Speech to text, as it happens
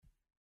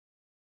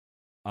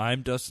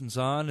I'm Dustin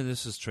Zahn, and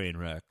this is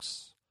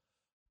Trainwrecks.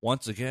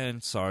 Once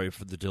again, sorry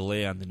for the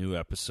delay on the new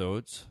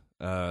episodes.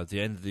 The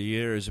end of the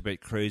year is a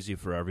bit crazy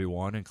for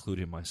everyone,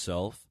 including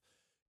myself.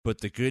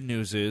 But the good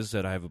news is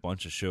that I have a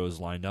bunch of shows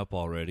lined up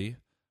already.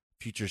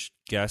 Future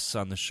guests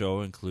on the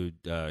show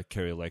include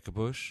Carrie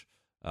Lakebush,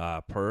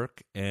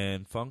 Perk,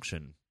 and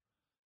Function.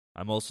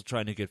 I'm also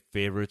trying to get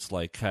favorites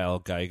like Kyle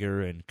Geiger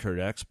and Kurt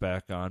X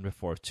back on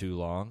before too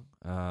long,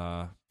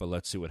 but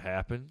let's see what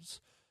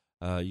happens.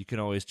 You can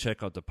always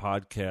check out the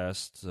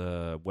podcast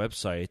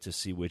website to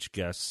see which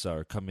guests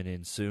are coming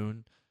in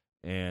soon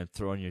and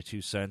throw in your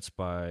 2 cents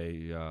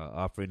by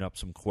offering up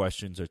some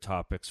questions or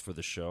topics for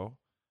the show.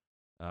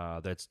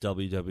 That's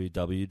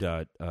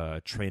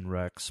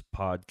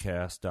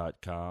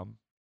www.trainwreckspodcast.com,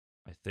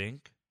 I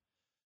think.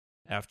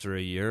 After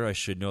a year, I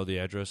should know the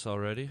address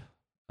already.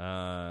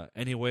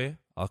 Anyway,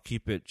 I'll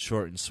keep it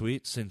short and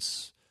sweet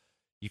since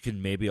you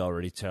can maybe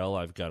already tell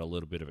I've got a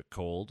little bit of a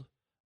cold.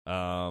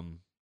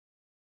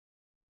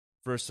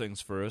 First things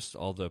first,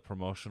 all the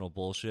promotional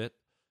bullshit.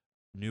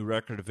 New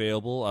record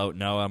available, out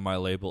now on my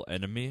label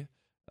Enemy.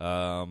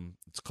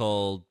 It's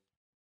called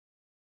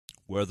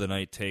Where the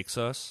Night Takes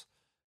Us.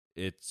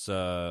 It's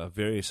a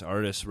various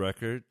artists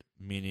record,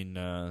 meaning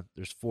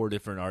there's 4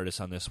 different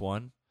artists on this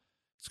one.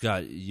 It's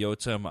got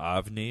Yotam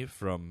Avni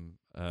from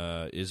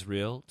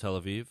Israel,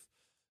 Tel Aviv,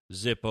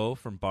 Zippo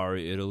from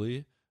Bari,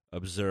 Italy,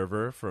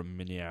 Observer from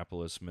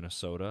Minneapolis,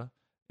 Minnesota,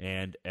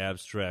 and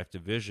Abstract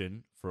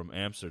Division from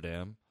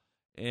Amsterdam.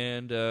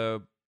 And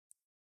the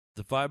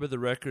vibe of the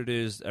record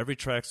is every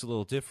track's a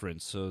little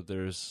different, so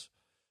there's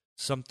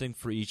something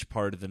for each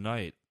part of the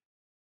night.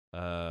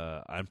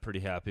 I'm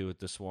pretty happy with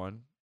this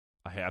one.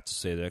 I have to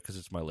say that because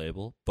it's my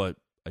label, but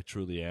I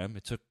truly am.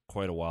 It took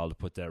quite a while to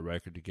put that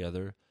record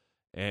together,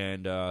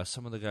 and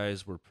some of the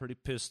guys were pretty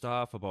pissed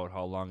off about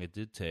how long it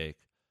did take.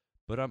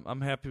 But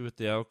I'm happy with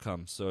the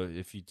outcome, so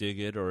if you dig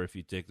it or if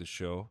you dig the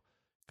show,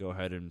 go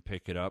ahead and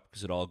pick it up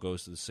because it all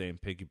goes to the same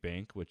piggy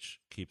bank, which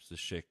keeps the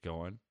shit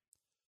going.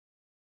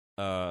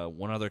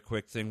 One other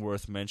quick thing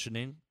worth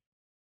mentioning,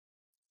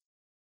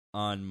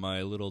 on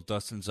my little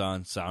Dustin's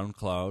on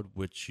SoundCloud,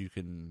 which you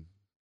can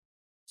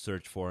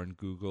search for in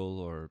Google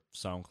or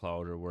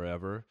SoundCloud or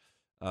wherever,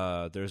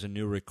 there's a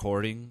new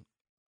recording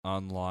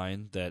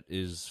online that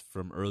is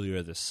from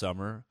earlier this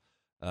summer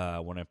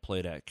when I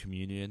played at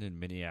Communion in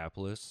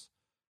Minneapolis.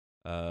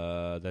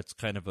 That's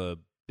kind of a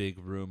big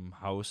room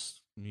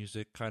house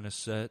music kind of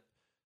set.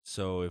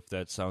 So if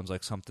that sounds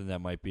like something that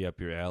might be up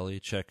your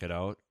alley, check it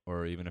out.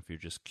 Or even if you're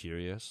just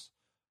curious.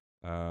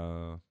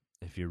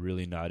 If you're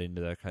really not into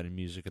that kind of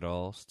music at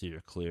all,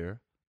 steer clear.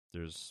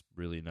 There's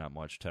really not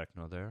much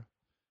techno there.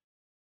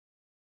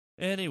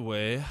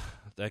 Anyway,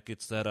 that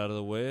gets that out of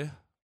the way.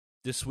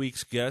 This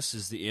week's guest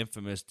is the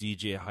infamous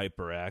DJ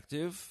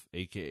Hyperactive,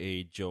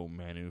 a.k.a. Joe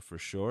Manu for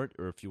short.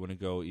 Or if you want to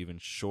go even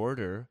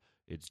shorter,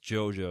 it's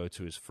JoJo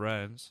to his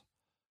friends.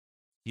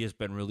 He has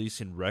been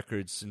releasing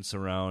records since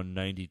around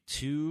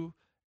 92,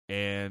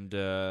 and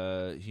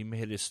he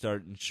made his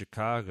start in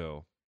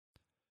Chicago.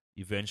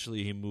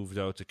 Eventually, he moved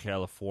out to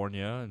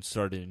California and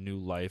started a new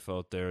life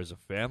out there as a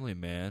family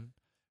man,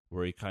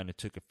 where he kind of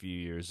took a few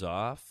years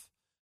off.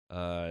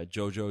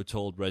 JoJo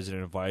told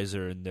Resident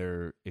Advisor in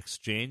their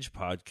Exchange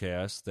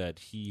podcast that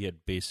he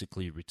had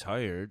basically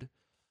retired.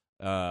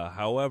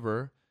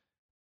 However,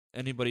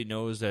 anybody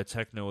knows that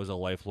techno is a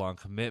lifelong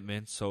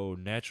commitment, so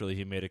naturally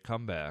he made a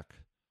comeback.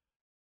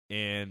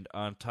 And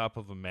on top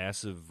of a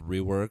massive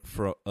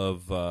rework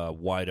of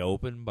Wide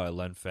Open by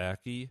Len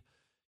Faki,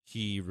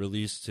 he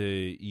released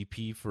an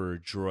EP for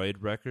Droid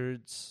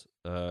Records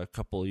a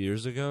couple of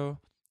years ago,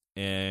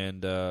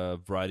 and a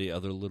variety of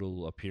other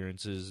little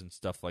appearances and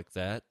stuff like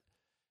that.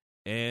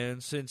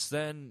 And since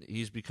then,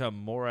 he's become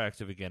more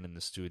active again in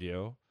the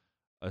studio.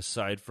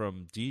 Aside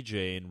from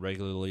DJing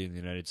regularly in the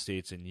United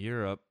States and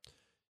Europe,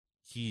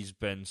 he's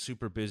been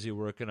super busy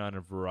working on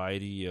a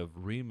variety of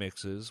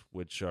remixes,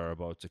 which are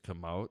about to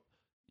come out.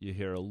 You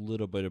hear a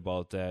little bit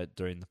about that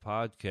during the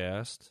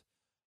podcast.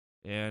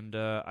 And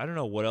I don't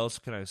know, what else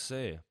can I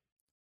say?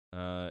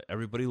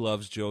 Everybody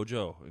loves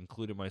JoJo,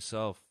 including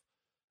myself.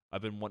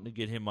 I've been wanting to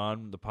get him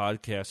on the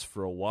podcast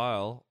for a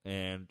while,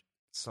 and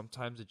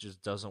sometimes it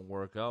just doesn't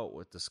work out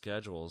with the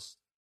schedules.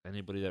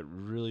 Anybody that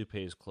really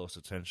pays close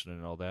attention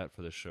and all that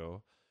for the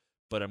show.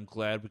 But I'm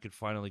glad we could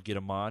finally get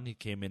him on. He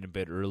came in a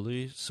bit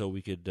early, so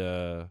we could,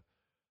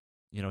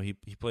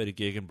 he played a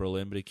gig in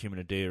Berlin, but he came in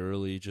a day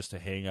early just to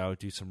hang out,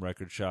 do some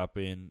record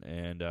shopping,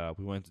 and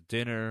we went to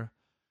dinner.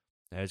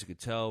 As you could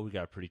tell, we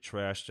got pretty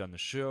trashed on the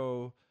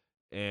show,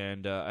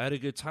 and I had a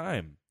good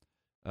time.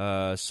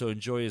 So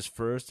enjoy his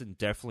first and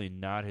definitely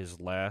not his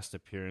last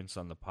appearance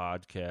on the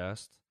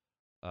podcast.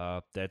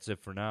 That's it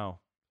for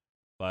now.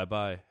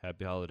 Bye-bye.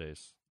 Happy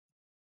holidays.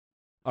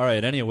 All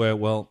right, anyway,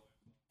 well,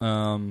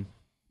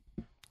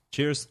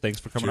 cheers. Thanks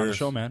for coming on the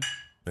show, man.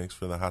 Thanks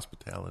for the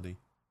hospitality.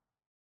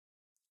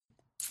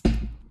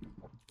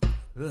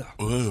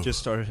 Just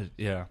started,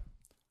 yeah.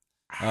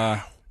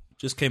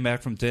 Just came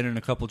back from dinner and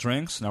a couple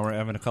drinks. Now we're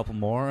having a couple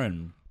more,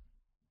 and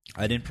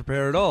I didn't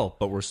prepare at all,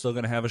 but we're still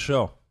going to have a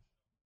show.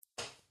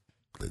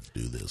 Let's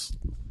do this.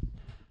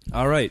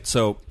 All right,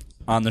 so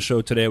on the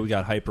show today we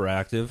got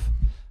Hyperactive,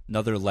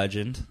 another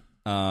legend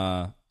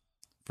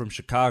from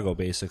Chicago,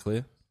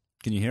 basically.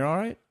 Can you hear all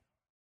right?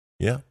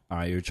 Yeah. All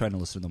right, you're trying to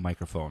listen to the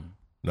microphone.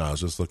 No, I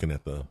was just looking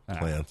at the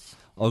plants.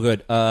 Oh,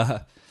 good.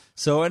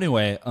 So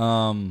anyway,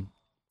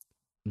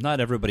 not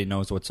everybody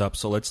knows what's up,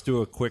 so let's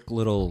do a quick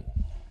little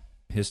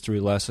history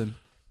lesson,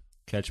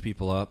 catch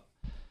people up.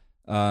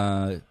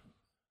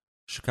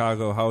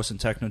 Chicago house and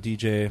techno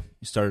DJ,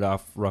 you started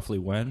off roughly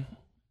when?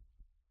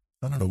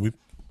 I don't know.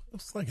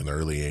 It's like in the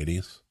early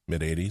 80s,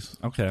 mid 80s.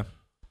 Okay.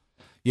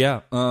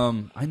 Yeah,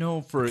 I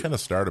know for... It kind of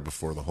started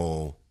before the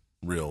whole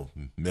real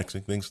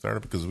mixing thing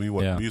started because we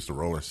used to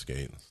roller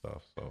skate and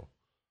stuff, so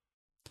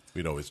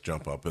we'd always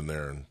jump up in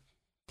there and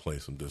play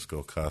some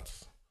disco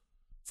cuts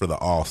for the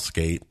all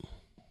skate.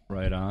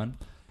 Right on.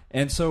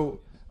 And so,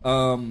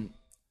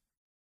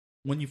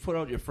 when you put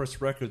out your first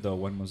record, though,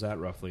 when was that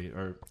roughly?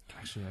 Or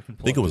actually, I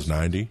think it was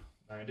 90.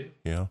 90?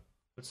 Yeah.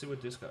 Let's see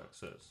what Discog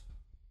says.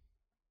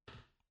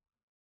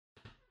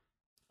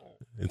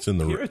 It's in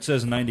the... Here it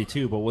says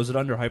 92, but was it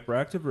under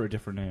Hyperactive or a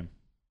different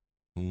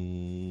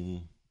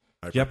name?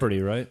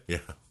 Jeopardy, right? Yeah.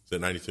 Is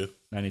it 92?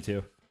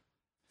 92.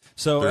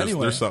 So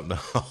anyway... There's something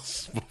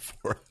else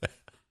before that.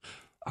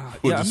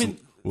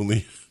 We'll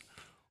leave.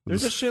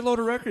 There's a shitload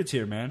of records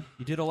here, man.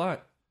 You did a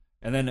lot.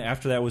 And then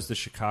after that was the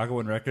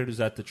Chicagoan record. Is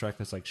that the track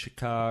that's like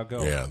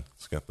Chicago? Yeah,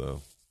 it's got the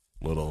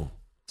little...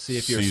 See,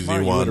 if you're CZ1.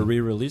 smart, you would have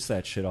re-released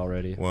that shit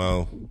already.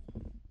 Well...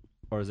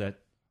 Or is that...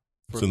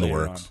 It's in the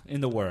works.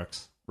 In the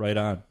works. Right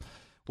on.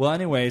 Well,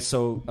 anyway,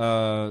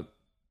 so,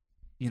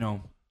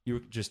 you were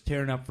just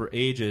tearing up for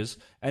ages.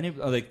 And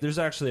there's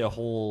actually a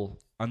whole...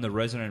 On the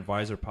Resident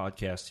Advisor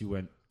podcast, you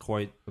went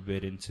quite a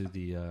bit into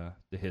the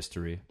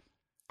history.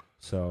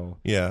 So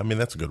yeah, I mean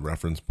that's a good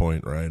reference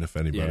point, right? If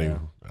anybody,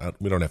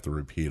 we don't have to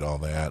repeat all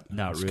that.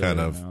 Not it's really. Kind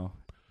of, no.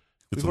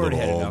 It's We've a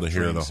little old to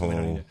hear the drinks,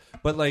 whole.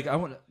 But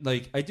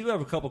I do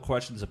have a couple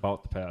questions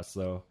about the past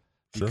though,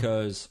 Sure.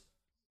 because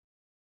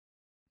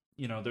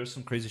there's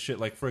some crazy shit.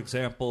 Like for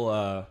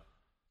example,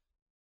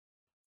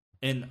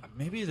 and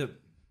maybe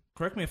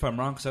correct me if I'm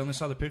wrong because I only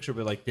saw the picture,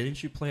 but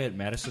didn't you play at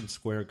Madison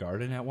Square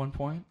Garden at one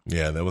point?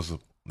 Yeah, that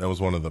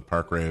was one of the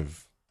Park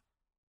Rave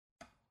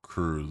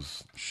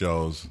cruise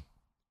shows.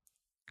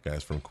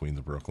 Guys from Queens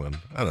of Brooklyn.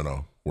 I don't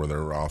know where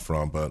they're all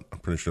from, but I'm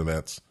pretty sure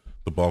that's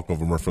the bulk of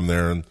them were from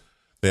there, and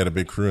they had a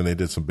big crew and they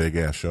did some big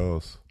ass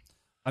shows.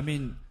 I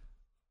mean,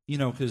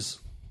 because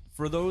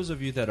for those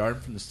of you that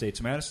aren't from the States,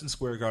 Madison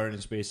Square Garden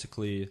is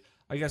basically,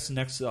 I guess,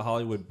 next to the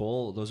Hollywood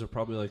Bowl. Those are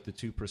probably like the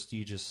two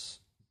prestigious,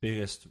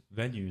 biggest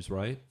venues,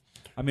 right?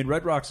 I mean,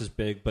 Red Rocks is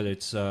big, but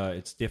it's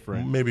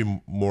different.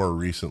 Maybe more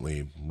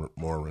recently,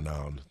 more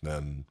renowned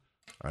than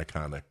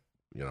iconic,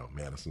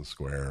 Madison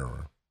Square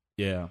or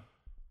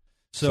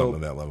something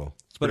at that level.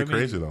 It's pretty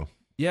crazy though.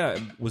 Yeah,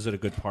 was it a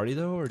good party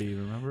though, or do you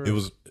remember? It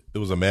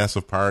was a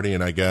massive party,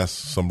 and I guess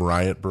some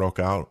riot broke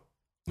out.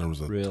 There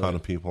was a ton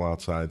of people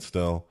outside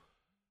still,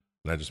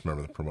 and I just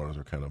remember the promoters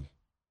were kind of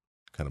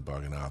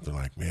bugging out. They're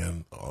like,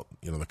 man,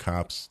 the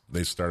cops,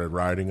 they started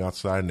rioting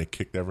outside and they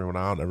kicked everyone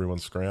out. Everyone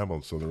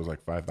scrambled, so there was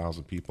like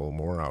 5,000 people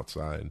more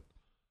outside.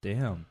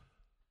 Damn.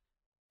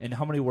 And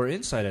how many were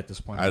inside at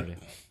this point already?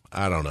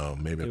 I don't know,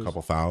 maybe a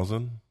couple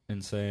thousand.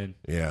 Insane.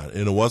 Yeah,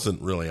 and it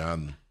wasn't really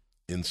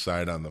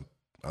inside on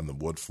the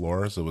wood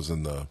floors. It was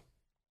in the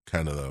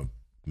kind of the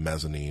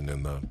mezzanine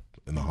in the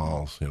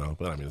halls,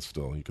 But I mean, it's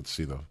still, you could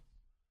see the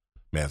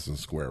Madison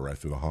Square right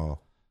through the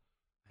hall.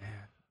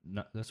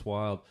 Man, that's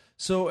wild.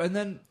 So, and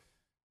then,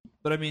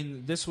 but I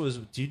mean, this was,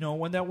 do you know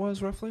when that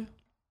was roughly?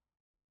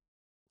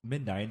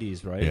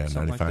 Mid-90s, right? Yeah,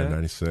 something 95, like that?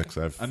 96.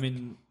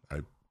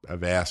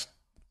 I've asked,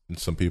 and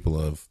some people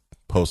have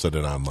posted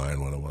it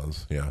online when it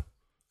was, yeah.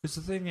 Because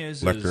the thing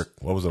is... What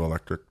was it,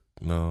 Electric?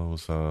 No, it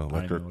was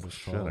Electric...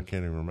 I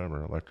can't even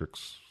remember. Electric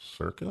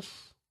Circus?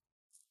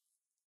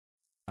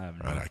 I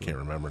can't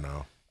remember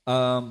now.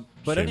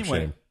 But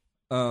anyway,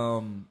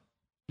 that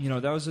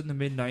was in the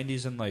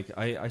mid-90s, and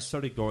I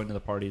started going to the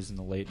parties in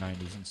the late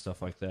 90s and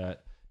stuff like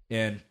that.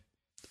 And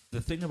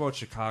the thing about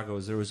Chicago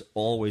is there was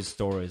always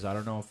stories. I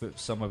don't know if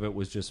some of it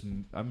was just...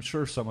 I'm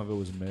sure some of it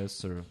was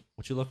myths, or...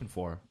 What you looking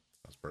for?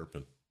 I was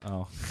burping.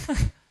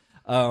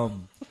 Oh.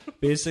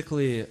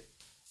 Basically...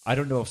 I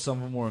don't know if some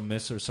of them were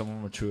myths or some of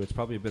them were true. It's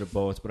probably a bit of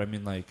both. But I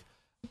mean,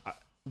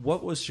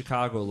 what was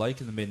Chicago like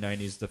in the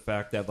mid-90s? The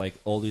fact that,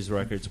 all these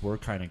records were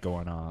kind of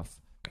going off.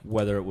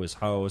 Whether it was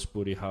house,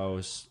 booty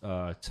house,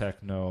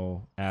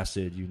 techno,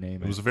 acid, you name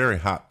it. It was a very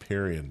hot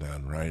period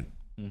then, right?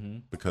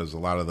 Mm-hmm. Because a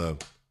lot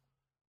of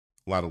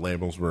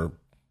labels were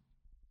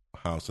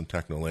house and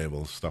techno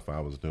labels, stuff I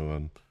was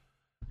doing.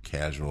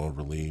 Casual,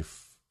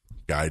 Relief,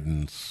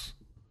 Guidance.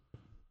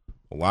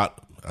 A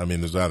lot. I mean,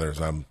 there's others.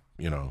 A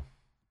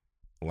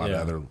lot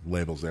of other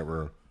labels that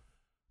were,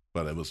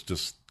 but it was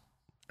just,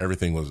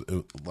 everything was,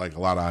 like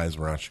a lot of eyes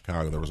were on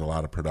Chicago. There was a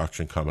lot of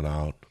production coming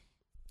out,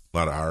 a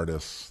lot of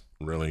artists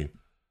really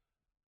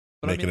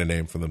making a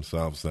name for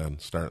themselves then,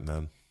 starting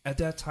then. At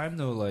that time,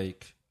 though,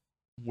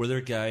 were there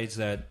guys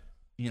that,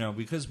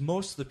 because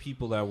most of the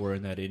people that were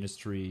in that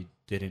industry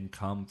didn't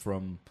come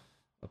from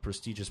a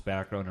prestigious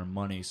background or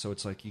money. So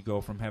it's like you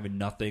go from having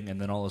nothing and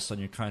then all of a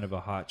sudden you're kind of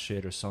a hot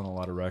shit or selling a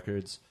lot of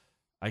records.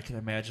 I can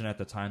imagine at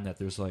the time that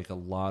there's like a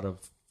lot of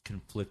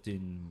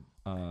conflicting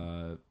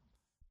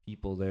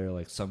people there,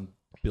 like some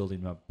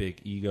building up big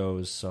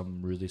egos,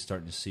 some really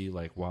starting to see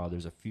like, wow,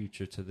 there's a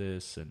future to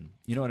this. And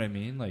you know what I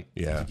mean? Like,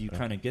 did you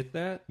kind of get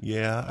that?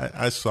 Yeah,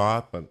 I saw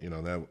it, but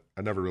that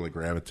I never really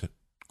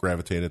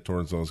gravitated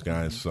towards those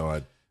guys.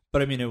 So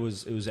But I mean, it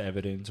was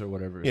evident or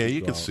whatever. Yeah,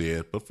 you could see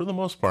it. But for the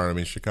most part, I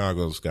mean,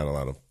 Chicago's got a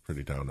lot of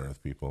pretty down to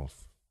earth people.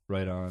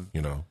 Right on.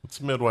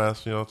 It's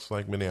Midwest. It's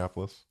like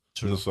Minneapolis,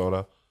 True.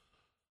 Minnesota,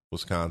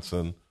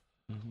 Wisconsin,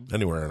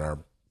 anywhere in our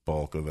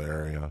bulk of the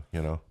area.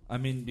 I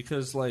mean,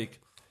 because like,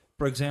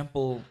 for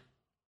example,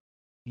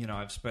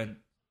 I've spent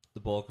the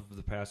bulk of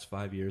the past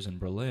 5 years in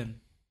Berlin,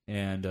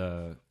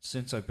 and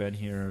since I've been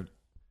here,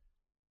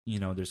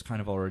 there's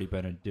kind of already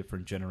been a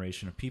different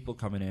generation of people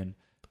coming in,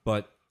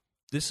 but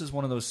this is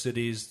one of those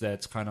cities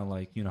that's kind of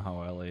like,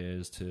 how LA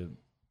is to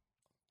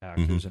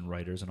actors and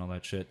writers and all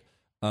that shit.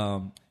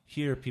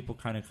 Here, people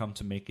kind of come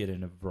to make it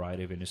in a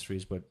variety of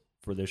industries, but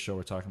for this show,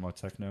 we're talking about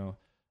techno.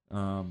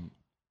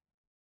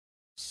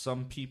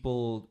 Some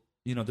people,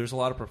 there's a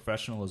lot of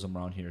professionalism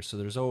around here, so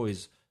there's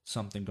always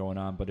something going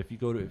on. But if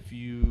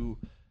you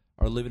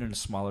are living in a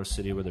smaller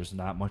city where there's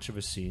not much of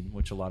a scene,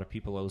 which a lot of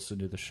people that listen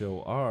to the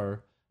show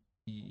are,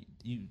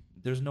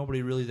 there's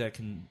nobody really that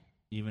can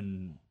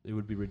even, it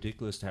would be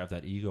ridiculous to have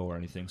that ego or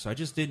anything. So I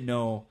just didn't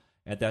know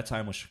at that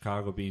time with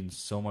Chicago being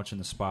so much in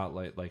the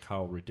spotlight, like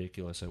how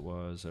ridiculous it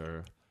was,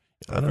 or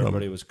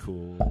everybody was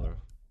cool. Or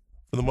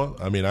for the most,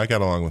 I mean, I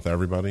got along with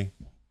everybody,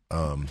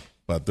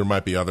 but there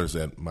might be others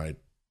that might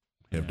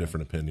have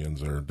different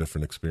opinions or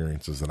different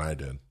experiences than I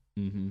did.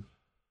 Mm-hmm.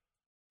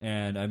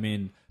 And I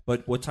mean,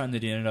 but what time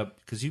did you end up?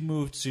 Because you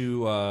moved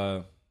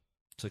to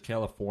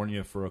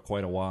California for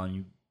quite a while, and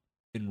you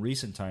in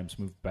recent times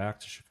moved back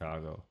to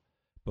Chicago.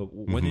 But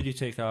when did you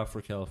take off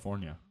for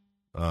California?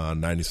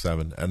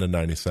 97, end of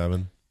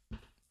 97.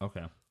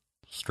 Okay.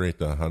 Straight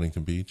to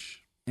Huntington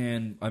Beach.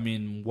 And, I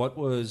mean, what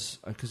was...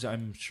 Because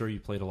I'm sure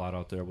you played a lot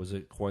out there. Was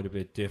it quite a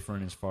bit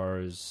different as far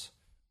as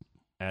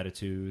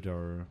attitude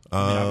or...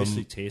 I mean,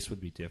 obviously taste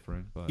would be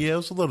different, but... Yeah, it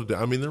was a little...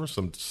 I mean, there were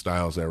some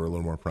styles that were a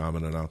little more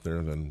prominent out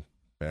there than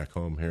back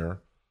home here.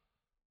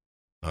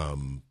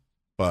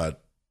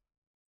 But...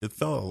 It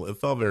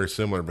felt very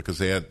similar because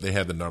they had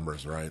the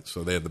numbers, right?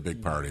 So they had the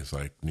big parties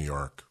like New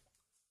York.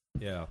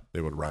 Yeah.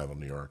 They would rival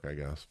New York, I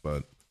guess.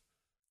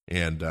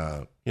 And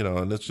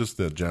it's just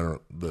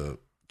the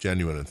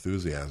genuine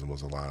enthusiasm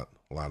was a lot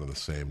of the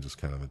same, just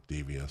kind of a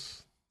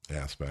devious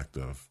aspect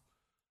of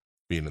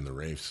being in the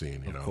rave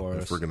scene, Of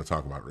course. if we're going to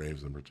talk about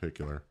raves in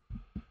particular.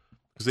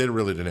 Because they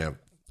really didn't have,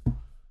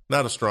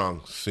 not a strong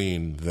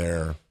scene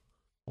there,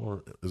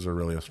 or is there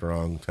really a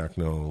strong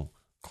techno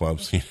club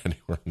scene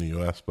anywhere in the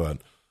U.S., but...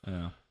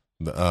 Yeah.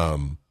 It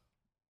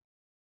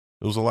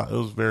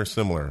was very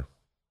similar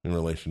in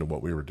relation to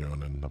what we were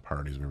doing and the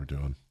parties we were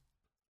doing.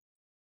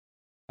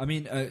 I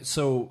mean,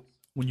 so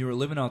when you were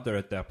living out there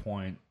at that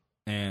point,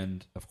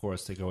 and of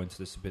course they go into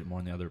this a bit more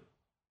in the other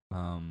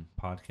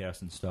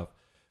podcasts and stuff,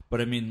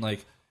 but I mean,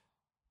 like,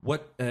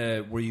 what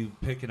were you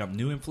picking up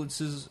new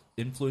influences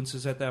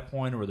at that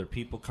point, or were there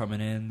people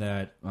coming in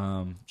that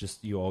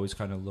just you always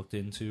kind of looked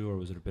into, or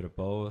was it a bit of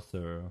both?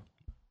 Or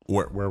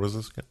where was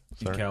this?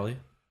 In Cali?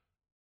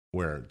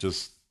 Where?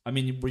 Just... I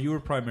mean, you were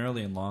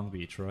primarily in Long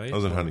Beach, right? I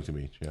was in Huntington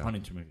Beach, yeah.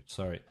 Huntington Beach,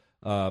 sorry.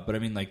 But I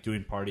mean, like,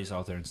 doing parties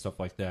out there and stuff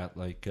like that.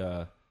 Like,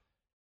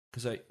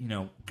 because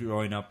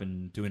growing up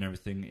and doing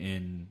everything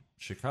in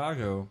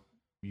Chicago,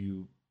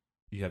 you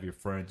have your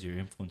friends, your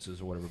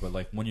influences or whatever. But,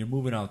 like, when you're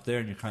moving out there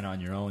and you're kind of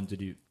on your own,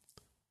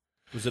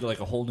 was it like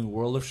a whole new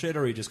world of shit,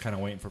 or were you just kind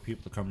of waiting for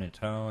people to come into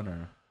town,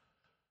 or?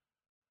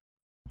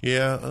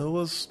 Yeah,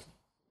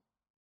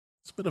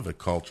 it's a bit of a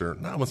culture,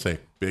 not going to say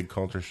big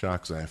culture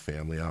shock because I have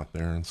family out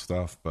there and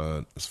stuff,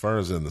 but as far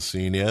as in the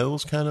scene, yeah, it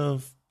was kind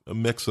of a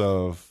mix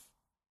of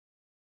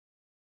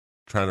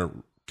trying to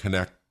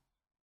connect,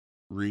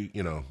 I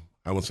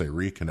wouldn't say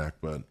reconnect,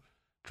 but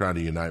trying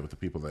to unite with the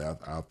people that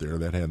out there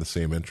that had the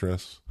same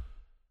interests.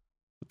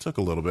 It took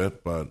a little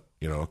bit, but,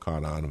 it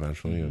caught on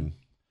eventually. And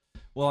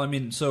well, I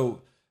mean, so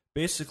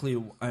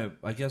basically,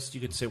 I guess you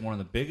could say one of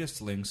the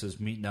biggest links is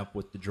meeting up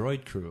with the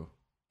Droid crew.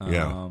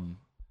 Yeah.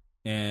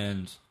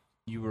 And...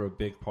 you were a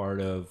big part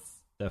of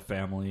that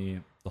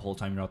family the whole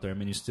time you're out there. I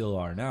mean, you still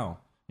are now.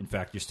 In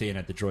fact, you're staying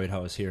at the Droid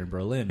House here in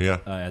Berlin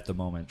at the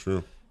moment.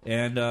 True.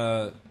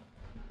 And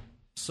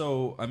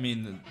so, I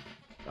mean,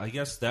 I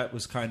guess that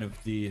was kind of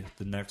the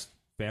next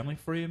family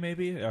for you,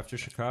 maybe, after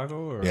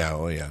Chicago? Or? Yeah,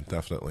 oh yeah,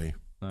 definitely.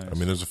 Nice. I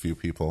mean, there's a few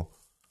people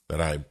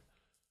that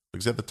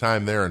because at the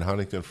time there in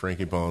Huntington,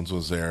 Frankie Bones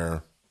was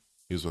there.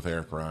 He was with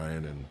Eric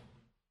Ryan and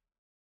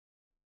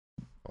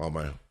all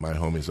my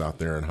homies out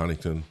there in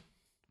Huntington.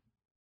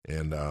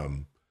 And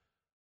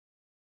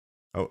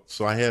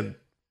so I had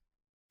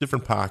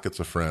different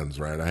pockets of friends,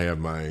 right? I have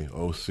my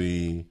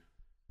OC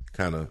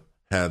kind of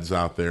heads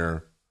out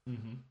there.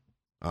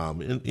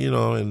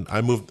 And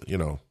I moved.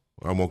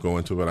 I won't go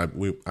into it.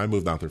 I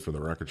moved out there for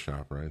the record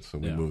shop, right? So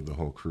we moved the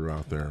whole crew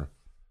out there,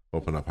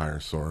 opened up Higher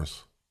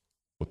Source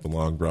with the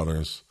Long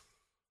Brothers,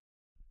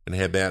 and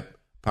had that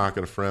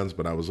pocket of friends.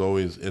 But I was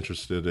always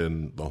interested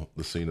in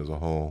the scene as a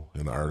whole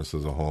and the artists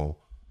as a whole.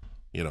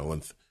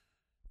 And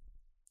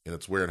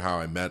it's weird how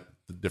I met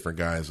the different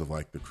guys of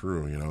like the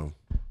crew,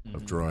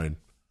 of Droid.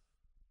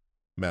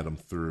 Met them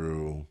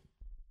through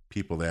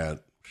people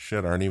that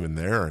aren't even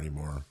there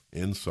anymore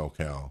in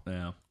SoCal.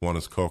 Yeah. One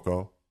is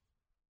Coco.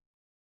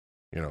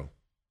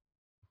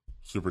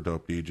 Super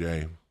dope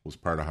DJ, was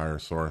part of Higher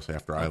Source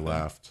after I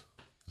left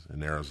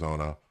in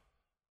Arizona.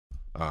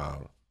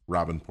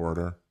 Robin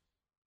Porter.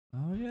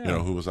 Oh, yeah.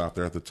 Who was out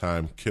there at the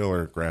time,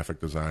 killer graphic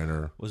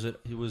designer.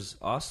 He was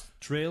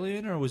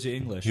Australian or was he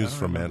English? He was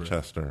from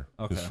Manchester.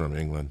 Okay. He was from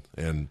England.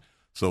 And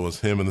so it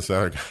was him and this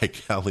other guy,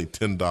 Kelly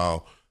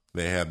Tyndall.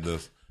 They had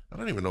this, I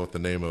don't even know what the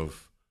name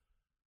of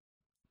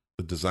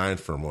the design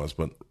firm was,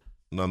 but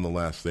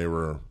nonetheless, they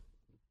were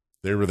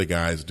the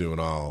guys doing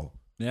all.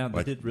 Yeah,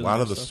 they did really a lot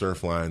nice of the stuff.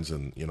 surf lines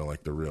and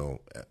like the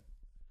real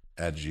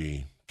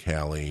edgy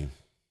Cali,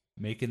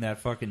 making that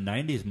fucking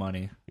 90s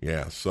money.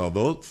 Yeah, so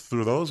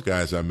through those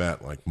guys I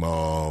met like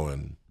Mo,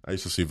 and I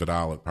used to see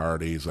Vidal at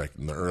parties like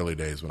in the early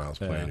days when I was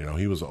playing.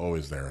 He was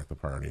always there at the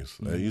parties.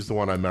 He's the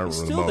one I remember He's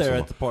the still most. there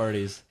at the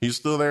parties. He's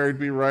still there. He'd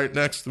be right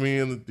next to me,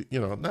 and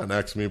not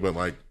next to me, but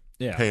like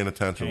paying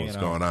attention to what's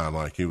going on.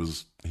 Like he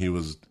was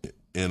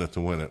in it to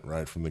win it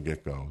right from the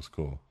get go. It was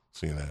cool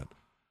seeing that.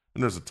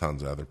 And there's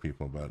tons of other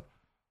people, but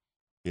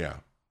yeah,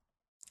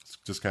 it's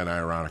just kind of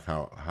ironic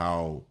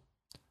how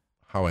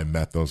I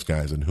met those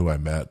guys and who I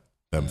met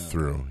them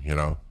through,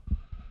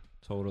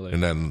 Totally.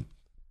 And then,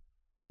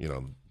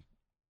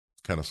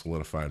 kind of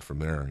solidified from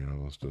there,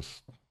 it was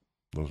just,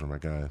 those are my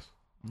guys.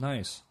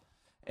 Nice.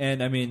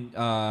 And I mean,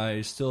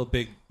 you're still a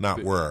big...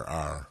 Where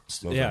are.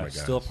 Those are my guys.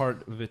 Still a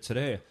part of it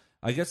today.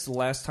 I guess the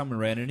last time we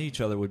ran into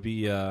each other would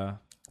be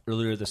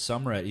earlier this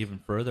summer at Even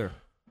Further.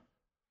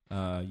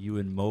 You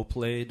and Mo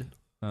played.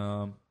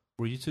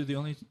 Were you two the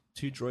only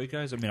two Droid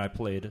guys? I mean, I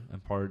played. I'm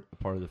part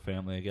of the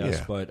family, I guess.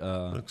 Yeah.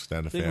 But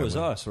extended I think family. it was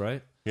us,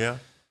 right? Yeah.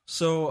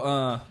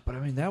 So, but I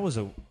mean, that was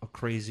a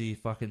crazy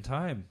fucking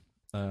time.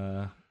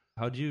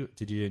 Did you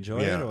enjoy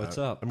it, or what's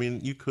up? I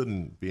mean, you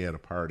couldn't be at a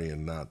party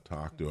and not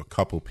talk to a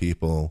couple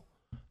people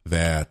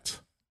that...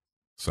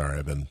 Sorry,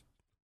 I've been...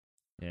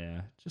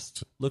 Yeah,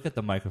 just look at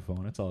the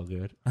microphone. It's all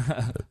good.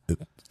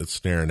 It's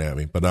staring at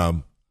me. But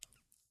what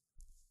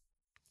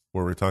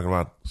were we talking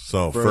about?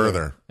 So,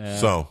 further. Yeah.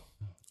 So,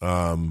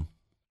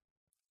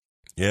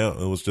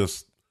 it was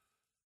just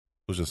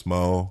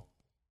Mo,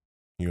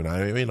 you and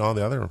I mean, all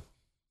the other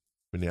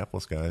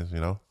Minneapolis guys,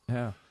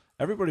 Yeah.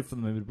 Everybody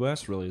from the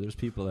Midwest, really. There's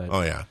people that...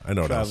 Oh, yeah. I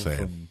know what I was saying.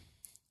 From,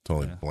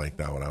 totally blanked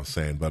out what I was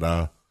saying.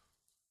 But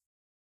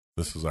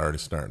this is already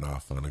starting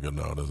off on a good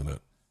note, isn't it?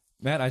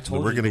 Man, I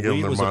told We're you gonna the give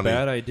weed them was their a money.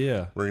 bad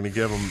idea. We're going to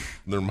give them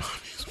their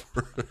money's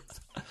worth.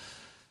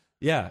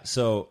 Yeah,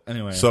 so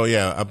anyway. So,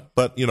 yeah,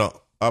 but,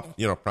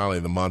 probably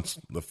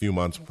the few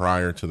months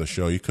prior to the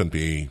show, I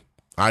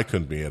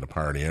couldn't be at a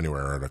party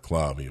anywhere or at a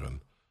club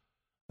even.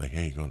 Like,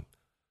 hey,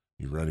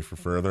 you ready for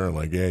further? I'm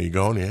like, yeah, you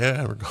going?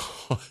 Yeah, we're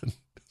going.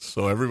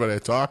 So everybody I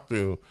talked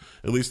to,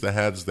 at least the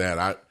heads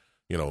that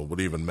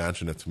would even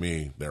mention it to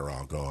me, they're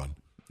all gone.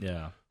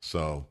 Yeah.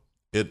 So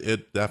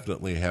it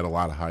definitely had a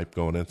lot of hype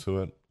going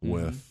into it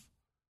with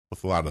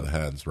a lot of the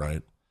heads,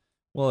 right?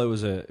 Well, it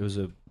was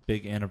a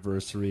big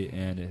anniversary,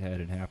 and it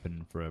hadn't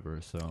happened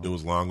forever, so it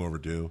was long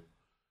overdue.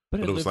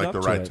 But it was lived like the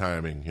up to right it.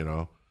 timing,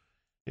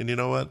 And you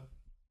know what?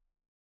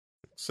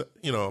 So,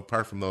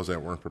 apart from those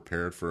that weren't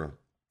prepared for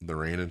the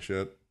rain and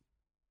shit,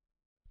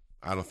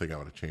 I don't think I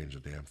would have changed a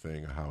damn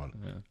thing.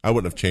 I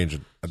wouldn't have changed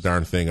a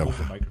darn thing. Move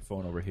the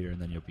microphone over here, and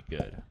then you'll be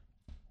good.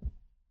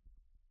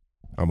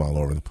 I'm all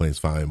over the place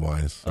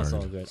volume-wise. That's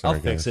all good. Sorry,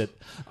 I'll fix guys. it.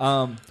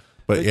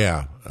 But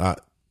yeah,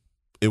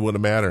 it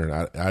wouldn't have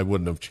mattered. I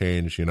wouldn't have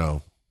changed,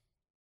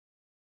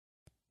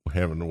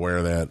 having to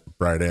wear that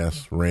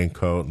bright-ass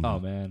raincoat and Oh,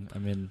 man. I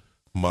mean...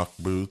 muck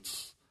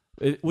boots.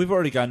 We've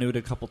already gotten to it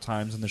a couple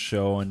times in the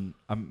show, and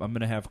I'm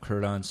going to have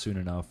Kurt on soon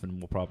enough, and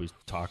we'll probably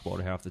talk about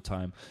it half the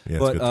time. Yeah, it's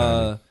but good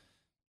timing.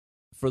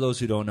 For those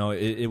who don't know,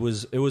 it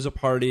was a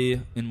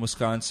party in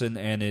Wisconsin,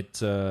 and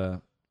it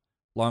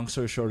long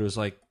story short, it was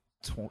like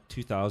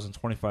 2,000,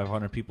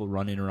 2,500 people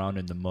running around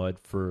in the mud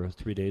for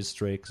 3 days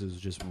straight because it was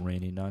just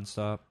raining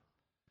nonstop.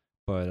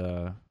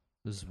 But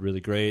this is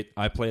really great.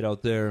 I played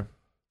out there.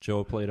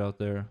 Joe played out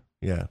there.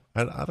 Yeah,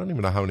 I don't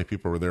even know how many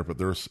people were there, but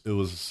it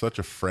was such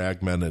a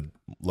fragmented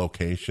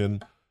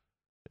location,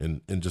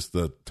 and just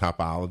the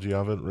topology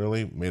of it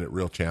really made it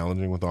real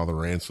challenging with all the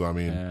rain. So I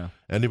mean,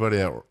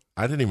 anybody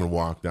I didn't even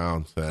walk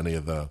down to any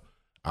of the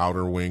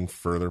outer wing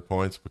further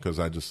points because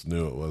I just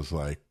knew it was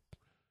like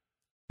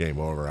game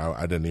over.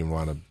 I didn't even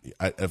want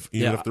to. If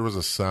there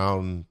was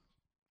a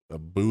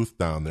booth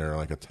down there,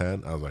 like a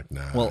tent, I was like,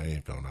 nah, I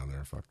ain't going down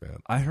there. Fuck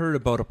that. I heard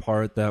about a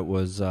part that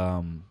was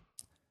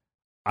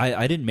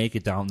I didn't make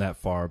it down that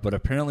far, but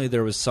apparently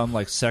there was some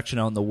like section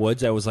out in the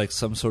woods that was like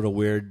some sort of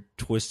weird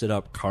twisted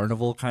up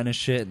carnival kind of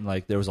shit, and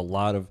like there was a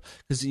lot of,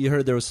 because you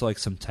heard there was like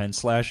some tent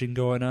slashing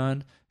going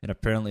on, and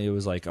apparently it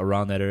was like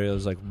around that area it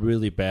was like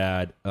really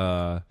bad.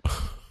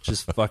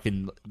 Just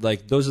fucking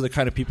like those are the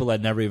kind of people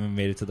that never even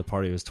made it to the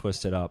party. It was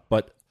twisted up,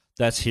 but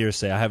that's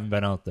hearsay. I haven't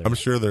been out there. I'm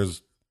sure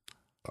there's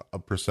a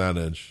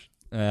percentage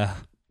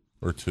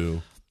or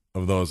two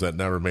of those that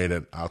never made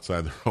it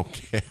outside their own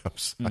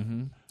camps.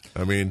 Mm-hmm.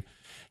 I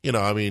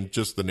mean,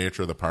 just the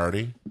nature of the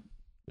party,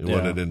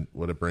 and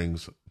what it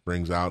brings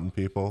out in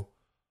people.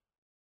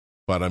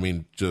 But I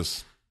mean,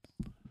 just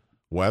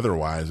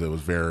weather-wise, it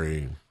was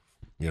very,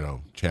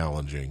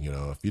 challenging.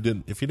 If you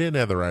didn't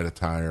have the right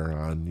attire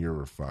on, you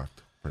were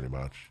fucked, pretty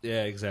much.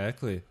 Yeah,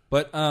 exactly.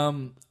 But I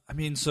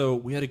mean, so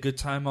we had a good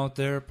time out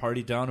there,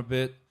 partied down a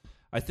bit.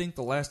 I think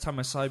the last time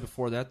I saw you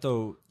before that,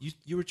 though,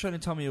 you were trying to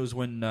tell me it was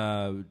when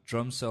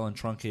Drum Cell and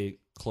Truncate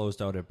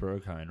closed out at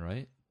Berghain,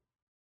 right?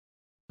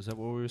 Was that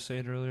what we were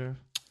saying earlier?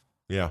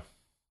 Yeah.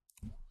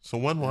 So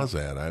when was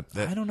that? I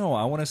don't know.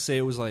 I want to say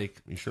it was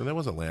like... You sure that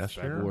wasn't last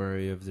year?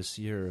 February of this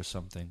year or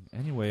something.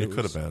 Anyway, it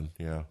could have been,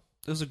 yeah.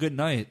 It was a good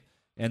night.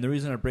 And the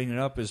reason I bring it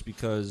up is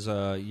because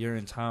you're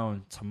in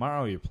town.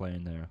 Tomorrow you're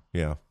playing there.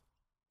 Yeah.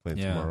 Playing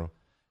tomorrow.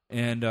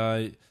 And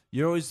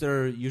you're always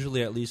there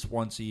usually at least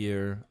once a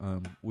year.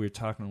 We were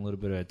talking a little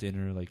bit at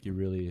dinner, like you're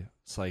really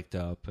psyched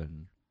up.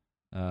 And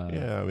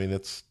yeah, I mean,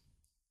 it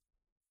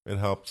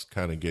helps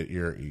kind of get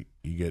it's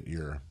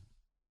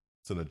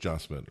an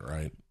adjustment,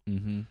 right?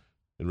 Mm-hmm.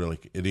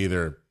 It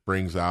either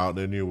brings out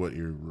in you what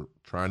you're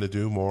trying to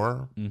do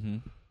more, mm-hmm.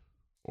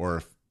 or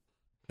if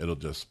it'll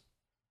just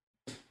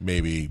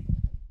maybe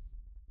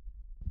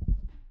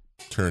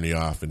turn you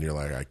off and you're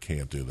like, I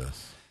can't do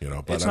this,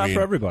 But it's not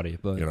for everybody,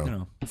 but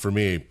for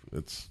me,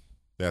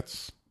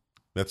 that's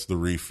the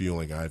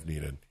refueling I've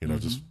needed, mm-hmm.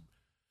 just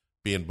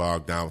being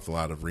bogged down with a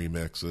lot of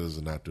remixes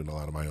and not doing a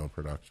lot of my own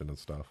production and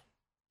stuff.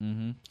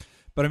 Mm-hmm.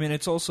 But I mean,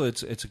 it's also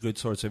it's a good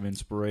source of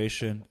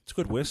inspiration. It's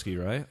good whiskey,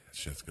 right? That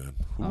shit's good.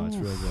 Oh, it's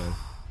real good.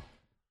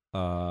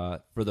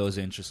 For those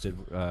interested,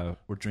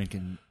 we're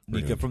drinking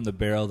Nika from the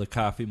Barrel, the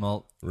coffee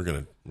malt. We're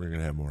gonna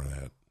have more of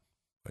that.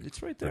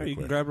 It's right there. You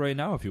can grab it right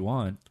now if you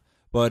want.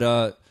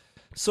 But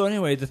so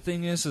anyway, the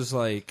thing is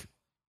like,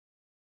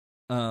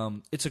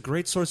 it's a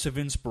great source of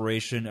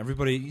inspiration.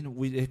 Everybody,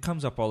 it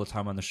comes up all the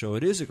time on the show.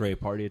 It is a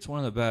great party. It's one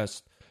of the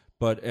best.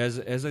 But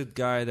as a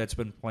guy that's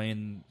been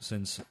playing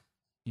since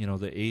the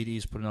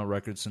 80s, putting out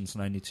records since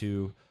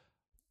 92,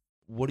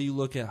 what do you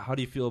look at? How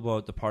do you feel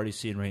about the party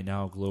scene right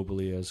now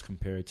globally as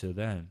compared to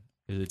then?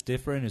 Is it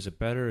different? Is it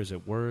better? Is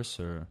it worse?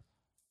 Or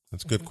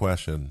that's a good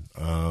question.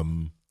 I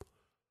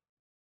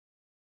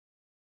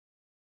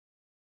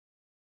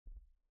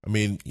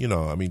mean,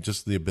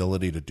 just the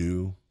ability to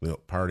do the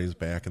parties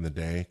back in the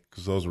day,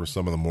 because those were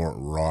some of the more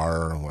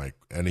raw, like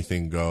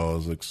anything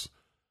goes,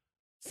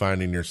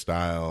 finding your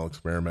style,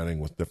 experimenting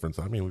with different.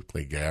 I mean, we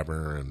play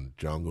gabber and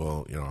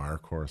jungle,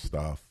 hardcore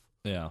stuff.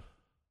 Yeah.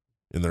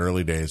 In the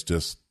early days,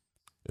 it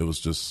was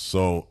just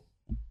so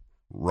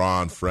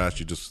raw and fresh.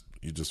 You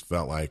just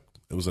felt like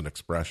it was an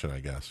expression,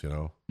 I guess.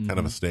 Mm-hmm. Kind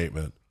of a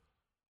statement.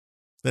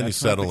 Then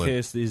That's you settle not the in.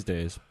 case these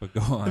days, but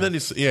go on. And then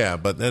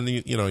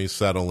you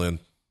settle in.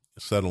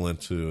 Settle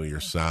into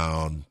your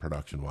sound,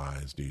 production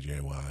wise,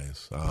 DJ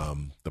wise.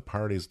 The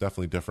party is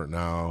definitely different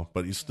now,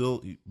 but you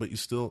still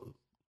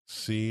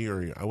see,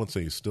 or I wouldn't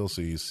say you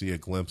see a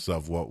glimpse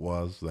of what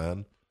was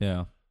then.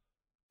 Yeah.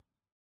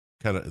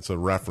 Kind of, it's a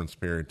reference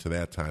period to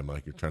that time.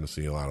 Like you're trying to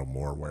see a lot of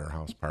more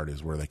warehouse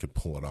parties where they could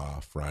pull it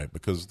off, right?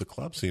 Because the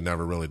club scene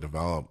never really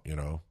developed.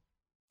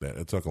 That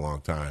it took a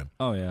long time.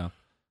 Oh yeah.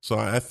 So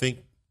I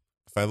think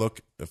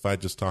if I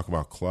just talk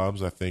about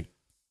clubs, I think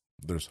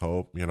there's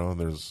hope.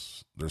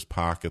 There's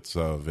pockets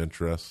of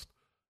interest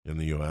in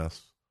the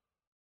U.S.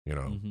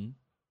 Mm-hmm.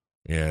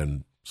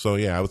 And so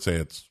yeah, I would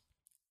say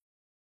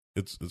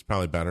it's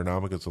probably better now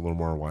because it's a little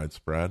more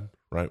widespread,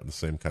 right? With the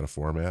same kind of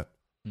format.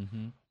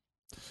 Mm-hmm.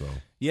 So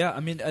yeah,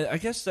 I mean, I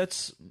guess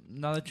that's,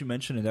 now that you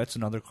mention it, that's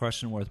another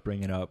question worth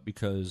bringing up,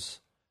 because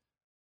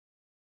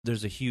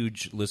there's a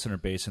huge listener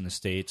base in the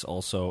States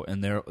also,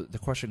 and the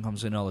question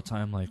comes in all the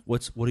time, like,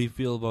 what do you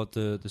feel about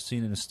the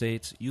scene in the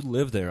States? You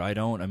live there, I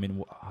don't. I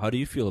mean, how do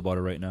you feel about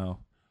it right now?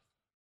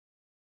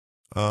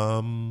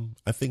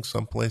 I think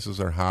some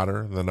places are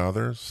hotter than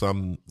others.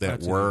 Some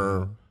that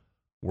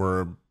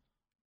were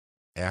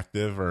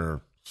active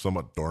are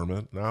somewhat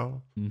dormant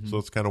now. Mm-hmm. So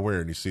it's kind of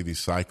weird. You see these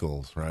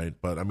cycles, right?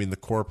 But I mean, the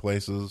core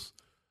places,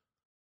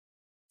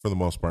 for the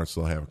most part,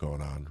 still have it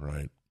going on,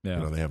 right? Yeah.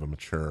 They have a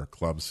mature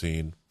club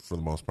scene for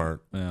the most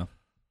part. Yeah.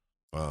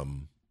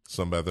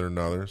 Some better than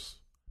others.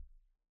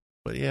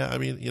 But yeah, I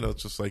mean,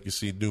 it's just like you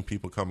see new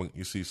people coming.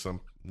 You see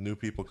some new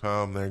people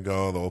come, they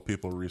go. The old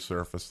people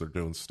resurface. They're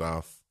doing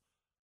stuff.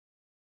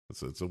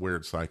 It's a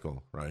weird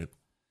cycle, right?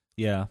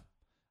 Yeah.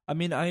 I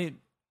mean,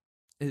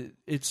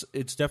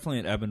 it's definitely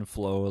an ebb and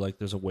flow. Like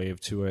there's a wave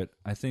to it.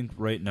 I think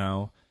right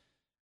now,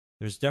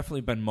 there's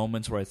definitely been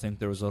moments where I think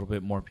there was a little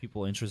bit more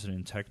people interested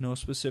in techno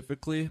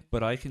specifically,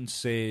 but I can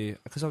say,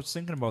 because I was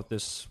thinking about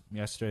this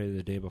yesterday or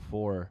the day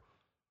before,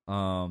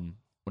 when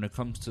it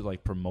comes to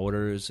like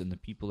promoters and the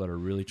people that are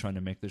really trying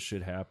to make this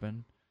shit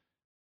happen,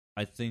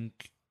 I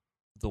think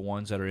the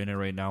ones that are in it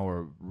right now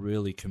are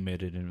really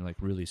committed and like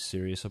really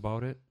serious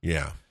about it.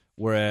 Yeah.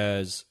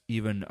 Whereas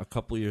even a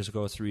couple years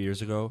ago, 3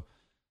 years ago,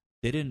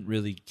 they didn't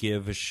really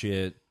give a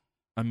shit.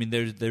 I mean,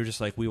 they're just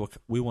like,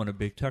 we want a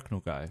big techno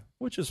guy,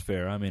 which is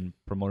fair. I mean,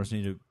 promoters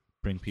need to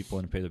bring people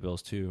in and pay the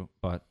bills too,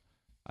 but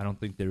I don't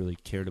think they really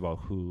cared about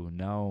who.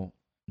 Now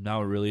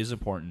it really is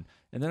important.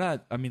 And they're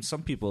not, I mean,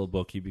 some people will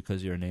book you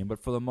because of your name,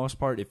 but for the most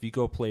part, if you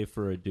go play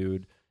for a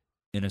dude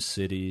in a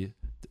city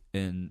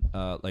in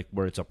like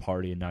where it's a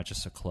party and not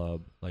just a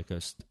club, like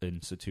an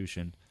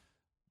institution,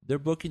 they're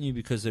booking you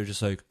because they're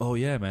just like, oh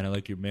yeah, man, I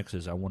like your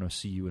mixes. I want to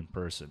see you in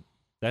person.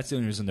 That's the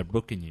only reason they're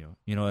booking you.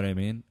 You know what I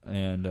mean?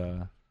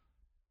 And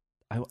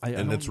I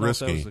don't it's know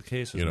risky, if that was the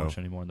case as much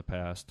anymore in the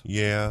past.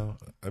 Yeah,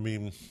 I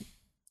mean,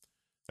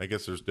 I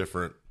guess there's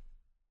different,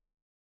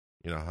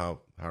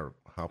 how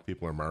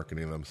people are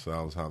marketing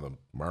themselves, how the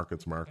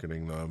market's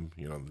marketing them.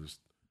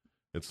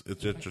 It's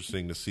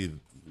interesting to see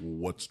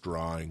what's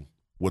drawing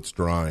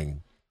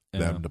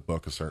them to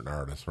book a certain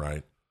artist,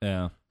 right?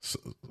 Yeah.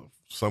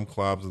 Some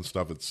clubs and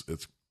stuff,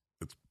 it's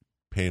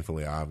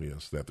painfully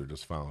obvious that they're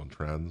just following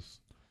trends.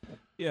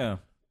 Yeah.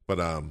 But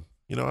I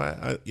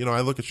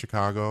look at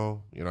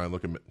Chicago. I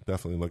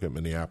definitely look at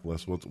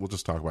Minneapolis. We'll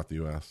just talk about the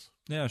U.S.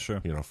 Yeah,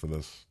 sure. For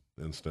this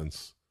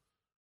instance,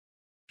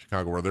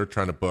 Chicago, where they're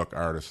trying to book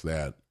artists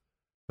that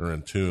are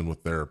in tune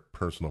with their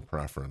personal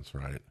preference,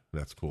 right?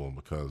 That's cool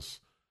because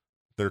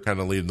they're kind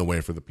of leading the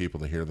way for the people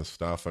to hear the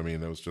stuff. I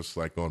mean, it was just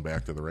like going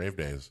back to the rave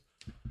days.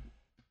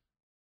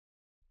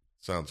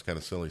 Sounds kind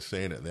of silly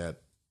saying it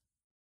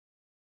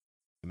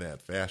in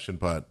that fashion,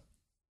 but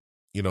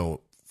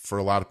for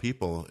a lot of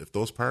people, if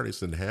those parties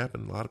didn't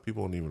happen, a lot of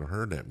people wouldn't even have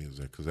heard that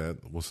music because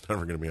that was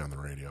never going to be on the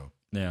radio.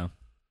 Yeah.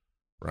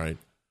 Right?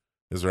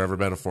 Has there ever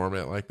been a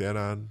format like that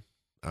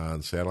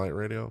on satellite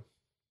radio?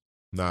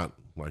 Not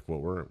like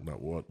what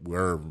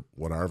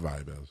our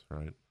vibe is,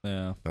 right?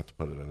 Yeah. Not to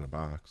put it in a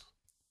box.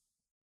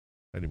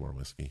 Any more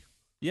whiskey?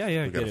 Yeah,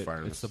 I get it.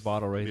 It's the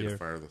bottle right here.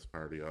 Fire this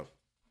party up.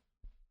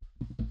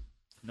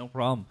 No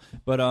problem.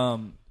 But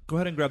go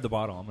ahead and grab the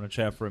bottle. I'm going to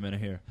chat for a minute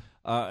here.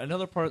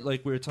 Another part,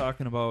 like we were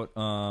talking about,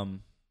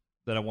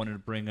 that I wanted to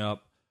bring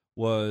up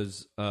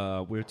was we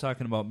were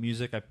talking about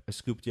music. I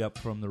scooped you up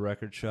from the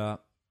record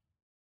shop.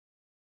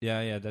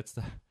 Yeah, that's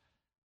the.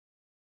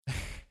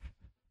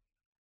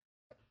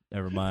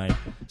 Never mind.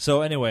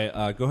 So anyway,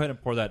 go ahead and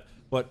pour that.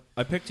 But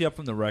I picked you up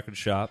from the record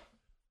shop,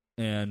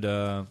 and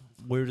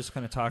we were just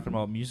kind of talking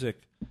about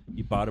music.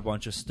 You bought a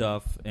bunch of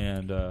stuff,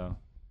 and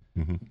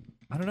mm-hmm.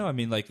 I don't know. I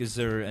mean, like, is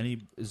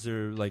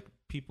there like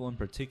people in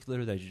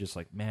particular that you're just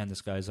like, man,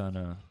 this guy's on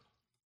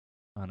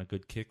a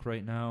good kick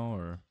right now,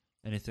 or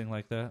anything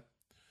like that?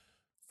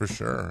 For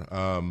sure.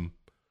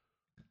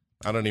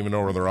 I don't even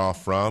know where they're all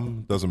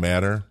from. Doesn't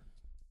matter.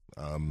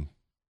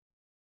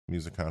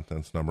 Music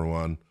content's number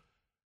one.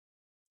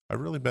 I've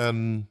really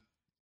been,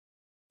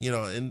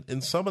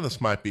 and some of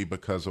this might be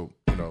because of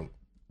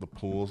the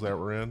pools that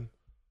we're in,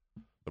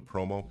 the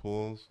promo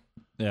pools.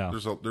 Yeah.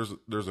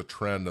 There's a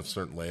trend of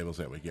certain labels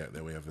that we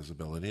have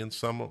visibility, and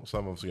some of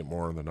us get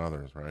more than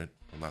others, right?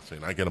 I'm not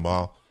saying I get them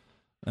all.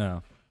 Yeah.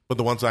 But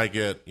the ones I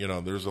get,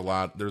 there's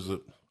a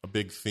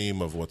big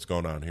theme of what's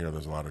going on here.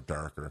 There's a lot of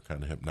darker,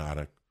 kind of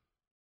hypnotic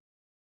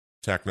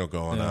techno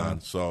going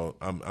on. So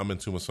I'm in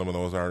tune with some of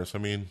those artists. I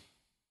mean,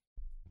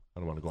 I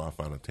don't want to go off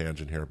on a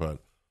tangent here, but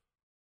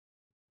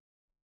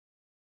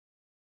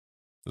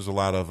there's a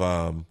lot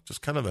of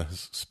just kind of the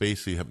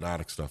spacey,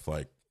 hypnotic stuff.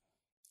 Like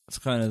it's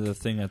kind of the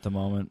thing at the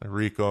moment.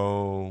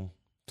 Rico,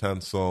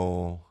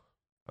 Tencel.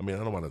 I mean,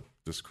 I don't want to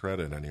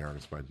discredit any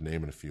artist by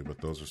naming a few, but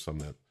those are some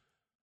that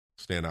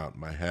stand out in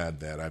my head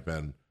that I've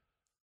been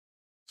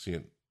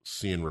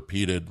seeing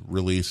repeated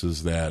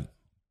releases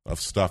of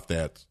stuff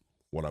that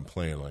what I'm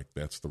playing. Like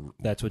that's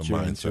what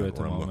you're into at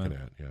the moment. I'm looking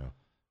at. Yeah,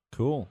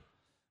 cool.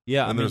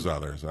 Yeah, and there's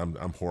others.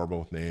 I'm horrible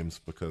with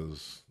names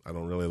because I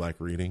don't really like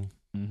reading.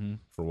 Mm-hmm.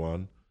 For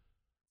one,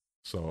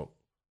 so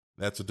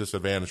that's a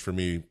disadvantage for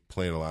me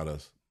playing a lot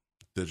of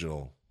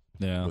digital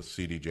with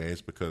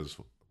CDJs because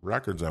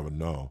records I would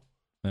know.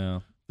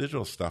 Yeah,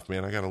 digital stuff,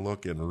 man, I got to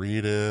look and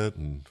read it,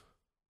 and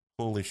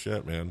holy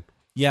shit, man.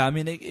 Yeah, I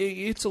mean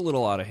it's a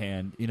little out of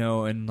hand,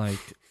 and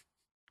like,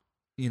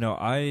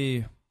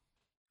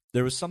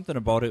 there was something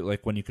about it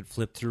like when you could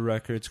flip through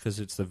records because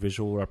it's the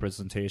visual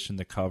representation,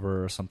 the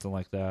cover or something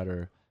like that,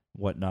 or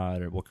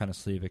whatnot, or what kind of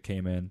sleeve it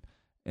came in,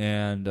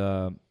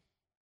 and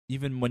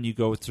even when you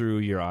go through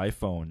your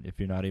iPhone, if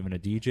you're not even a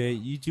DJ,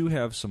 you do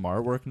have some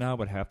artwork now,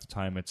 but half the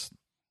time it's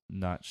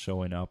not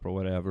showing up or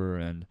whatever,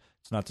 and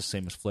it's not the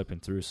same as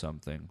flipping through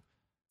something.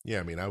 Yeah,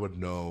 I mean, I would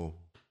know,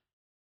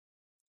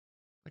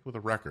 like with a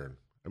record.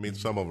 I mean,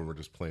 some of them are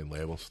just plain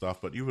label stuff,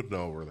 but you would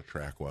know where the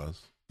track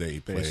was that you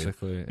played.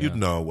 Basically, you'd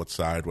know what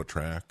side, what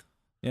track.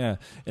 Yeah,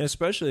 and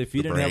especially if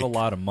you didn't have a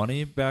lot of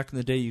money back in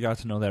the day, you got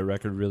to know that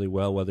record really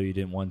well, whether you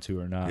didn't want to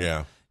or not.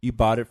 Yeah. You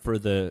bought it for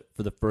the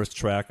first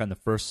track on the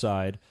first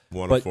side.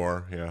 1 of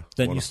 4, yeah.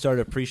 Then you start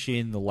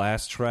appreciating the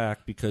last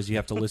track because you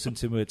have to listen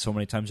to it so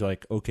many times. You're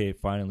like, okay,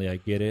 finally, I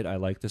get it. I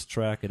like this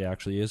track. It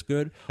actually is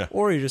good.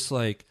 Or you're just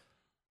like,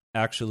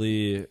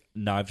 actually,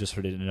 no, I've just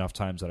heard it enough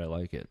times that I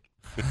like it.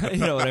 You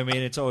know what I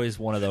mean? It's always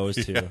one of those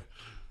two.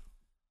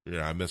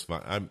 Yeah, I miss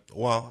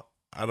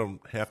I don't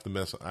have to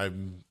miss.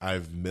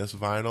 I've missed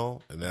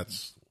vinyl, and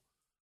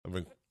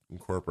I've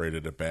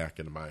incorporated it back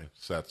into my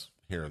sets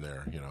here and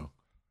there.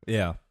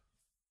 Yeah.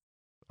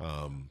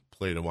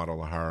 Played in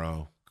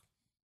Guadalajara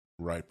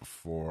right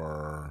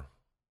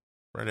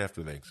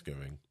after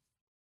Thanksgiving,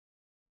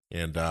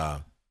 and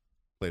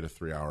played a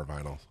 3-hour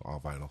all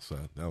vinyl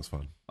set. That was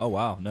fun. Oh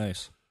wow,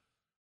 nice.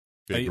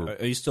 Are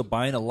you still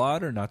buying a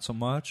lot or not so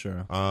much?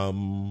 Or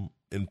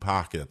in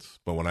pockets,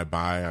 but when I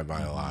buy a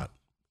lot.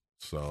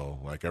 So,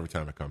 like, every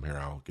time I come here,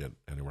 I'll get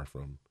anywhere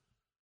from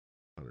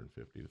 $150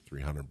 to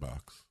 $300.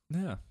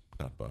 Yeah.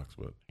 Not bucks,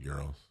 but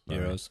euros.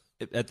 Euros.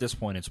 At this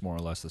point, it's more or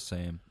less the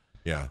same.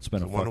 Yeah. It's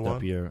been a fucked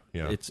up year.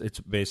 Yeah. It's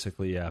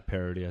basically,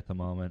 parity at the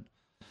moment.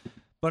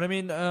 But, I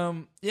mean,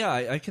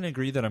 I can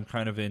agree that I'm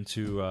kind of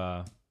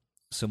into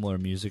similar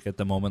music at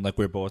the moment. Like,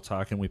 we were both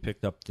talking. We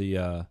picked up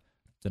the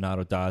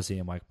Donato Dazzi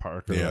and Mike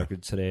Parker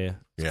record today.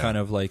 It's kind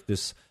of like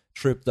this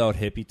tripped-out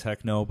hippie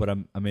techno, but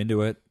I'm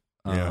into it.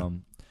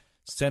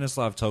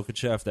 Stanislav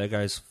Tokachev, that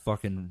guy's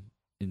fucking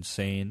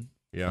insane.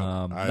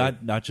 Yeah,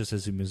 not just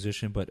as a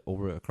musician, but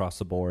across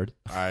the board.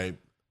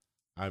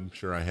 I'm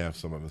sure I have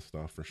some of his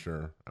stuff for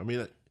sure. I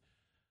mean,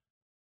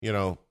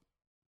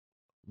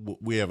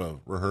 we have a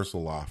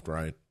rehearsal loft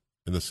right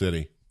in the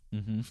city,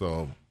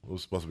 so it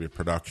was supposed to be a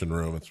production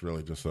room. It's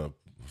really just a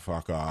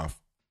fuck off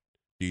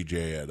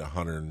DJ at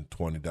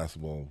 120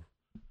 decibel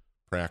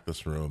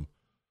practice room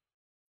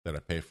that I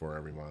pay for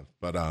every month,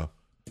 but I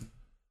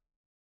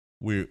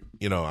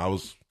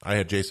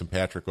had Jason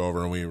Patrick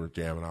over and we were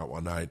jamming out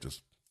one night,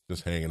 just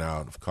hanging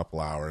out a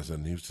couple hours,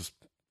 and he was just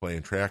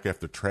playing track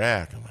after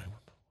track. I'm like, what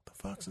the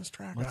fuck's this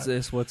track? What's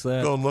this? What's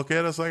that? Go and look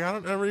at us like I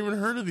never even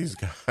heard of these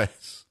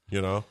guys.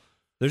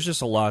 There's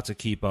just a lot to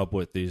keep up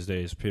with these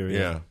days. Period.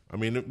 Yeah, I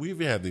mean, we've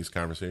had these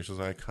conversations.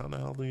 Like, how the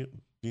hell do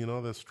you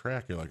know this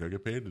track? You're like, I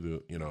get paid to do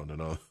it. To know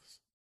this.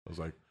 I was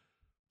like,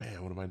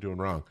 man, what am I doing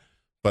wrong?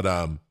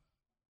 But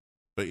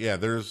yeah,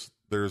 there's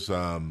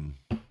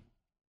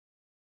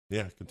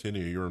yeah,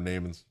 continue. You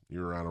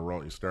were on a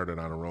roll. You started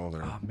on a roll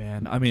there. Oh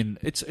man, I mean,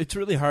 it's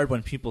really hard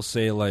when people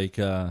say like,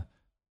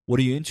 "What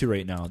are you into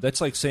right now?" That's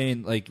like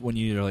saying like when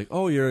you're like,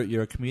 "Oh,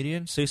 you're a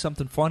comedian. Say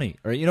something funny,"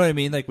 or you know what I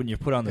mean? Like when you're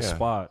put on the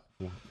spot.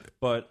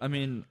 But I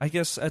mean, I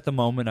guess at the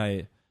moment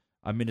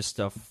I'm into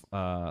stuff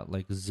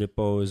like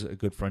Zippo is a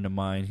good friend of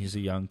mine. He's a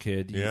young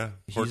kid.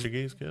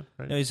 Portuguese kid,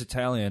 right? No, he's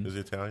Italian. Is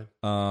he Italian?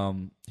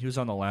 He was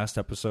on the last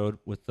episode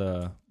with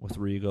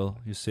Regal.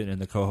 He's sitting in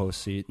the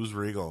co-host seat. Who's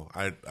Regal?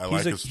 I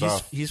like his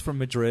stuff. He's from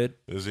Madrid.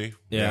 Is he?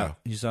 Yeah.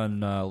 He's on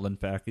Lynn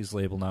Packy's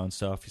label now and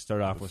stuff. He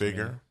started off with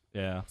Figure.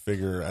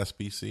 Figure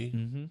SPC.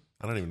 Mm-hmm.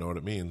 I don't even know what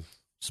it means.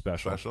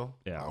 Special.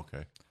 Yeah. Oh,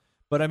 okay.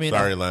 But I mean,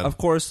 sorry, Len. Of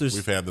course,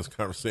 we've had this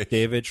conversation.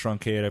 David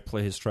Truncate. I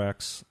play his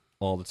tracks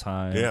all the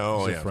time.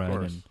 Yeah, He's a friend. Of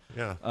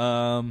course.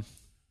 And,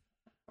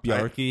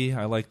 Bjarke,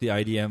 I like the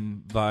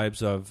IDM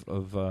vibes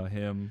of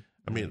him.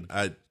 I mean,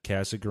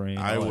 Casagreen,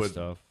 all that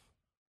stuff.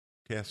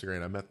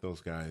 Casagreen, I met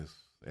those guys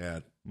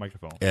at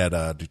Microphone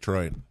at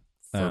Detroit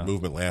for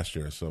Movement last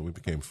year, so we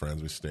became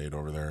friends. We stayed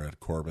over there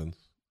at Corbin's.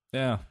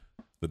 Yeah.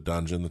 The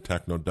dungeon, the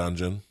techno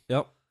dungeon.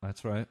 Yep,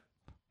 that's right.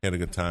 Had a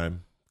good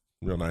time.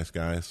 Real nice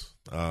guys.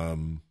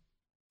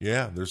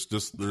 Yeah, there's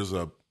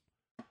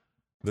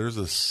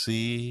a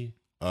sea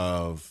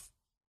of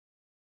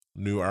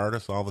new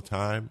artists all the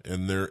time,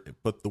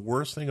 but the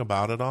worst thing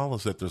about it all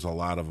is that there's a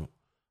lot of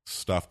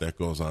stuff that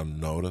goes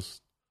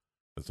unnoticed,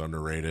 that's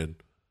underrated.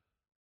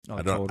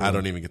 Oh, I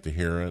don't even get to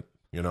hear it.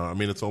 I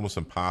mean, it's almost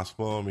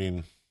impossible. I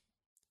mean,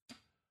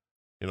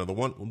 the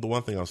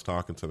one thing I was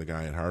talking to the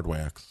guy at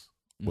Hardwax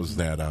was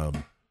that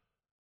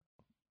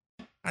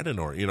I didn't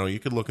know. You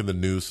could look at the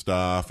new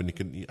stuff,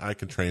 and I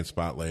can train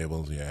spot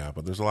labels,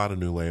 but there's a lot of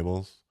new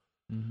labels.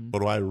 Mm-hmm.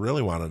 But what I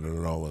really wanted to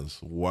know was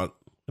what,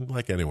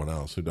 like anyone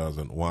else who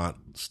doesn't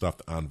want stuff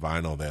on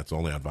vinyl that's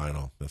only on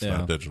vinyl, that's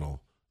not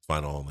digital, it's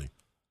vinyl only.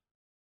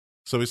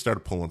 So we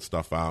started pulling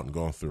stuff out and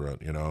going through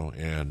it,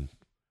 and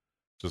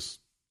just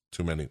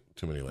too many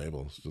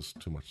labels, just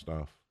too much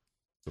stuff.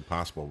 It's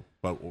impossible.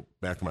 But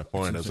back to my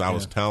point, as I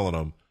was telling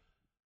them,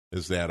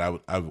 is that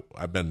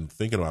I've been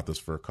thinking about this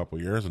for a couple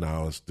of years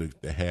now, is to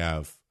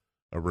have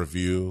a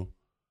review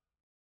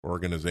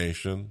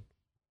organization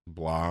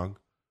blog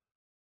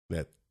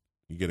that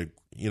you get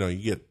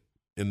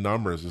in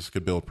numbers. This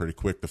could build pretty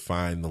quick to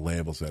find the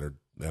labels that are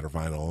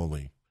vinyl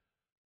only.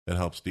 It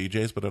helps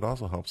DJs, but it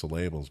also helps the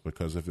labels,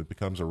 because if it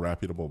becomes a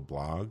reputable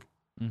blog,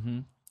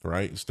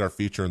 right, you start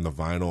featuring the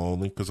vinyl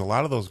only, because a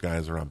lot of those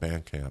guys are on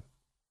Bandcamp.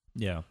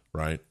 Yeah.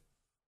 Right.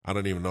 I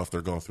don't even know if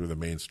they're going through the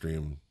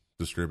mainstream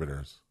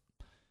distributors.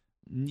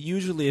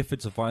 Usually, if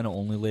it's a vinyl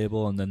only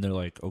label, and then they're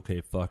like,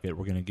 okay, fuck it,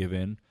 we're gonna give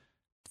in.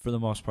 For the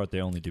most part,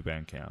 they only do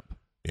Bandcamp.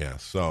 Yeah,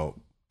 so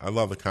I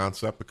love the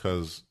concept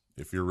because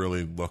if you're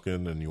really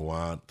looking and you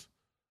want,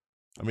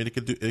 I mean,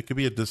 it could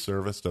be a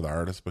disservice to the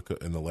artist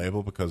and the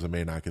label because it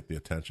may not get the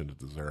attention it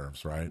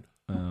deserves, right?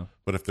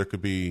 But if there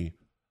could be,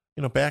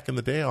 back in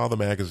the day, all the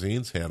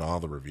magazines had all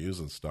the reviews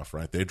and stuff,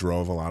 right? They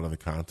drove a lot of the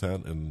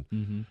content,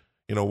 and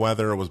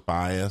whether it was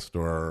biased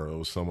or it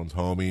was someone's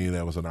homie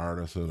that was an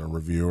artist and a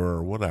reviewer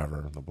or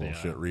whatever the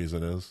bullshit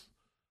reason is,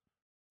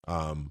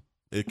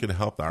 it can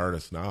help the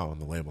artists now and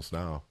the labels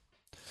now.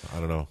 I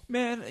don't know,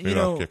 man. Maybe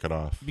I'll kick it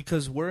off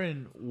because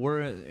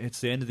it's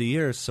the end of the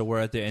year, so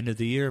we're at the end of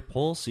the year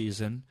poll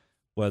season.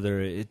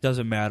 Whether it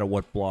doesn't matter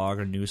what blog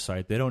or news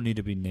site, they don't need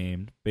to be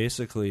named.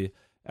 Basically,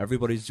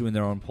 everybody's doing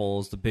their own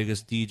polls. The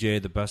biggest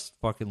DJ, the best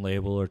fucking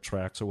label or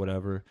tracks or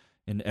whatever.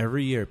 And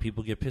every year,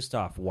 people get pissed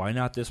off. Why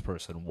not this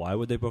person? Why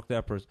would they book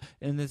that person?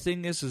 And the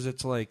thing is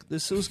it's like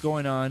this was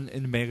going on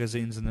in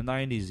magazines in the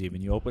 '90s.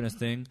 Even you open a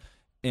thing,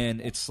 and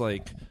it's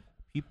like.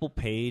 People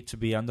pay to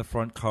be on the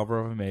front cover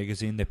of a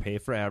magazine. They pay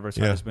for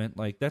advertisement.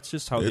 Yeah. Like, that's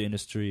just how the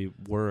industry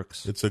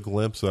works. It's a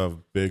glimpse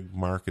of big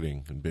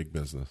marketing and big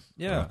business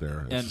out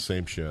there. It's and, the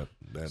same shit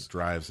that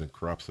drives and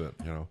corrupts it,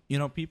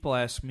 people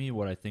ask me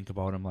what I think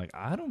about it. I'm like,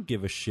 I don't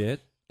give a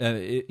shit.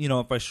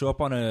 If I show up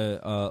on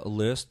a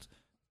list,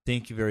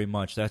 thank you very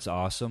much. That's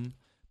awesome.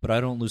 But I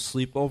don't lose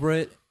sleep over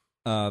it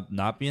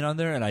not being on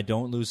there, and I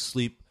don't lose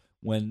sleep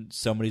when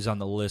somebody's on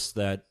the list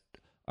that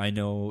I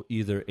know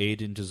either A,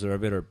 didn't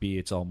deserve it, or B,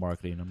 it's all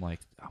marketing. I'm like,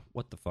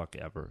 what the fuck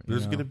ever.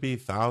 There's going to be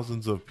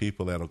thousands of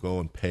people that'll go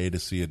and pay to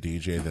see a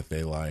DJ that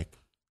they like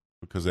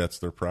because that's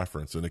their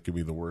preference, and it could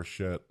be the worst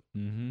shit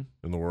in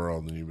the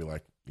world, and you'd be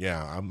like,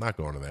 yeah, I'm not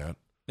going to that.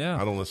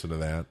 Yeah. I don't listen to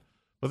that.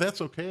 But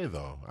that's okay,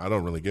 though. I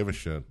don't really give a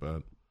shit,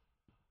 but,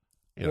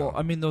 Well,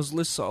 I mean, those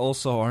lists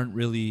also aren't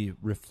really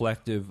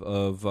reflective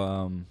of...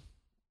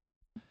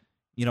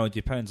 it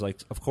depends.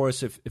 Like, of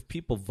course, if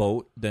people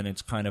vote, then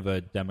it's kind of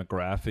a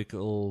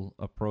demographical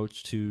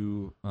approach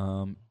to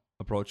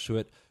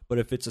it. But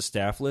if it's a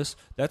staff list,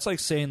 that's like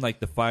saying like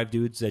the 5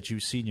 dudes that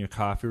you see in your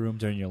coffee room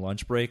during your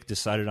lunch break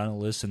decided on a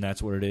list, and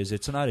that's what it is.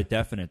 It's not a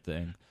definite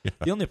thing. Yeah.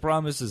 The only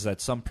problem is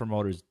that some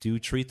promoters do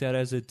treat that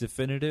as a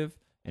definitive,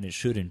 and it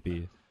shouldn't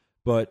be.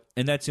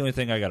 And that's the only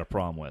thing I got a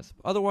problem with.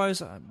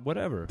 Otherwise,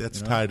 whatever.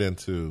 That's tied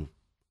into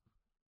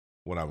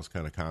what I was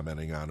kind of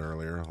commenting on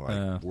earlier,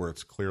 like where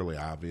it's clearly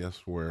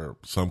obvious, where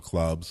some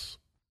clubs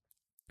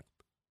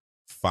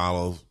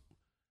follow,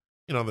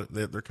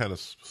 they're kind of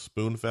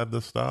spoon-fed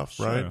this stuff,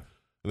 sure. right?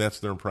 And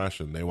that's their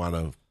impression. They want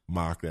to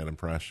mock that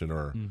impression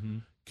or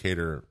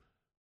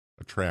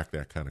attract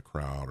that kind of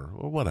crowd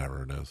or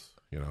whatever it is,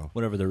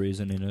 Whatever the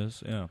reasoning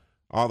is, yeah.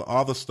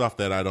 All the stuff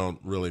that I don't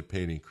really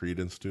pay any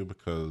credence to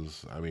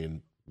because, I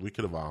mean, we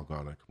could have all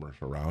gone a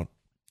commercial route,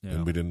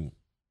 and we didn't.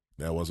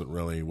 That wasn't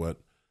really what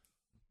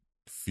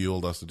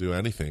fueled us to do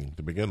anything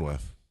to begin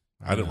with.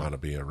 I didn't want to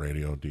be a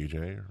radio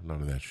DJ or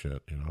none of that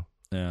shit,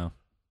 Yeah.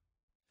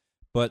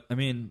 But I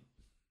mean,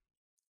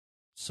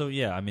 so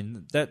yeah, I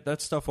mean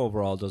that stuff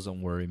overall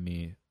doesn't worry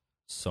me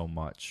so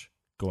much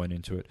going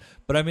into it.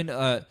 But I mean,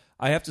 I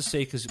have to say,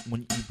 because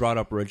when you brought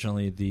up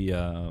originally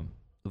the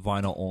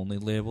vinyl only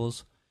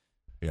labels,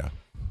 yeah,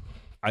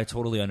 I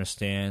totally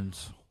understand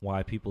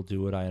why people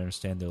do it. I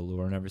understand the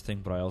allure and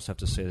everything, but I also have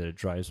to say that it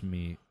drives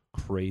me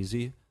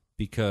crazy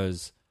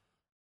because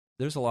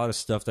there's a lot of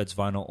stuff that's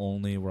vinyl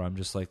only where I'm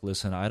just like,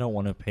 listen, I don't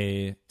want to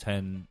pay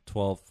 10,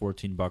 12,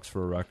 $14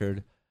 for a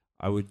record.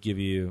 I would give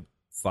you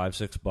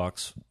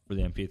 $5-6 for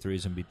the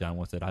MP3s and be done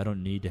with it. I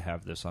don't need to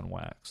have this on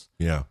wax.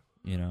 Yeah.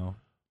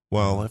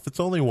 Well, if it's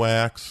only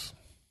wax,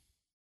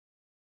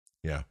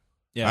 yeah.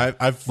 Yeah.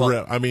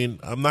 I mean,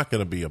 I'm not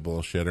going to be a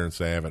bullshitter and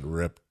say I haven't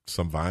ripped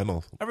some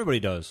vinyl. Everybody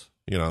does.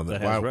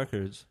 That has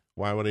records.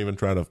 Why would I even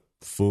try to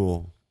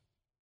fool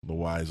the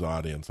wise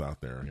audience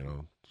out there,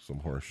 some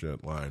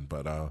horseshit line,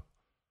 but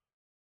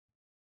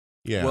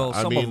yeah. Well,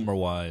 some of them are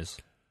wise,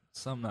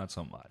 some not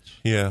so much.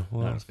 Yeah,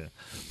 well.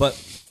 But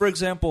for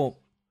example,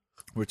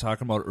 we were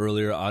talking about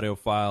earlier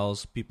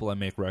audiophiles, people that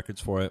make records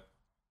for it,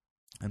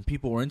 and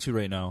people we're into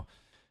right now.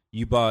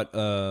 You bought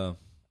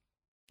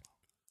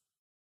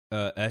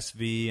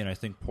SV and I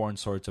think Porn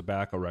Sword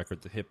Tobacco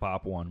record, the hip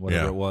hop one,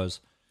 whatever it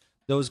was.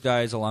 Those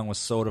guys, along with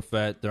Soda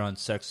Fett, they're on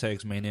Sex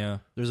Tags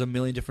Mania. There's a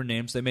million different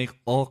names. They make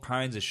all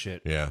kinds of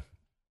shit. Yeah.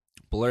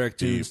 Balearic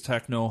Dudes,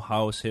 techno,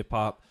 house, hip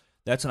hop.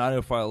 That's an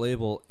audiophile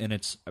label, and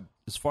it's,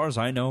 as far as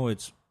I know,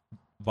 it's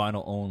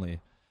vinyl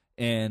only.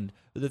 And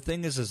the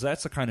thing is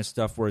that's the kind of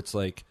stuff where it's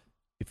like,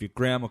 if your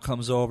grandma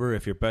comes over,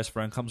 if your best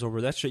friend comes over,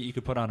 that shit you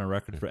could put on a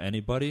record for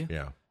anybody.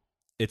 Yeah.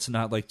 It's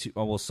not like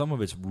some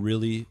of it's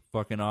really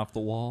fucking off the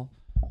wall,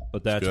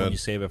 but that's when you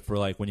save it for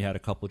like when you had a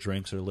couple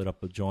drinks or lit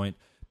up a joint.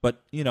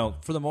 But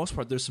for the most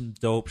part, there's some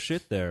dope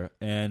shit there,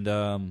 and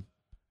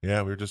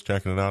yeah, we were just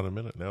checking it out in a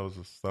minute. That was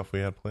the stuff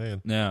we had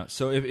playing. Yeah,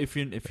 so if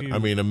you, I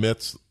mean,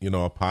 amidst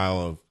a pile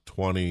of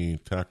 20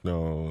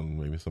 techno and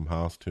maybe some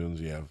house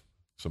tunes, you have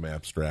some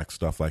abstract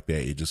stuff like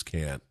that. You just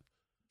can't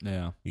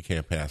Yeah. You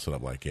can't pass it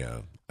up like,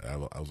 I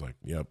was like,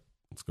 yep,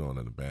 it's going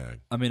in the bag.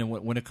 I mean,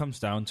 when it comes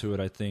down to it,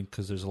 I think,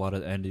 because there's a lot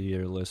of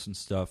end-of-the-year lists and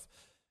stuff,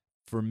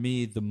 for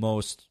me, the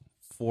most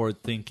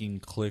forward-thinking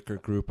clique or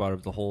group out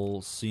of the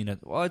whole scene,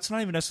 well, it's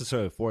not even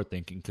necessarily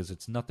forward-thinking because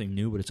it's nothing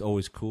new, but it's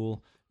always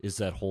cool, is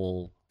that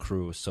whole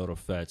crew, Soda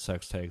Fett,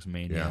 Sex Tags,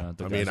 Mania.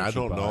 Yeah. I mean, I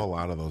don't know a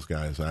lot of those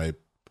guys.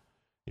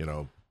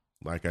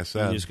 Like I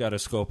said, you just got to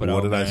scope it out.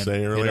 What did I man.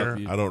 say earlier?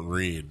 I don't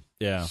read.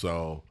 Yeah.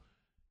 So,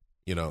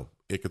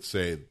 it could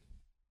say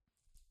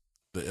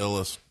the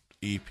illest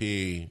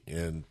EP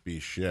and be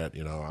shit.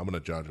 I'm going to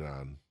judge it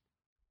on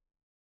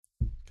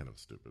kind of a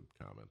stupid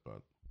comment,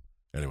 but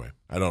anyway,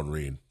 I don't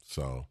read.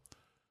 So,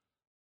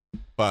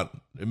 but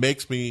it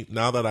makes me,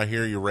 now that I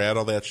hear you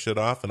rattle that shit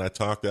off and I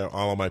talk to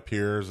all of my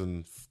peers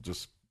and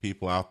just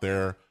people out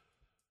there,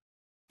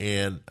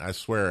 and I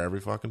swear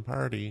every fucking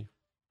party,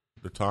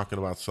 they're talking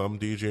about some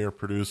DJ or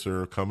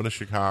producer coming to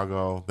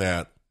Chicago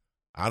that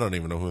I don't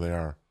even know who they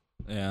are.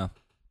 Yeah.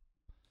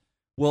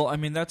 Well, I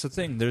mean, that's the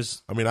thing.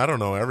 I don't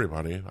know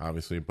everybody,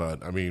 obviously,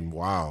 but I mean,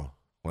 wow.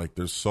 Like,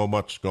 there's so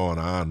much going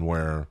on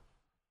where,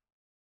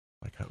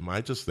 like, am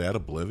I just that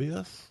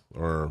oblivious?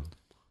 Or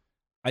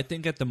I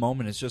think at the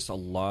moment it's just a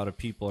lot of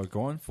people are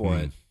going for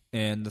it.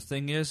 And the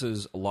thing is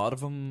a lot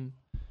of them,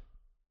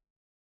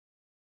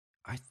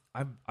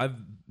 I've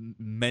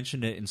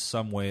mentioned it in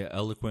some way,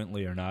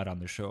 eloquently or not, on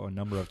the show a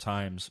number of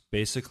times.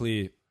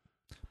 Basically,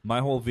 my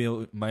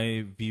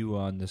view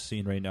on the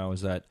scene right now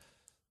is that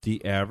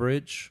the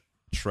average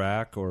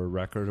track or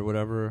record or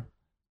whatever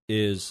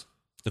is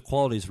the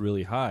quality is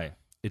really high.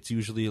 It's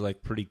usually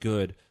like pretty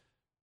good.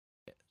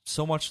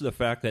 So much to the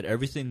fact that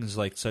everything is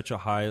like at a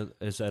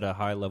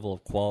high level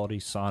of quality,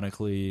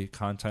 sonically,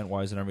 content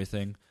wise, and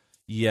everything.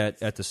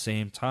 Yet at the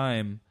same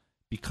time,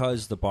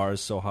 because the bar is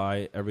so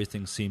high,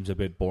 everything seems a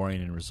bit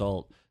boring in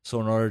result.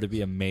 So in order to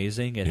be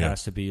amazing, it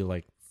has to be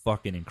like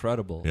fucking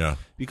incredible. Yeah.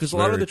 Because a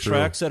lot of the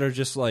tracks that are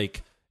just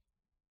like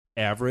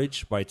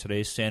average by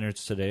today's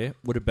standards today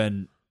would have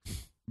been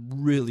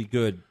really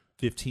good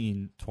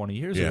 15, 20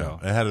 years ago.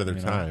 Ahead of their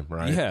time,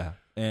 right? Yeah.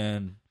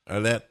 And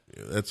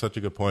that's such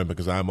a good point,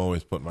 because I'm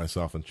always putting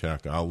myself in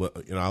check. I'll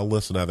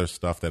listen to other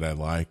stuff that I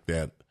like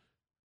that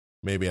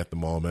maybe at the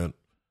moment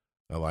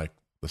I like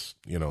this,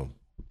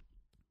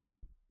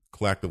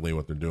 collectively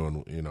what they're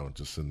doing,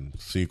 just in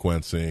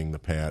sequencing,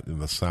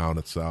 the sound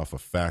itself,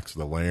 effects,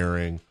 the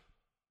layering.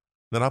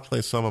 Then I'll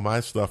play some of my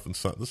stuff, and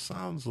this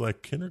sounds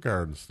like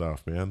kindergarten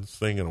stuff, man. This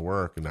thing gonna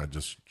work, and I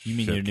just you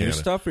mean your new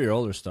stuff or your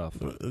older stuff?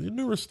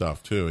 Newer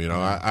stuff too.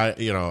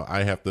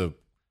 I have to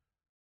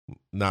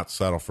not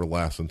settle for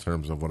less in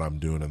terms of what I'm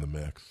doing in the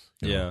mix.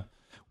 Yeah. know?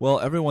 Well,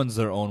 everyone's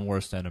their own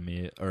worst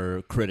enemy,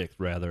 or critic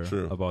rather,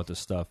 True. about this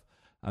stuff.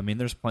 I mean,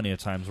 there's plenty of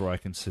times where I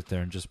can sit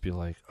there and just be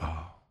like,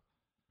 oh,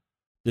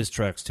 this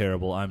track's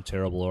terrible, I'm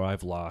terrible, or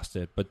I've lost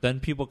it. But then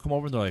people come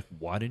over and they're like,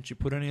 why didn't you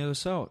put any of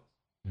this out?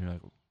 And you're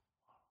like,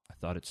 I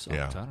thought it sucked.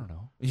 Yeah. I don't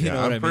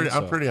know.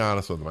 I'm pretty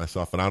honest with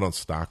myself, and I don't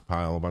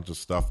stockpile a bunch of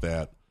stuff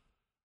that,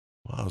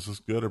 well, is this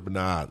good or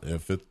not?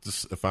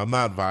 If I'm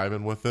not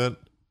vibing with it,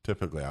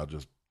 typically I'll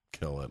just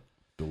kill it,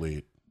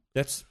 delete.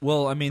 That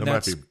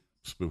might be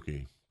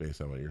spooky based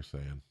on what you're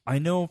saying. I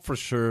know for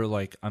sure,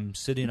 like, I'm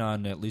sitting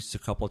on at least a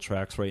couple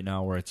tracks right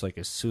now where it's like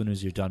as soon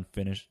as you're done,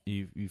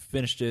 you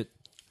finished it,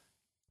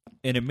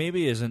 and it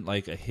maybe isn't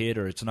like a hit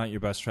or it's not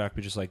your best track,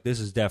 but just like, this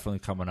is definitely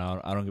coming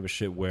out. I don't give a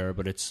shit where,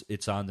 but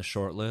it's on the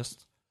short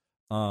list.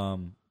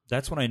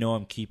 That's when I know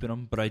I'm keeping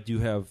them. But I do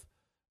have,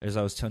 as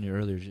I was telling you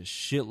earlier, just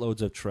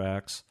shitloads of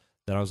tracks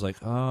that I was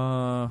like,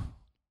 I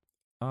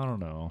don't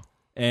know.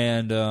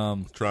 And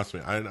trust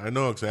me, I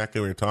know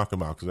exactly what you're talking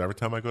about, because every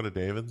time I go to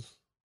David's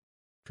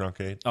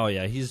Truncate, oh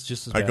yeah, he's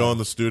just as I bad. go in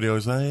the studio,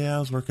 he's like, yeah, I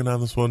was working on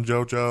this one,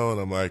 JoJo,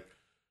 and I'm like,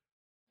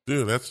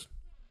 dude,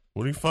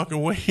 what are you fucking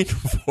waiting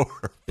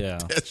for? Yeah.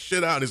 That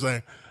shit out. He's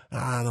like,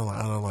 I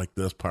don't like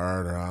this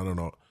part, or I don't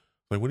know.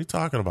 Like, what are you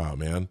talking about,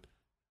 man?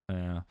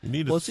 Yeah.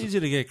 It's easy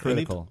to get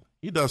critical.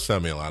 He does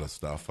send me a lot of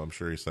stuff. I'm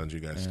sure he sends you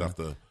guys stuff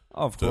to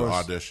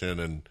audition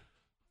and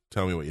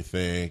tell me what you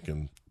think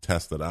and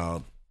test it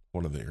out.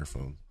 One of the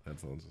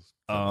headphones is.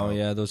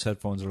 Yeah, those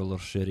headphones are a little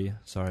shitty.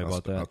 Sorry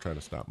about that. I'll try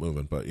to stop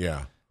moving, but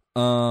yeah.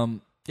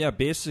 Yeah,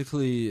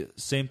 basically,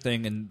 same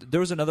thing. And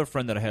there was another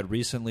friend that I had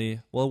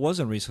recently. Well, it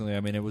wasn't recently. I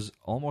mean, it was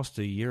almost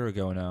a year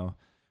ago now.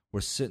 We're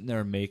sitting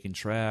there making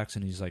tracks,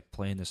 and he's like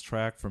playing this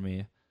track for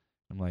me.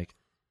 I'm like,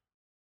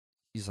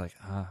 he's like,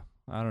 I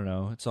don't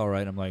know. It's all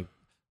right. I'm like,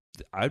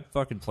 I'd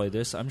fucking play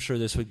this. I'm sure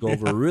this would go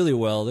over really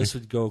well. This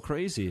would go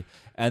crazy.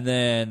 And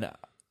then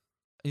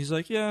he's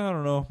like, yeah, I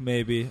don't know,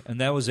 maybe.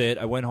 And that was it.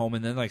 I went home,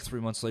 and then like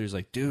 3 months later, he's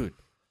like, dude,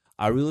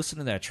 I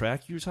re-listened to that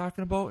track you were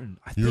talking about, and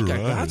I think I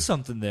got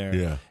something there.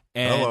 Yeah.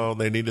 And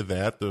they needed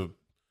that.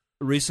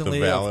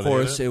 Recently, of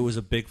course, it was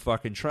a big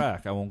fucking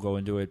track. I won't go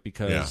into it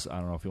because I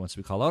don't know if he wants to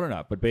be called out or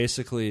not. But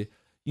basically,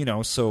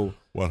 so...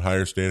 What,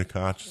 higher state of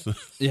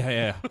consciousness?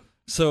 Yeah.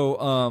 So,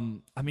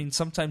 I mean,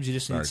 sometimes you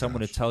just need someone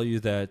to tell you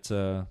that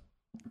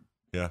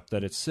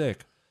that it's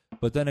sick.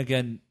 But then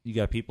again, you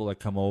got people that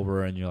come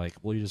over and you're like,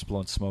 well, you're just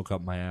blowing smoke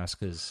up my ass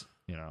because,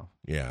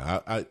 Yeah,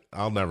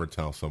 I'll never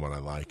tell someone I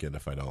like it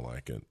if I don't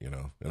like it,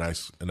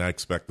 and I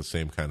expect the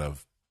same kind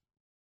of,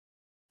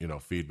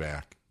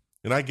 feedback,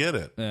 and I get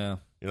it. Yeah.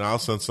 I'll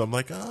send something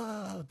like,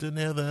 didn't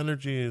have the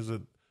energy as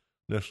it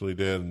initially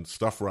did, and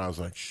stuff where I was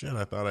like, shit,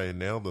 I thought I had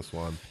nailed this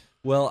one.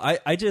 Well,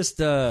 I just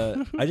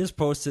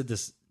posted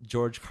this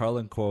George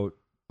Carlin quote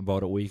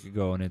about a week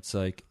ago, and it's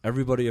like,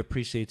 everybody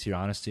appreciates your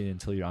honesty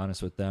until you're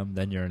honest with them,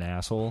 then you're an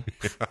asshole.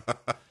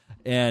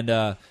 And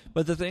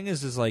but the thing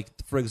is like,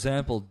 for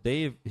example,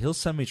 Dave, he'll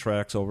send me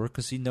tracks over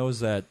because he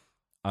knows that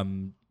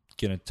I'm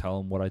gonna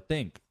tell him what I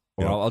think,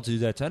 or I'll do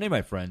that to any of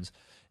my friends.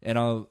 And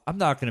I'm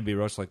not going to be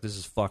rushed like, this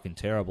is fucking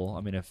terrible.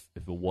 I mean, if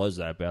it was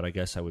that bad, I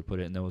guess I would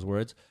put it in those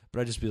words. But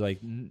I'd just be like,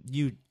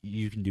 you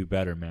can do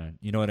better, man.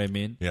 You know what I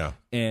mean? Yeah.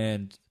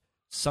 And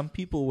some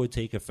people would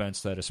take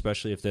offense to that,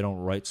 especially if they don't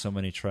write so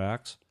many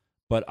tracks.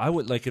 But I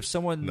would, like, if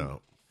someone... No.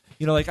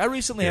 Like, I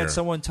recently had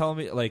someone tell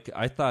me, like,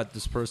 I thought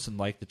this person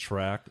liked the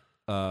track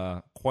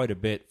quite a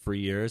bit for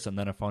years, and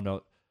then I found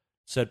out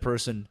said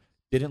person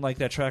didn't like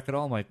that track at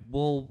all. I'm like,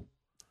 well,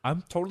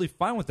 I'm totally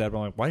fine with that. But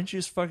I'm like, why didn't you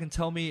just fucking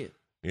tell me...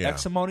 Yeah.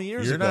 X amount of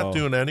years You're ago. not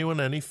doing anyone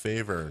any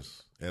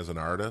favors as an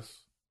artist,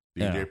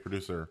 DJ,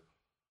 producer,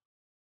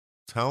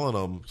 telling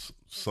them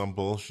some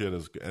bullshit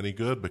is any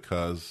good,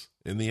 because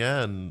in the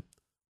end,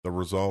 the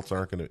results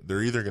aren't going to,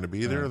 they're either going to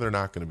be there or they're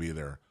not going to be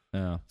there.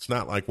 Yeah. It's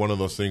not like one of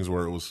those things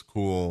where it was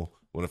cool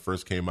when it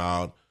first came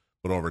out,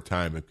 but over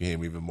time it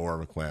became even more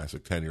of a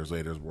classic. 10 years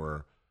later,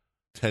 where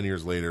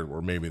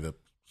maybe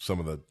some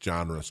of the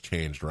genres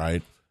changed,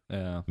 right?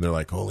 Yeah. And they're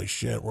like, holy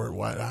shit,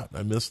 why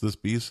I missed this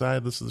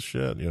B-side, this is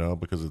shit,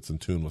 because it's in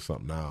tune with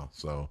something now.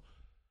 So,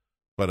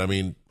 but I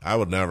mean, I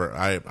would never,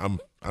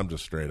 I'm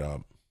just straight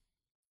up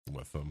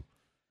with them.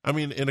 I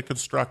mean, in a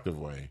constructive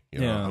way,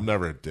 I'm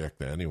never a dick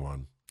to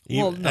anyone.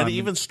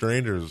 Even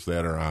strangers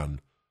that are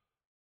on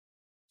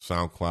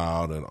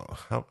SoundCloud, and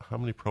how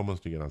many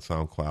promos do you get on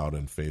SoundCloud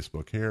and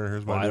Facebook?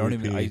 Here's my I don't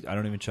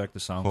even check the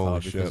SoundCloud. Holy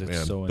because shit, it's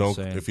man. so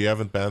insane. If you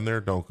haven't been there,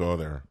 don't go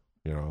there,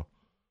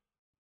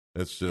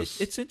 It's just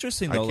it's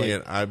interesting though.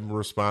 I'm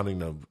responding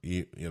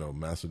to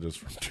messages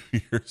from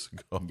 2 years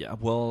ago. Yeah,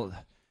 well,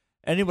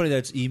 anybody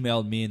that's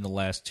emailed me in the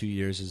last 2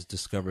 years has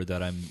discovered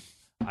that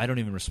I don't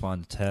even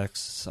respond to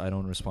texts. I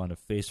don't respond to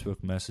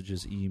Facebook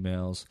messages,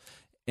 emails,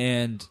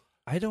 and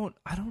I don't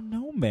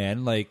know,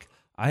 man. Like,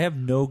 I have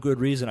no good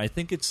reason. I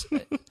think it's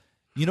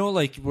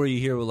like where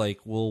you hear like,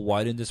 well,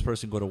 why didn't this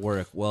person go to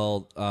work?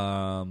 Well,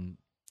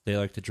 they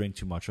like to drink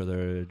too much, or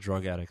they're a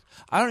drug addict.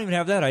 I don't even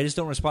have that. I just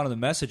don't respond to the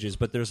messages,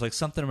 but there's like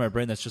something in my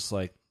brain that's just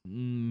like,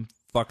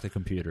 fuck the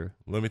computer.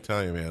 Let me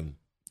tell you, man,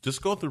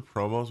 just go through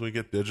promos we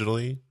get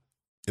digitally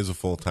is a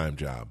full-time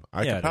job.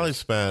 I could probably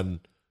spend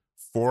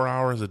 4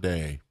 hours a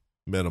day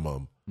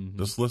minimum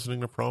just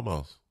listening to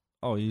promos.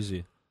 Oh,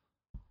 easy.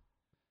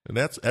 And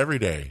that's every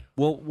day.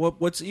 Well,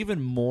 what's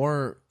even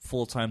more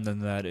full-time than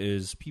that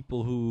is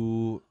people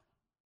who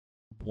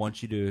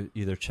want you to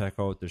either check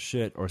out their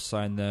shit or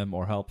sign them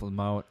or help them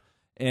out.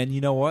 And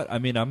you know what? I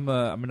mean, I'm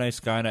a nice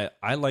guy, and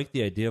I like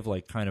the idea of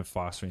like kind of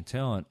fostering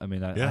talent. I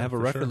mean, I have a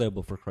record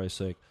label, for Christ's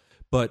sake.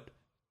 But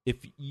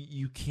if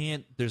you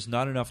can't, there's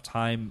not enough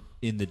time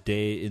in the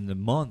day, in the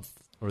month,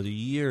 or the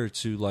year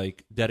to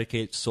like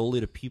dedicate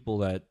solely to people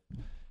that.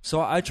 So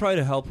I try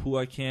to help who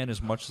I can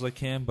as much as I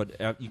can,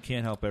 but you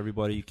can't help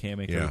everybody. You can't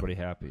make everybody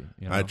happy.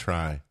 I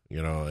try,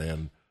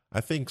 and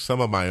I think some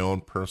of my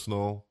own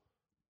personal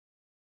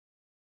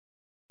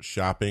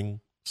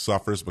shopping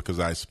suffers because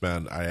I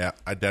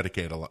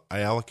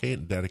allocate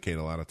and dedicate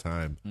a lot of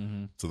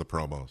time to the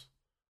promos.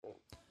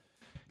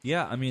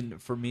 Yeah, I mean,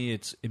 for me,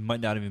 it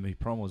might not even be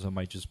promos. It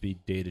might just be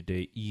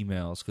day-to-day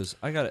emails, because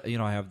I got,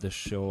 I have this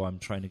show. I'm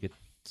trying to get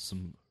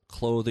some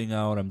clothing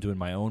out. I'm doing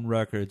my own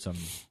records. I'm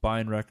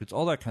buying records,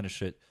 all that kind of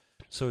shit.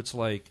 So it's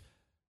like,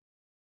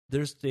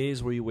 there's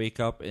days where you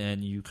wake up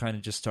and you kind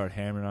of just start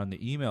hammering on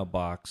the email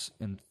box,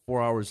 and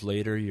 4 hours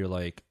later, you're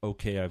like,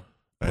 okay, I've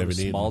put a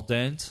small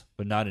dent,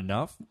 but not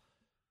enough.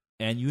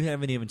 And you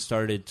haven't even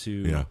started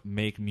to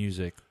make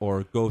music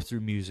or go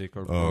through music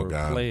or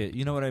play it.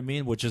 You know what I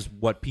mean? Which is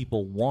what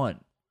people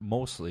want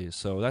mostly.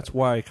 So that's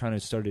why I kind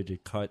of started to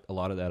cut a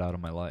lot of that out of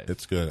my life.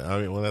 It's good.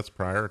 I mean, well, that's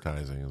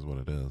prioritizing is what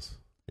it is.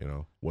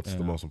 What's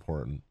the most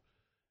important?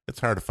 It's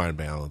hard to find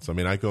balance. I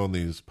mean, I go in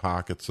these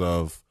pockets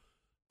of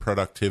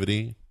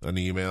productivity and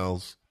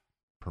emails,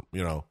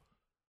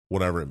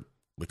 whatever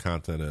the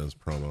content is,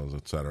 promos,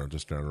 etc.,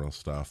 just general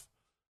stuff.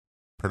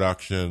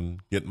 Production,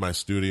 getting my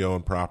studio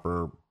in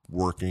proper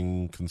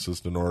working,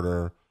 consistent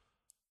order,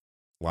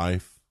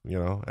 life,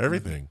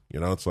 everything.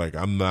 It's like,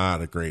 I'm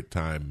not a great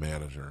time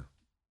manager.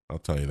 I'll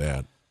tell you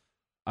that.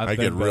 I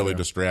get really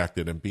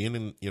distracted, and being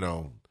in,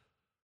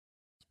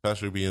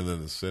 especially being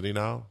in the city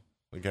now,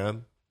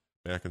 again,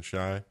 back in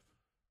Chi,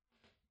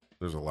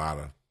 there's a lot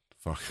of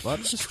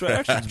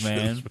distractions,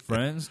 man.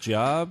 Friends,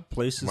 job,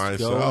 places to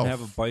go and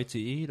have a bite to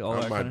eat, all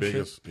that kind of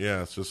shit.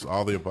 Yeah, it's just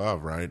all the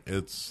above, right?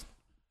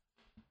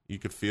 You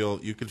could feel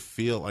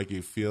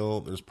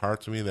there's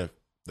parts of me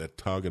that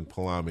tug and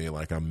pull on me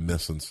like I'm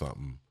missing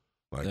something.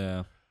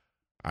 Like,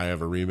 I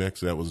have a remix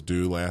that was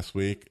due last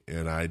week,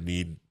 and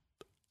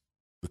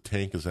the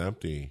tank is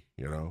empty,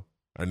 you know.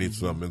 I need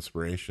some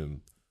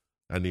inspiration.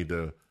 I need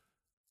to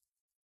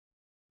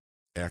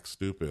act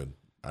stupid.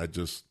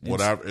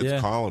 Whatever,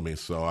 it's calling me,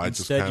 so I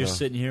just Instead, you're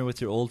sitting here with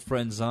your old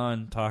friends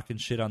on, talking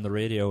shit on the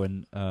radio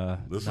and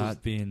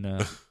not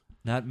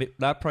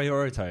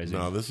prioritizing.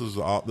 No, this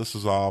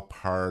is all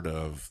part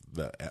of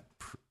the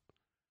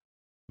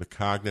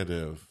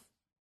cognitive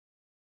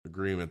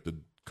agreement to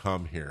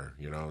come here,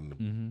 you know,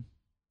 and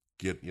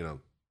get, you know,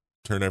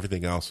 turn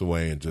everything else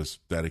away and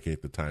just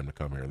dedicate the time to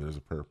come here. There's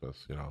a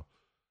purpose, you know.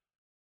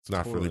 It's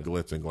not for the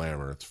glitz and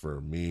glamour. It's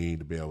for me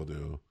to be able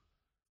to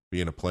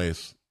be in a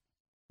place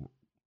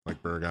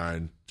like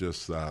Burgine,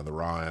 just the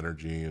raw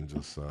energy and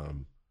just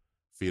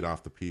feed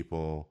off the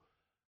people.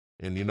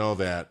 And you know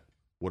that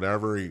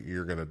whatever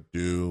you're going to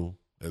do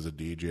as a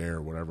DJ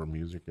or whatever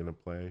music you're going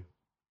to play,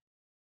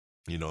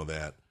 you know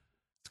that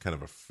it's kind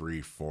of a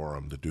free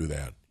forum to do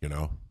that, you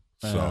know?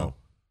 So,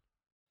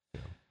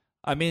 yeah.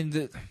 I mean,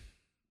 the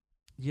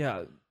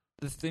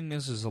thing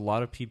is a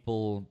lot of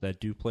people that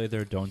do play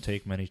there don't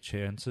take many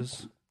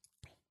chances.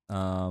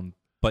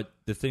 But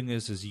the thing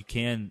is you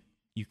can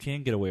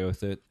get away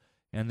with it,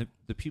 and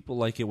the people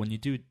like it when you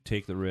do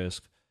take the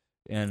risk.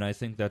 And I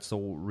think that's the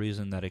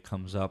reason that it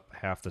comes up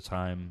half the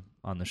time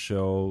on the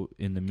show,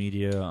 in the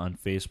media, on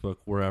Facebook,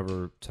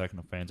 wherever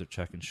techno fans are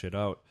checking shit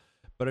out.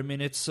 But I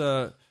mean, it's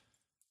not.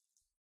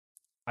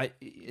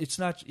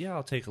 Yeah,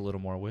 I'll take a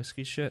little more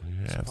whiskey. Shit.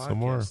 Yeah, some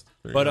more.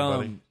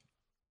 But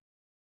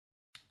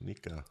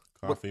Nika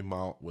coffee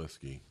malt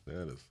whiskey.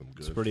 That is some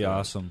good. It's pretty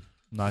awesome.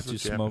 Not too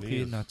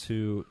smoky. Not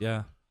too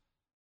It's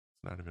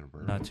not even a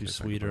bourbon. Not too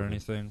sweet or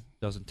anything.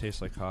 Doesn't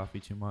taste like coffee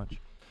too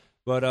much.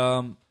 But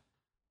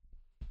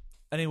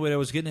anyway, I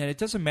was getting at, it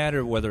doesn't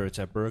matter whether it's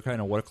at Burkine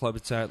or what club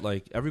it's at.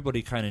 Like,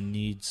 everybody kind of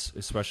needs,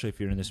 especially if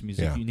you're in this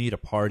music, you need a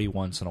party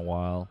once in a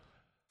while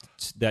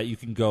that you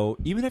can go,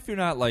 even if you're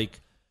not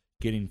like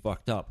getting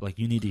fucked up. Like,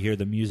 you need to hear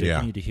the music.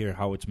 You need to hear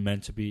how it's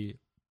meant to be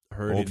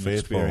heard and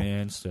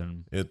experienced.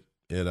 And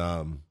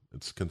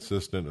it's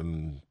consistent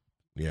and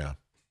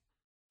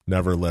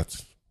never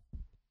lets.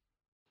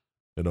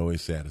 It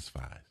always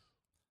satisfies.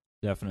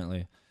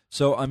 Definitely.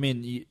 So, I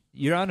mean,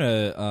 you're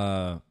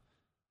on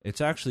it's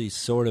actually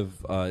sort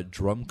of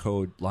drum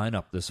code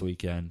lineup this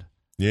weekend.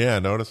 Yeah, I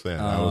noticed that.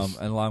 And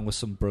along with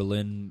some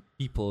Berlin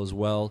people as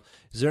well.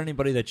 Is there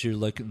anybody that you're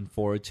looking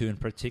forward to in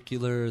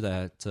particular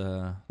that...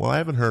 Well, I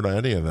haven't heard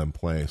any of them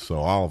play, so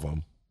all of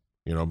them.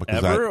 You know,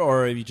 because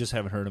or you just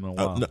haven't heard them in a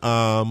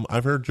while?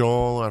 I've heard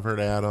Joel, I've heard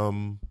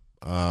Adam,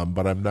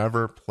 but I've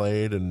never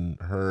played and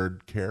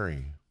heard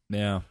Carrie.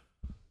 Yeah.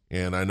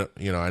 And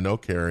I know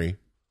Carrie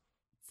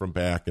from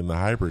back in the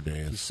hybrid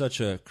days. He's such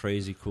a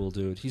crazy cool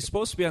dude. He's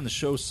supposed to be on the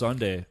show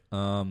Sunday.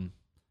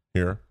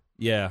 Here?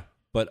 Yeah,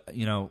 but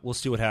we'll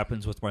see what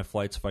happens with my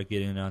flights if I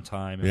get in on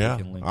time. Yeah,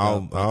 we can link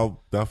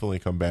I'll definitely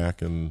come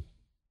back and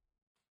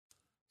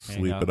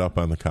sleep it up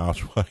on the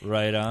couch.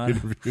 Right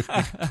on.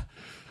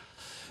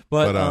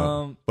 But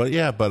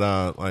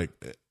like,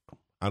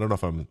 I don't know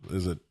if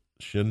is it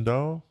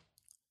Shindo,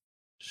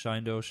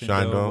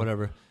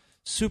 whatever.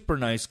 Super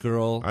nice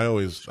girl. I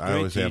always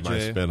have my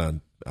DJ.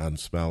 spin on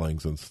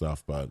spellings and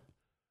stuff, but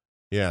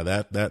yeah,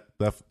 that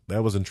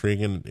was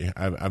intriguing.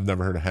 I've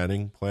never heard a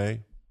Henning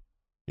play,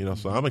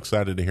 so I'm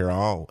excited to hear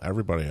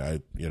everybody.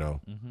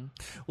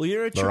 Well,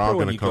 you're a trooper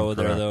when you go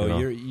there, though.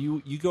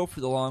 You go for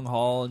the long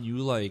haul,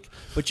 and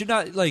but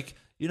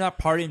you're not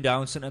partying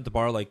down, sitting at the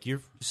bar. Like,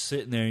 you're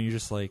sitting there and you're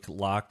just like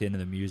locked into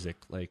the music,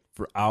 like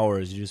for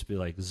hours. You just be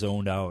like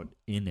zoned out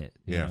in it.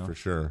 You know? For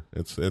sure.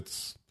 It's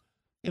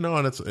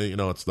and it's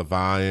it's the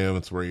volume,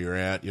 it's where you're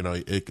at.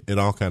 It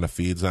all kind of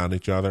feeds on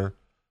each other.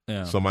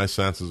 Yeah. So my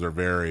senses are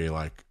very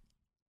like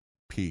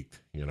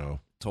peaked.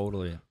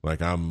 Totally.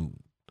 Like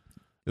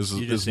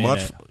as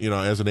much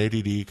as an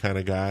ADD kind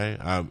of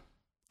guy,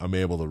 I'm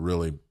able to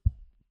really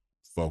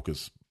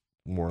focus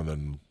more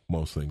than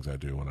most things I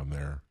do when I'm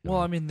there. Well,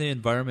 I mean, the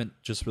environment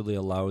just really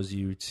allows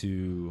you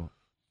to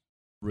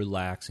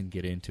relax and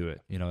get into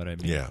it. You know what I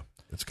mean? Yeah.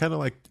 It's kind of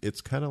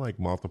like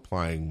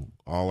multiplying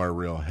all our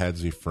real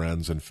headsy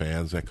friends and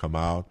fans that come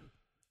out,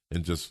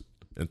 and just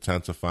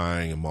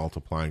intensifying and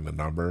multiplying the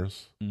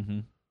numbers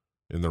in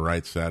the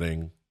right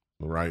setting,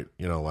 the right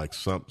like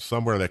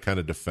somewhere that kind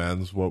of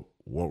defends what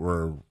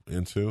we're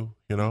into,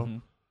 in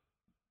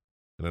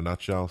a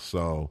nutshell.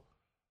 So,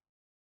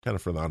 kind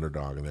of for the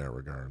underdog in that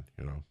regard,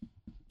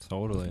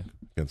 Totally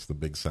against the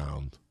big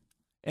sound.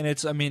 And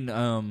it's,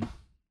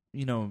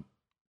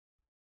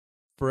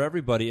 for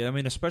everybody,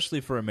 especially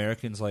for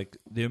Americans, like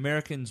the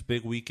Americans'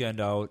 big weekend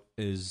out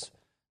is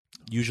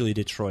usually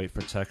Detroit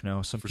for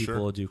techno. Some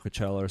people will do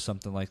Coachella or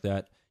something like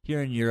that.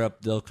 Here in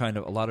Europe, a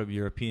lot of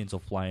Europeans will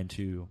fly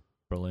into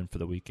Berlin for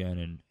the weekend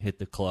and hit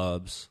the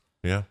clubs.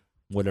 Yeah.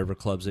 Whatever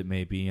clubs it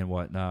may be and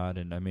whatnot.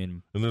 And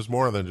and there's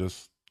more than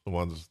just the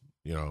ones,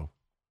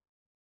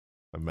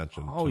 I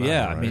mentioned. Oh, tonight,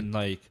 yeah.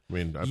 Right?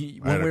 When we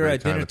were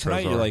at dinner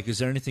tonight, you're like, is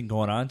there anything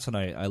going on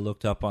tonight? I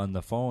looked up on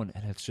the phone,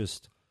 and it's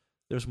just,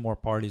 there's more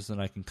parties than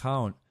I can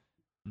count.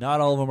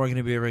 Not all of them are going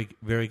to be very,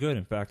 very good.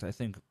 In fact, I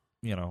think,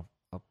 a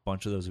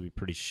bunch of those would be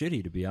pretty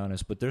shitty, to be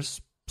honest. But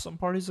there's some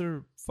parties that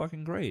are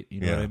fucking great.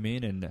 You know what I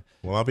mean? And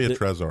well, I'll be at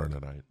Trezor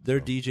tonight. They're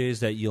DJs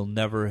that you'll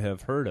never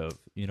have heard of.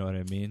 You know what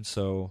I mean?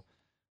 So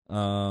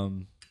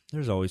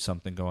there's always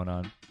something going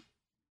on.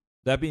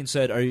 That being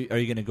said, are you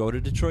going to go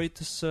to Detroit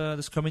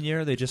this coming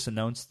year? They just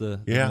announced the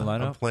new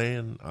lineup. I'm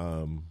playing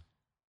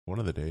one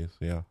of the days.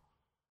 Yeah,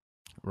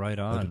 right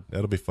on.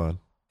 That'll be fun.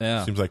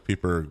 Yeah, seems like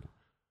people are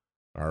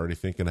already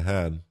thinking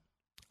ahead.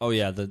 Oh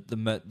yeah,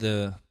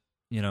 the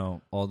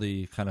all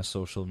the kind of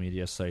social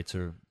media sites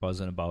are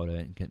buzzing about it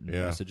and getting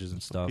messages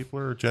and stuff. People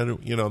are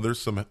genuine. There's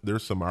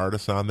some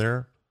artists on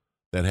there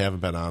that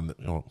haven't been on.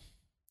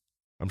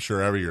 I'm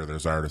sure every year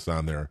there's artists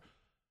on there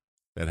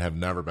that have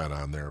never been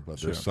on there, but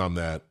there's some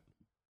that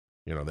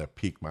that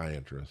pique my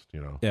interest.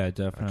 Yeah,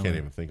 definitely. I can't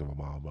even think of them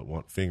all,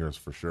 but Fingers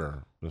for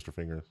sure, Mr.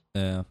 Fingers.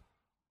 Yeah.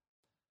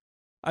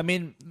 I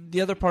mean,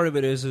 the other part of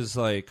it is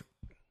like,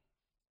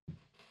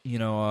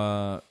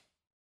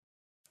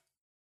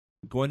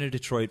 going to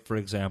Detroit, for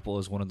example,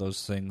 is one of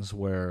those things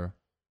where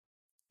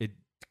it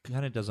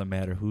kind of doesn't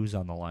matter who's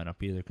on the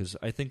lineup either. Because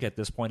I think at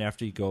this point,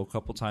 after you go a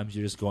couple times,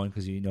 you're just going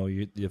because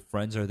your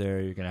friends are there.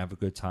 You're going to have a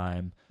good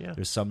time. Yeah.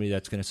 There's somebody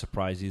that's going to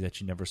surprise you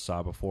that you never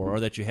saw before or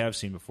that you have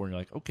seen before. And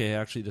you're like, okay,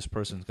 actually, this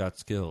person's got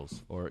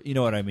skills. Or you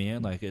know what I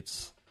mean? Like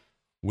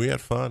we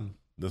had fun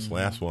this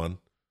last one.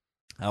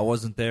 I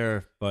wasn't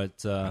there,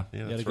 but you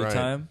had a good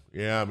time?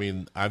 Yeah, I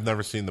mean, I've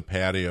never seen the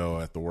patio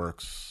at the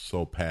Works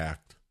so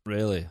packed.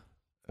 Really?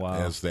 Wow.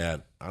 As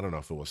that, I don't know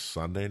if it was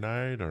Sunday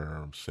night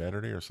or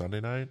Saturday or Sunday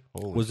night.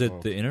 Was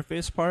it the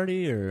Interface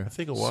party? Or I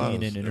think it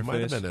was. It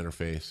might have been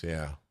Interface,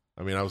 yeah.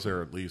 I mean, I was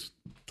there at least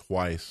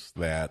twice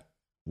that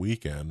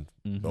weekend,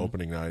 the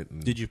opening night.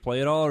 And did you play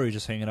it all, or were you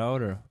just hanging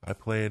out? Or I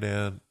played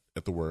at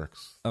the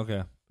Works.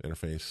 Okay.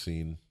 Interface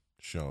scene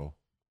show.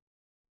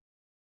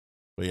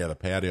 But yeah, the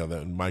patio,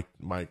 that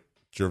Mike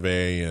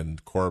Gervais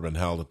and Corbin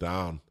held it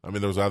down. I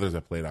mean, there was others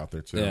that played out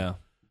there too. Yeah.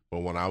 But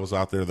when I was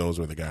out there, those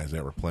were the guys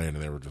that were playing,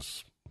 and they were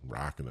just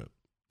rocking it.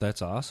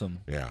 That's awesome.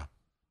 Yeah.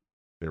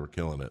 They were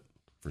killing it,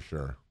 for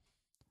sure.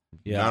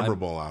 Yeah,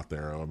 memorable out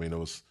there. I mean,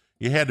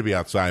 you had to be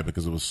outside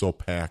because it was so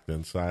packed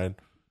inside,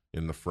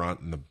 in the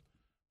front, in the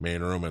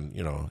main room, and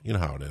you know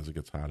how it is. It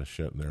gets hot as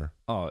shit in there.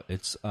 Oh,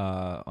 it's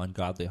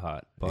ungodly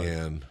hot. But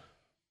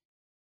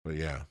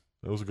yeah,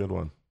 it was a good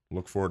one.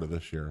 Look forward to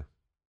this year.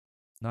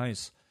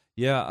 Nice.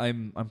 Yeah,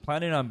 I'm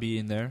planning on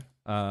being there.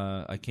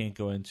 I can't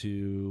go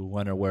into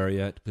when or where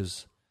yet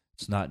because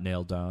it's not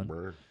nailed down.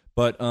 Word.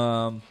 But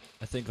I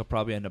think I'll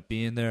probably end up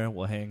being there.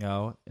 We'll hang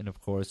out, and of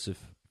course, if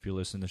you're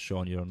listening to the show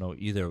and you don't know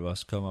either of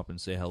us, come up and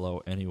say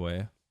hello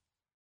anyway.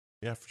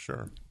 Yeah, for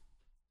sure.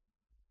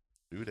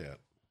 Do that.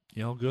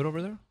 You all good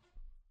over there?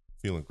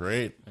 Feeling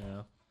great.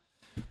 Yeah.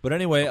 But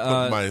anyway,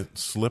 my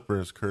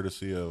slippers,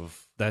 courtesy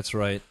of. That's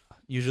right.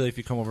 Usually, if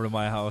you come over to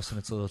my house and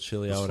it's a little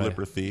chilly out,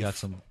 slipper thief. Got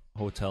some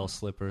hotel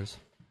slippers.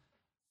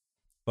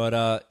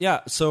 But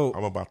yeah, so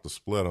I'm about to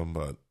split them,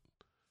 but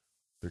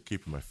they're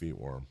keeping my feet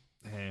warm.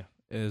 Hey,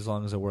 as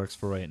long as it works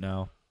for right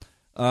now.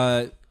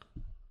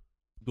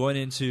 Going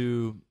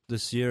into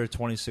this year,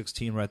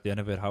 2016, we're at the end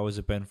of it. How has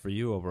it been for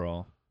you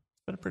overall?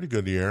 It's been a pretty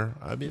good year.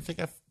 I mean, I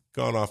think I've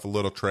gone off a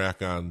little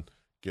track on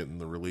getting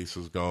the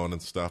releases going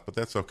and stuff, but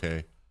that's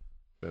okay.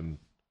 Been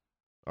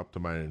up to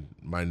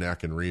my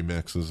neck in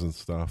remixes and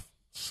stuff,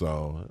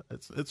 so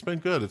it's been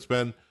good. It's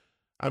been,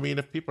 I mean,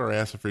 if people are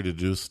asking for you to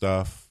do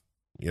stuff,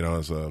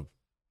 as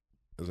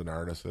an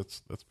artist,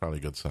 that's probably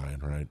a good sign,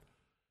 right?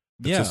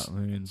 I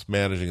mean, it's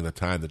managing the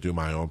time to do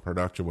my own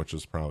production, which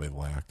has probably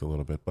lacked a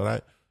little bit.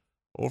 But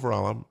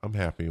overall, I'm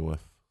happy with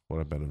what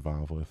I've been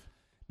involved with.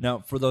 Now,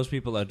 for those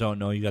people that don't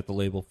know, you got the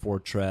label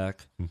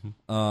 4-Track. Mm-hmm.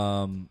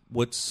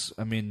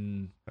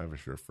 I have a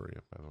shirt for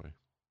you, by the way.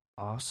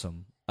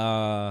 Awesome.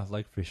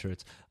 Like free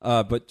shirts.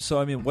 But so,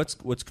 I mean,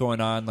 what's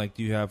going on? Like,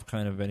 do you have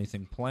kind of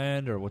anything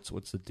planned, or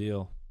what's the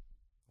deal?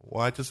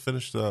 Well, I just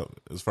finished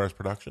as far as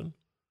production.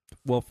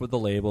 Well, for the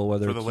label,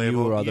 whether it's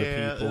you or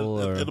other people.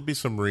 It'll be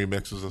some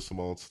remixes of some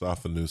old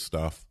stuff and new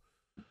stuff.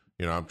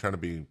 I'm trying to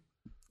be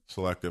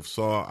selective.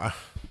 So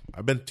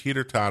I've been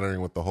teeter-tottering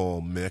with the whole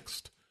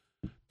mixed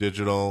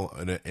digital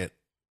and it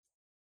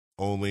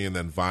only, and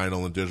then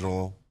vinyl and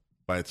digital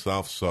by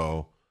itself.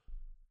 So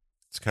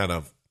I'm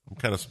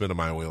kind of spinning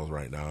my wheels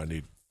right now. I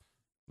need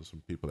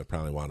some people that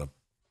probably want to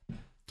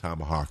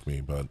tomahawk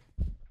me, but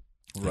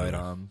right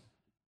on.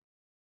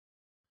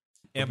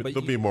 And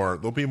there'll be more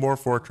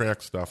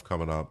 4-track stuff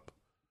coming up.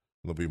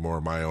 There'll be more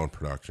of my own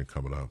production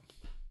coming up,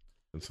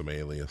 and some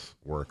alias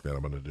work that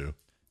I'm going to do.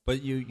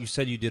 But you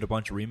said you did a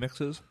bunch of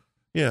remixes?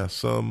 Yeah,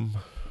 some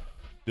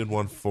did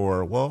one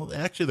for. Well,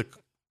 actually, the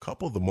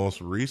couple of the most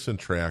recent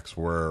tracks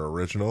were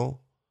original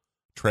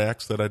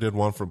tracks that I did.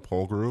 One from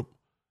Pole Group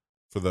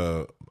for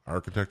the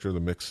Architecture of the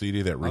Mix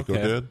CD that Rico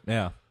did.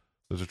 Yeah,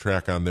 there's a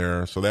track on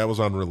there, so that was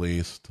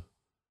unreleased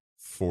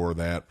for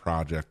that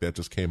project. That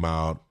just came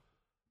out.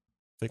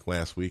 I think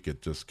last week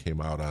it just came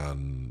out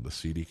on the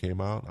CD.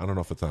 Came out. I don't know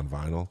if it's on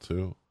vinyl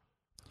too.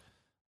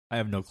 I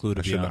have no clue,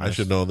 to be honest. I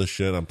should know this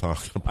shit I'm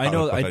talking about. I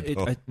know.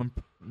 I'm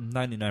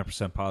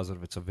 99%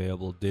 positive it's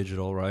available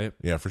digital, right?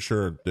 Yeah, for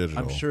sure,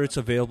 digital. I'm sure it's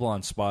available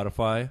on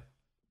Spotify.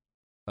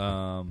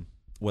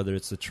 Whether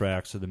it's the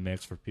tracks or the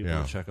mix for people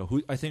to check out.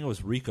 I think it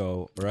was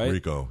Rico, right?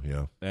 Rico,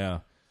 yeah. Yeah.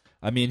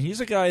 I mean, he's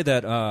a guy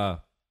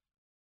that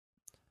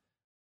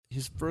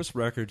his first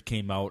record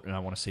came out in, I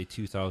want to say,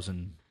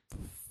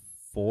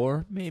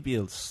 2004,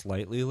 maybe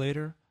slightly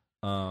later.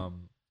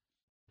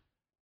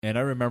 And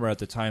I remember at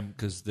the time,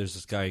 because there's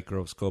this guy,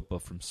 Grove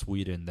Scopa from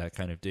Sweden, that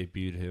kind of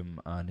debuted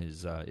him on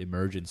his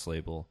Emergence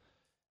label.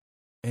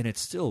 And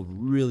it's still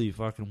really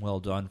fucking well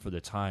done for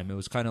the time. It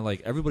was kind of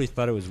like, everybody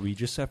thought it was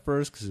Regis at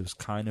first, because it was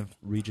kind of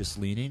Regis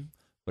leaning,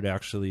 but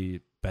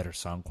actually better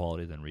sound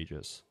quality than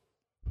Regis.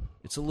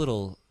 It's a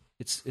little,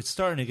 it's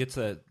starting to get to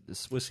that,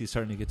 this whiskey's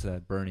starting to get to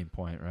that burning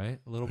point, right?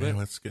 A little bit.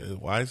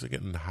 Why is it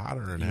getting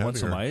hotter and heavier? You want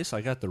some ice?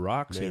 I got the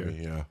rocks here.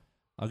 Yeah.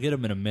 I'll get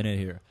them in a minute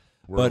here.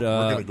 We're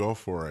going to go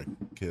for it,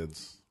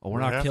 kids. Oh, we're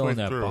not killing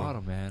that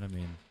bottle, man. I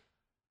mean,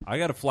 I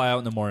got to fly out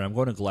in the morning. I'm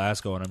going to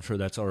Glasgow, and I'm sure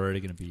that's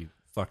already going to be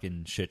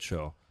fucking shit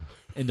show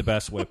in the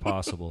best way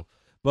possible.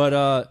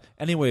 But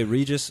anyway,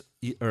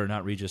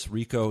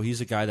 Rico,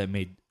 he's a guy that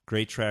made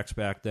great tracks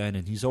back then,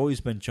 and he's always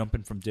been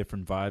jumping from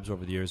different vibes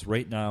over the years.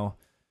 Right now,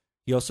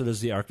 he also does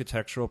the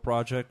Architectural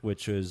Project,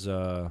 which is,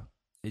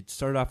 it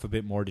started off a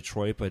bit more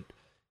Detroit, but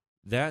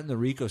that and the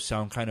Rico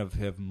sound kind of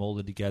have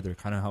molded together,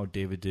 kind of how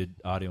David did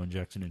Audio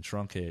Injection and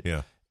Truncate.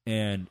 Yeah.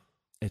 And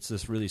it's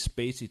this really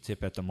spacey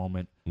tip at the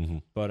moment. Mm-hmm.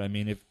 But, I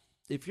mean,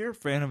 if you're a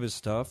fan of his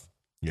stuff,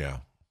 yeah,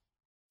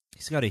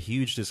 he's got a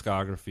huge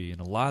discography,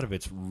 and a lot of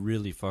it's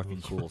really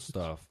fucking cool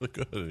stuff.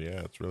 Good,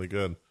 yeah, it's really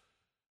good.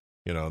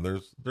 You know,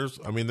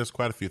 there's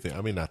quite a few things.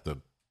 I mean, not to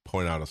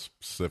point out a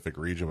specific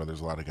region, but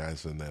there's a lot of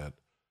guys in that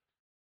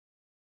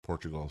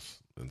Portugal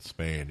and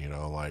Spain, you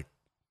know, like.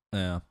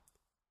 Yeah.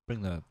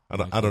 Bring the.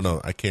 I don't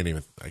know. I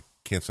can't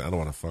say. I don't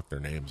want to fuck their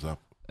names up.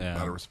 Yeah.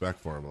 Out of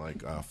respect for him,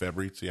 like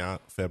Fabrizio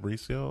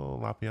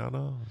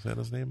Lapiano, is that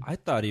his name? I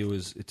thought he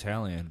was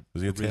Italian.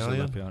 Was he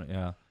Italian? Lapiano,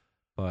 yeah,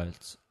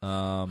 but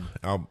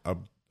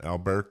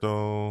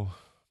Alberto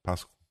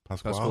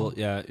Pasquale.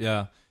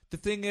 Yeah. The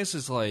thing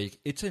is like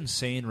it's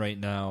insane right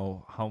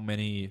now how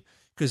many,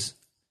 because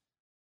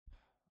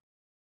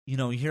you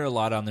know you hear a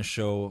lot on the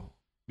show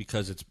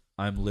because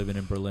I'm living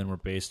in Berlin. We're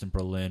based in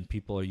Berlin.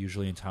 People are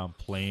usually in town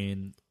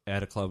playing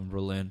at a club in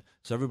Berlin,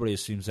 so everybody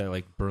assumes that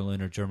like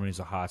Berlin or Germany is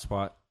a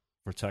hotspot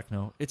for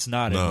techno. It's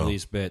not in the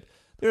least bit.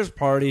 There's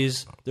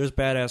parties, there's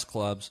badass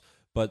clubs,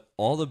 but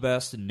all the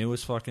best and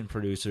newest fucking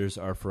producers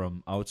are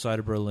from outside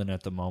of Berlin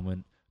at the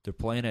moment. They're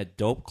playing at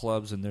dope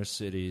clubs in their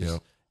cities.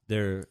 Yep.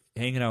 They're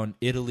hanging out in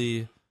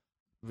Italy.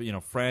 You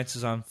know, France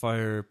is on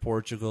fire.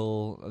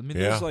 Portugal. I mean,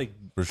 there's like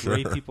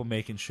great people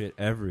making shit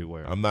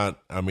everywhere. Arnaud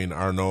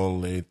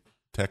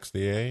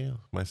Texier. Am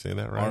I saying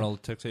that right?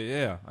 Arnold Texier.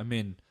 Yeah. I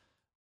mean,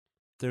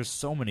 there's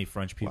so many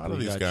French people. A lot of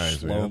these got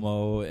guys,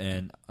 Shlomo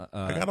and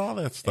I got all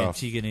that stuff.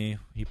 Antigone.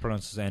 He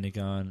pronounces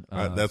Antigone.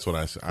 That's what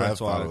I said. I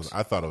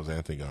thought it was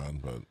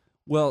Antigone, but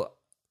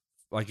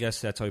I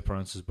guess that's how he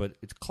pronounces. But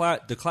it's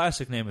the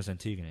classic name is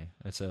Antigone.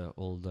 It's an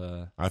old.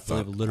 I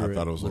thought it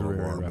was a little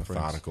more reference.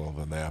 methodical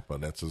than that,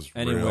 but that's his.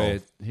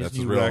 Anyway, his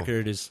new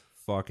record is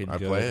fucking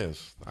good.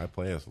 I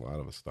play a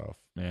lot of his stuff.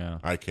 Yeah,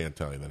 I can't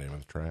tell you the name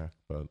of the track,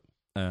 but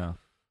yeah,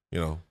 you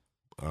know.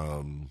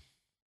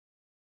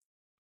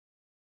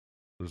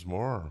 There's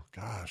more.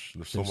 Gosh,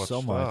 there's so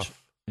much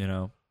stuff. You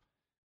know.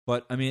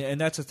 But I mean,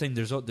 and that's the thing.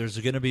 There's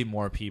going to be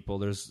more people.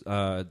 There's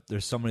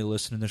somebody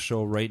listening to the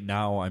show right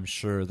now. I'm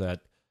sure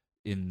that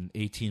in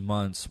 18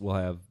 months we'll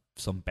have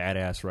some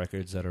badass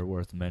records that are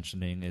worth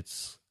mentioning.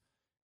 It's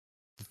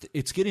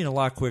getting a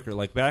lot quicker.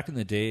 Like back in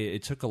the day,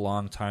 it took a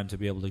long time to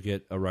be able to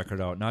get a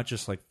record out. Not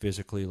just like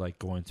physically, like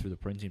going through the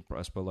printing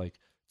press, but like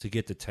to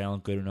get the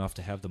talent good enough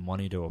to have the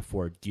money to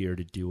afford gear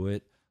to do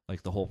it.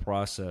 Like the whole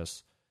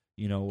process,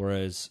 you know.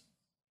 Whereas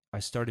I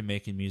started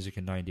making music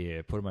in '98.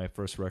 I put my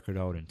first record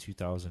out in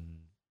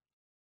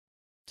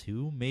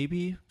 2002,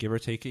 maybe, give or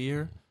take a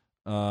year.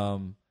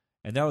 And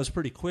that was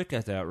pretty quick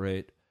at that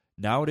rate.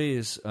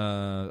 Nowadays,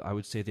 I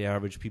would say the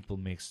average people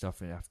make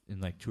stuff in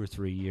like 2 or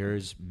 3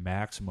 years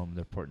maximum.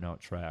 They're putting out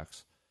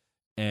tracks,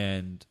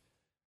 and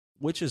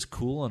which is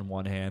cool on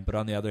one hand, but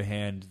on the other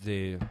hand,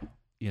 you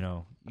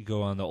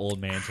go on the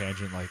old man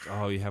tangent like,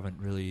 oh, you haven't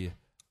really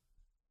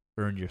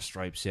earned your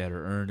stripes yet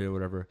or earned it or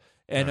whatever.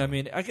 And I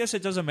mean, I guess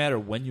it doesn't matter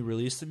when you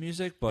release the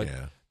music, but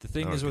the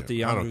thing is with the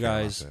younger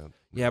guys,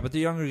 but the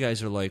younger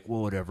guys are like,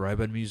 well, whatever. I've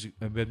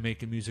been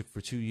making music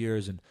for 2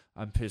 years, and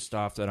I'm pissed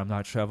off that I'm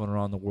not traveling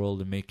around the world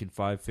and making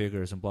 5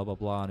 figures and blah blah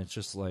blah. And it's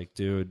just like,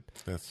 dude,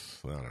 I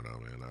don't know,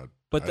 man.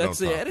 But that's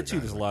the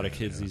attitude of a lot of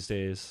kids these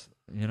days,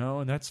 you know,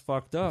 and that's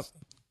fucked up.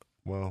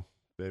 Well,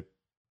 I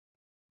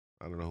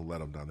don't know who led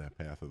them down that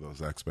path of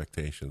those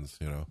expectations,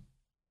 you know.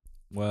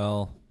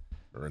 Well.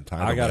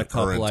 I got a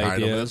couple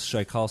ideas.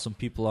 Should I call some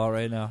people out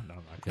right now? No,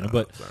 I'm not gonna.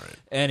 But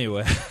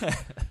anyway,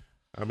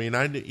 I mean,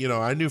 I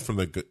knew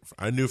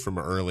from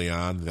early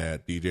on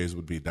that DJs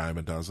would be dime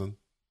a dozen.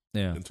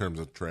 Yeah. In terms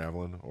of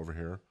traveling over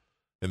here,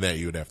 and that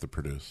you would have to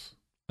produce.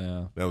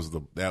 Yeah.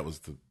 That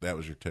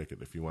was your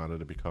ticket if you wanted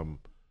to become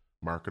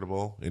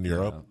marketable in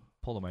Europe.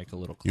 Pull the mic a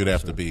little closer. You'd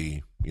have to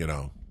be,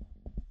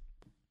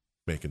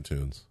 making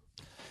tunes.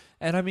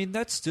 And I mean,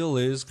 that still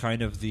is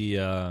kind of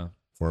the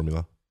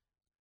formula.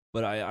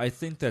 But I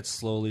think that's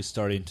slowly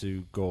starting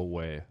to go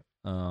away.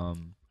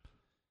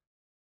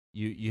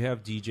 You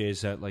have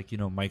DJs that, like,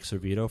 Mike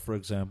Servito, for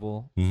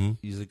example. Mm-hmm.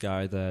 He's a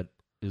guy that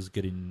is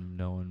getting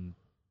known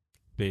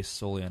based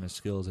solely on his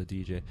skill as a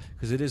DJ.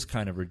 Because it is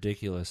kind of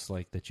ridiculous,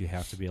 like, that you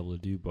have to be able to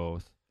do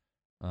both.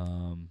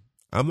 I'm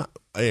not.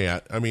 Hey,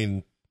 I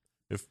mean,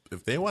 if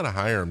they want to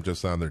hire him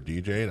just on their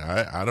DJing,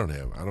 I don't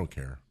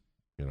care.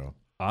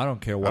 I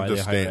don't care why they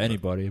hire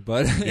anybody,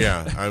 but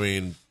yeah, I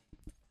mean,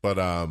 but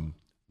I'm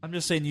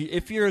just saying,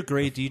 if you're a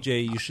great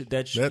DJ, you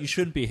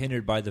shouldn't be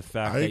hindered by the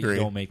fact that you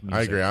don't make music.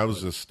 I agree. I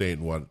was just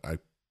stating what I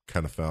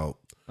kind of felt.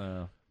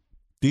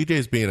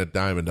 DJs being a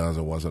dime a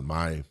dozen wasn't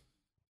my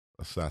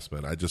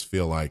assessment. I just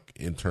feel like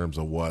in terms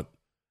of what's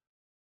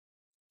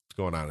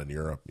going on in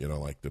Europe,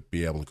 like to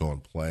be able to go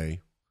and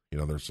play,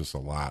 there's just a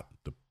lot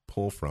to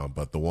pull from.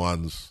 But the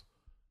ones,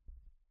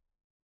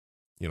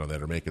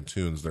 that are making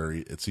tunes,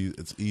 it's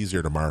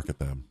easier to market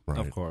them, right?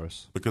 Of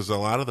course. Because a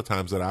lot of the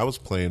times that I was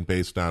playing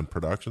based on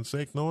production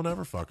sake, no one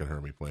ever fucking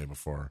heard me play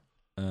before.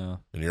 In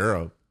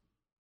Europe.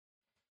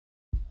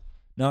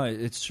 No,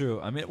 it's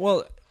true. I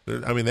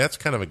mean, that's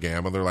kind of a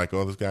gamble. They're like,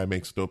 oh, this guy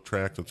makes dope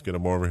tracks, let's get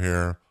him over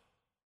here.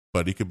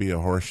 But he could be a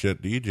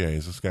horseshit DJ.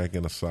 Is this guy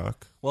going to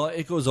suck? Well,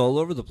 it goes all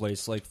over the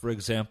place. Like, for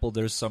example,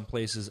 there's some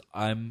places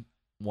I'm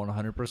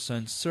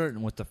 100%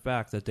 certain with the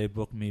fact that they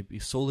book me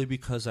solely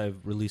because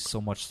I've released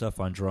so much stuff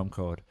on Drum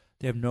Code.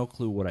 They have no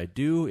clue what I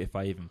do, if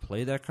I even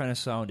play that kind of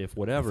sound, if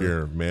whatever. If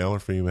you're male or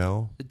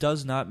female? It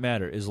does not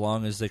matter as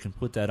long as they can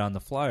put that on the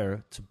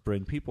flyer to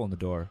bring people in the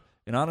door.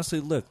 And honestly,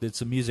 look,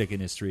 it's a music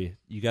industry.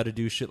 You got to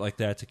do shit like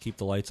that to keep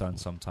the lights on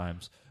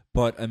sometimes.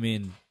 But, I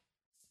mean,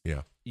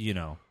 yeah,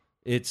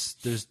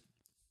 there's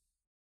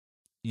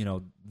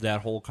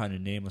that whole kind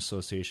of name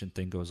association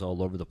thing goes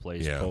all over the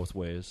place both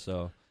ways,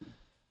 so...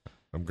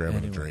 I'm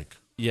grabbing a drink.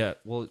 Yeah,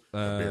 well,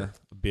 a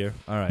beer.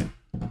 All right.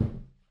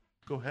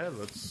 Go ahead.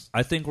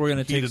 I think we're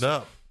gonna heat it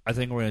up. I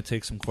think we're gonna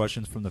take some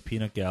questions from the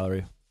peanut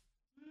gallery.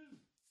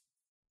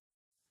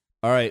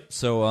 All right,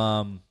 so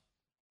I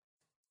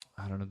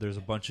don't know. There's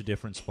a bunch of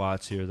different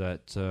spots here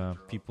that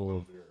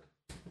people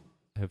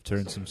have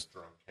turned some.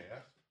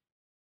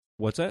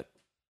 What's that?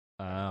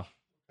 What kind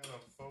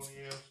of phony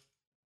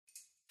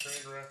train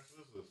wreck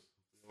is this?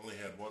 We only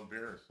had one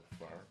beer so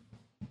far.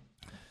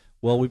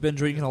 Well, we've been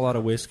drinking a lot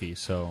of whiskey,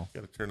 so...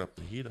 Got to turn up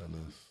the heat on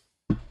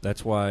this.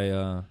 That's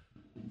why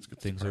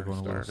things are going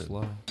a little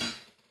slow.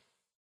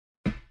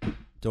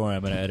 Don't worry,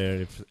 I'm going to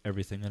edit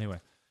everything anyway.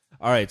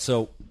 All right,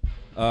 so...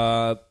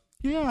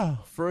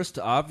 First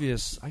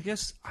obvious... I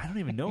guess I don't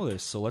even know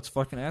this, so let's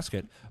fucking ask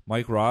it.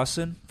 Mike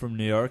Rawson from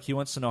New York, he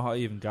wants to know how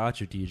you even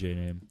got your DJ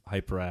name,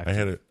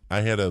 Hyperactive.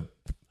 I had a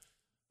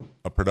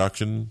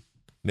production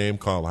name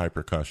called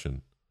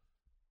Hypercussion.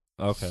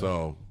 Okay.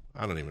 So...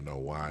 I don't even know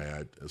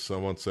why.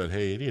 Someone said,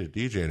 hey, you need a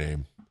DJ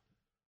name.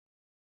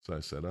 So I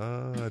said,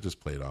 I just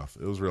played off.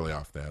 It was really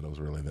off that. It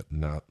was really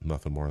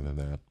nothing more than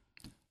that.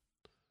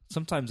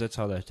 Sometimes that's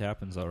how that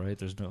happens, though, right?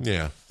 There's no...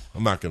 Yeah.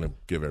 I'm not going to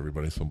give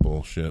everybody some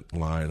bullshit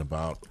line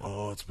about,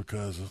 it's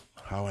because of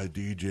how I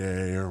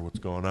DJ or what's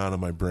going on in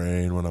my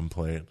brain when I'm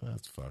playing.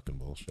 That's fucking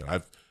bullshit.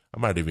 I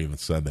might have even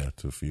said that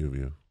to a few of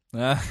you.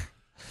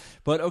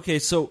 But, okay,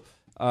 so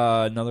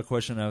another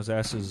question I was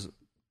asked is,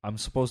 I'm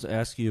supposed to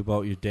ask you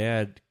about your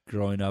dad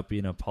growing up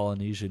being a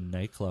Polynesian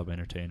nightclub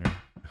entertainer.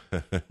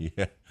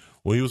 Yeah.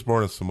 Well, he was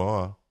born in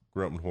Samoa,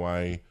 grew up in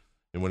Hawaii,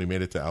 and when he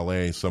made it to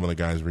L.A., some of the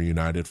guys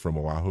reunited from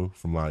Oahu,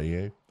 from Laie,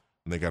 and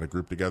they got a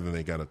group together, and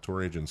they got a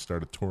tour agent and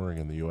started touring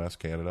in the U.S.,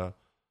 Canada,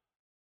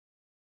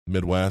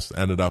 Midwest,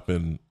 ended up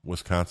in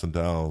Wisconsin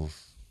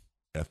Dells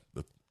at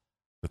the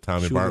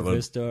Tommy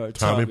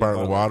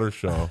Bartlett Water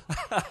Show.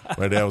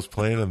 My dad was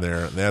playing in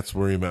there, and that's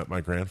where he met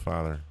my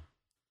grandfather.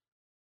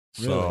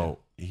 Really? So...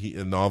 He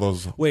and all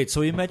those. Wait, so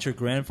he met your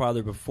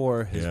grandfather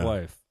before his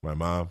wife? My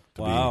mom.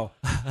 Wow.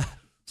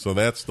 So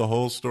that's the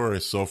whole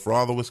story. So for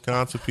all the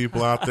Wisconsin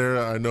people out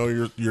there, I know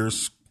you're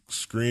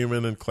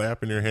screaming and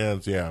clapping your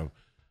hands. Yeah,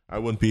 I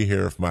wouldn't be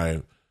here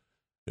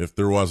if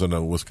there wasn't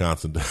a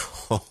Wisconsin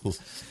Dells.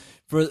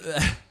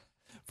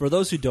 For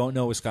those who don't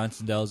know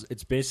Wisconsin Dells,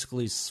 it's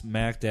basically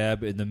smack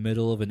dab in the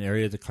middle of an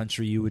area of the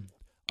country you would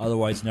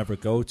otherwise never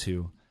go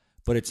to.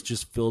 But it's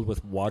just filled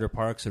with water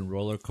parks and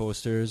roller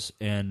coasters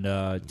and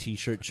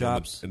T-shirt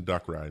shops. And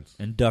duck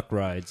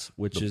rides.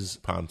 Which is...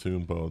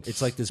 pontoon boats.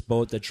 It's like this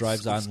boat that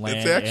drives on land.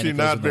 It's actually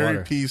not very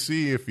water.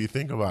 PC if you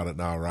think about it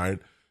now, right?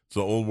 It's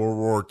the old World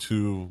War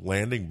II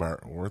landing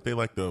bar. Weren't they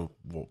like the...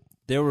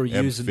 They were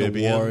used in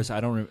the wars.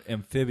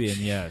 Amphibian,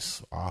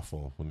 yes. It's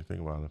awful when you think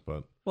about it,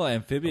 but... Well,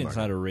 amphibian's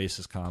not a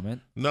racist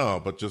comment.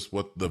 No, but just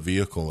what the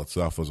vehicle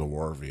itself was a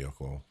war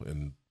vehicle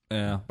and...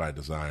 Yeah. By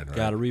design, right?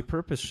 Got to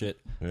repurpose shit.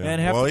 Yeah. And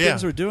half the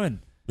things we're doing.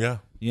 Yeah.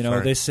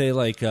 They say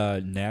like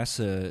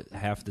NASA,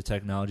 half the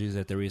technologies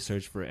that they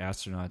research for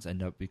astronauts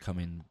end up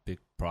becoming big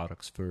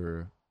products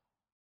for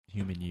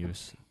human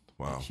use.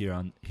 Wow. Here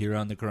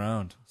on the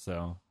ground.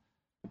 So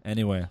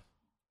anyway,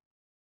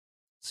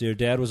 so your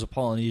dad was a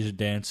Polynesian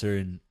dancer,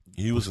 and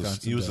he was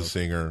a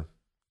singer,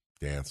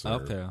 dancer,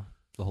 okay,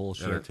 the whole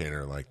shit.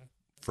 Entertainer, like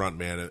front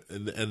man,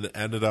 and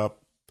ended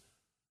up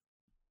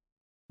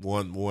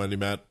when he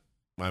met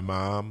my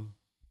mom.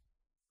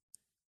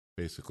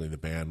 Basically, the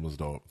band was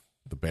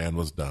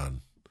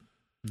done.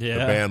 Yeah,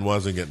 the band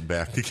wasn't getting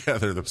back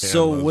together. The band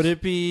so would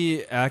it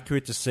be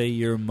accurate to say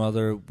your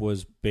mother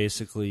was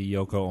basically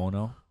Yoko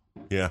Ono?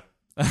 Yeah.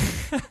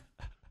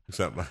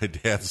 Except my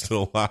dad's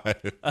still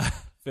alive.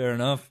 Fair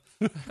enough.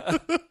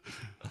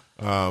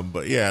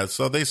 But yeah,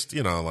 so they,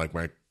 like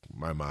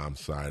my mom's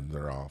side,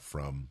 they're all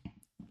from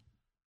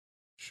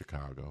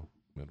Chicago,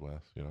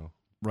 Midwest,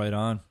 Right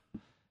on.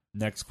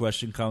 Next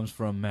question comes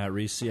from Matt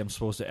Reese. I'm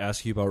supposed to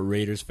ask you about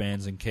Raiders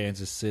fans in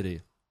Kansas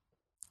City.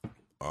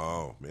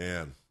 Oh,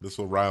 man. This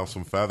will rile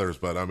some feathers,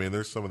 but, I mean,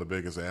 there's some of the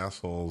biggest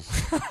assholes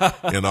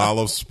in all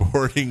of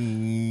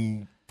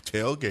sporting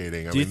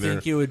tailgating. Do you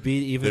think it would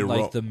be even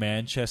like the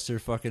Manchester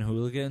fucking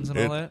hooligans and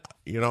all that?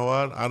 You know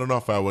what? I don't know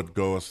if I would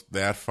go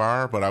that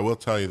far, but I will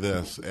tell you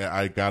this.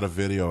 I got a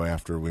video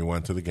after we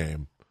went to the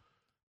game,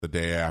 the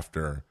day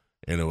after,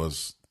 and it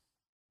was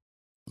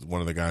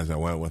one of the guys I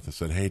went with that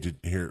said, hey,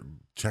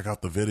 check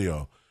out the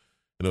video.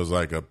 And it was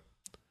like a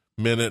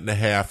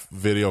 1.5-minute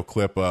video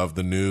clip of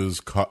the news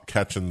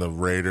catching the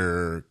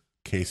Raider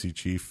KC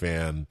Chief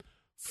fan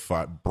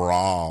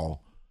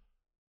brawl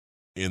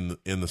in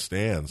the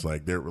stands.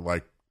 Like there were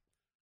like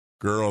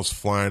girls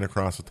flying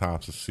across the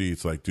tops of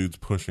seats, like dudes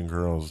pushing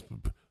girls,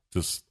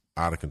 just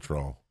out of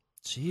control.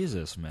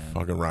 Jesus, man,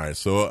 fucking riot.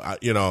 So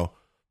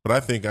but I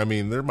think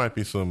there might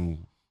be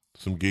some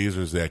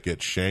geezers that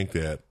get shanked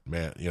at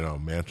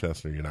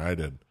Manchester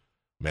United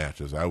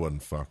matches. I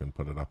wouldn't fucking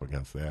put it up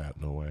against that.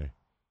 No way.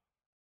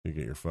 You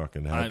get your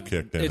fucking head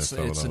kicked in. It's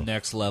the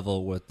next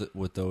level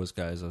with those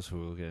guys, those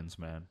hooligans,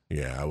 man.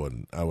 Yeah, I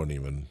wouldn't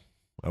even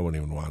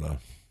want to.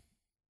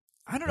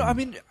 I don't know. I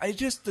mean, I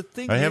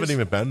haven't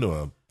even been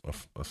to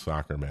a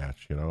soccer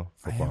match, football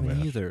I haven't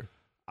match either.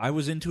 I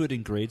was into it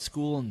in grade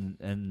school,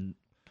 and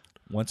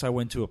once I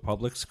went to a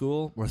public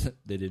school where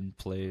they didn't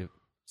play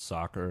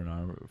soccer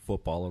and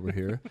football over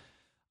here,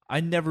 I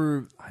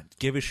never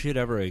gave a shit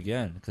ever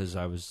again because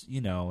I was,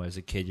 as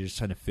a kid, you're just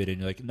trying to fit in.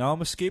 You're like, now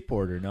I'm a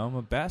skateboarder, now I'm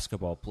a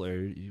basketball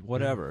player,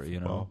 whatever,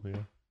 Yeah.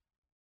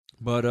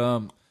 But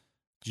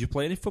did you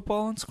play any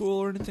football in school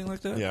or anything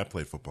like that? Yeah, I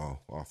played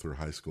football all through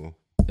high school.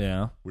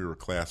 Yeah. We were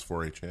class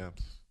 4A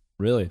champs.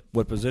 Really?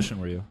 What position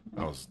were you?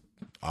 I was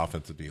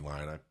offensive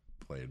D-line. I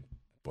played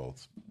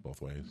both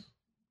ways.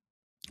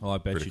 Oh, I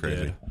bet Pretty you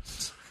crazy.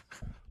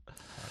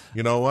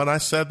 did. When I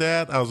said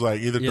that, I was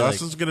like, either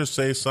Dustin's going to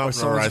say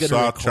something or I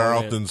saw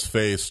Charlton's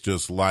face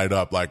just light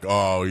up like,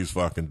 oh, he's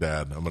fucking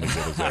dead. I'm going to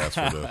get his ass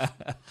for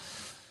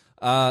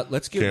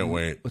this. Can't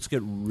wait. Let's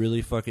get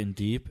really fucking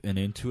deep and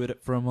into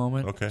it for a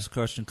moment. Okay. This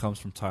question comes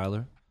from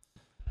Tyler.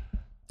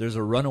 There's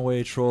a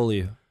runaway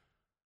trolley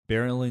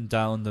barreling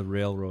down the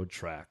railroad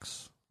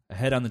tracks.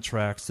 Ahead on the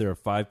tracks, there are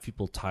 5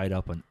 people tied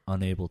up and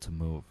unable to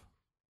move.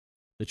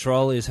 The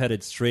trolley is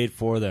headed straight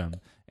for them,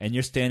 and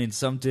you're standing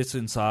some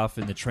distance off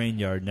in the train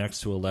yard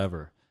next to a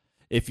lever.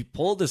 If you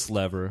pull this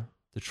lever,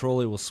 the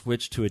trolley will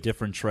switch to a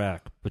different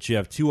track, but you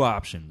have 2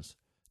 options.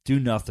 Do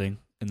nothing,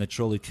 and the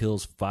trolley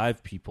kills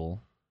 5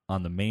 people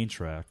on the main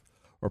track,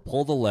 or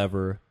pull the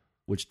lever,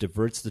 which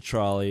diverts the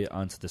trolley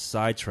onto the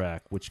side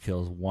track, which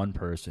kills 1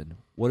 person.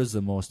 What is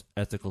the most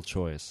ethical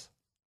choice?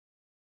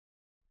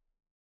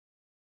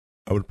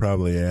 I would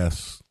probably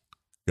ask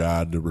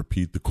God to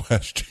repeat the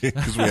question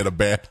because we had a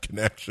bad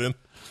connection.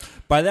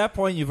 By that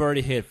point, you've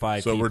already hit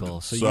 5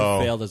 people, so you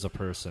failed as a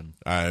person.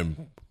 Why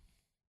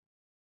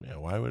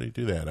would he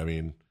do that? I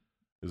mean,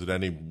 is it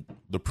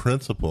the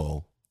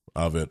principle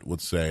of it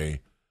would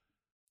say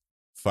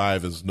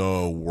 5 is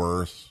no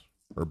worse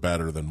or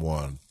better than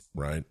 1,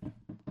 right?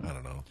 I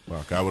don't know.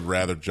 Fuck, I would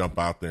rather jump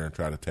out there and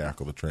try to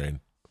tackle the train.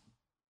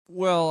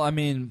 Well, I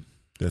mean,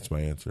 that's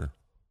my answer.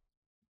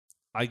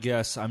 I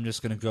guess I'm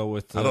just going to go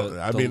with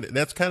I mean,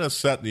 that's kind of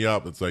setting you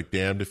up. It's like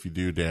damned if you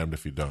do, damned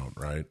if you don't,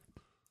 right?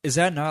 Is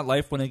that not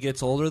life when it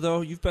gets older,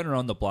 though? You've been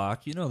around the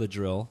block. You know the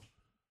drill.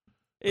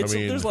 There's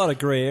a lot of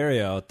gray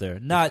area out there.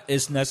 Not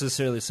as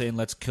necessarily saying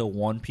let's kill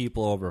 1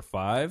 people over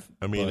 5.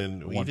 I mean,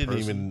 and we didn't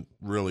even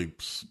really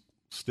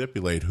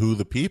stipulate who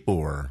the people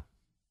were.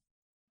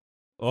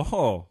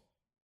 Oh.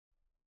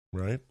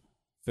 Right?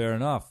 Fair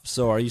enough.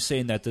 So are you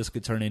saying that this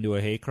could turn into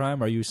a hate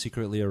crime? Are you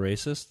secretly a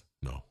racist?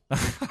 No.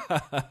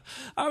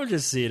 I would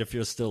just see it if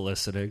you're still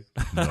listening.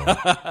 No.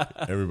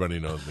 Everybody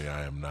knows me.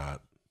 I am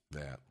not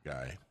that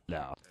guy.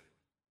 No.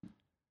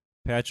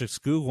 Patrick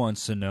Skoog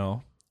wants to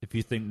know if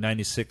you think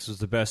 96 was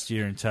the best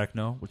year in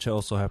techno, which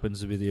also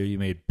happens to be the year you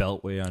made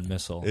Beltway on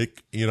Missile.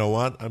 You know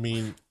what? I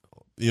mean,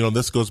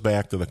 this goes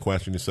back to the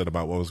question you said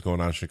about what was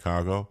going on in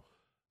Chicago.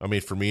 I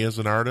mean, for me as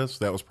an artist,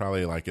 that was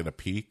probably like at a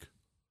peak.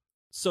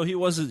 So he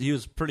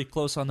was pretty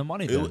close on the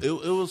money then. It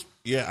was,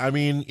 yeah. I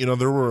mean,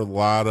 there were a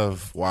lot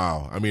of,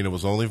 wow. I mean, it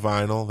was only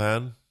vinyl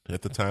then.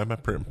 at the time.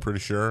 I'm pretty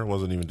sure it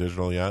wasn't even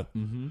digital yet.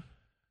 Mm-hmm.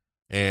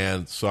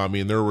 And so, I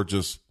mean, there were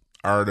just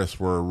artists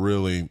were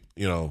really,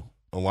 you know,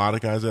 a lot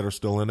of guys that are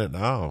still in it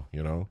now,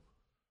 you know.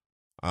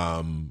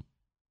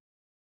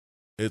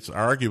 It's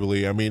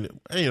arguably, I mean,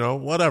 you know,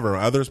 whatever.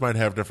 Others might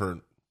have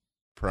different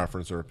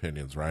preference or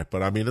opinions, right?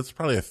 But I mean, it's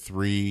probably a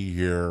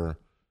 3-year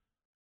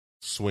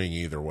swing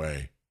either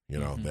way, you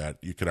know, that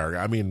you could argue.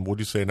 I mean, would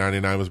you say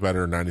 99 was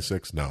better than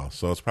 96? No.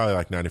 So it's probably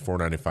like 94,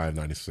 95,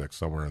 96,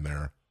 somewhere in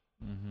there.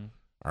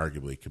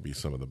 Arguably could be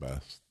some of the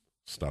best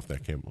stuff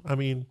that came. I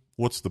mean,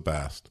 what's the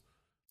best?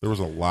 There was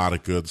a lot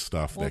of good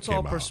stuff that came out. It's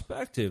all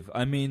perspective.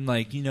 I mean,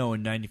 like, you know,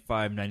 in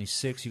 95,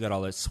 96, you got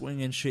all that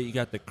swinging shit. You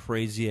got the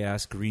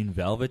crazy-ass Green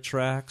Velvet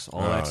tracks,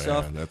 all that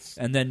stuff.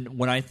 And then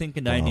when I think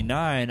of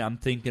 99, I'm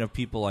thinking of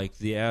people like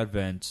The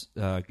Advent,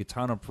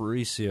 Gaetano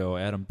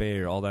Aparicio, Adam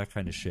Bayer, all that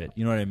kind of shit.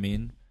 You know what I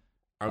mean?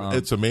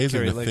 It's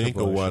amazing to think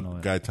of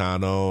what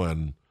Gaetano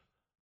and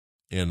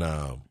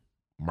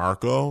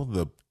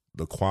Marco,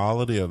 the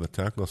quality of the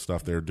techno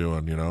stuff they're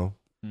doing, you know?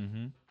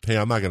 Mm-hmm. Hey,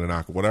 I'm not going to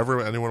knock it.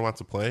 Whatever anyone wants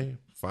to play,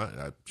 fine.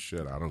 I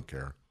don't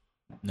care.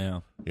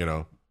 No. You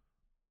know?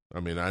 I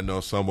mean, I know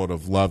some would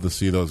have loved to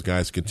see those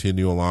guys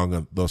continue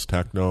along those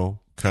techno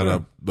kind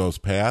of those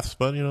paths,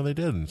 but, you know, they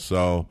didn't.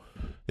 So,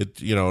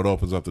 it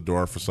opens up the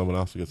door for someone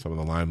else to get some of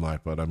the limelight.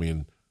 But, I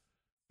mean,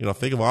 you know,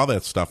 think of all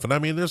that stuff. And, I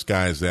mean, there's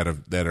guys that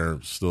are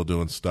still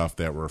doing stuff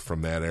that were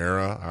from that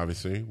era,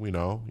 obviously. We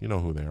know. You know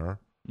who they are.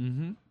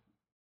 Mm-hmm.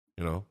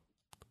 You know?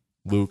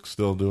 Luke's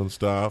still doing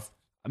stuff.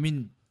 I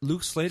mean,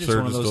 Luke Slater's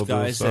one of those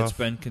guys that's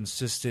been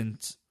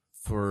consistent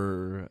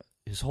for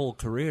his whole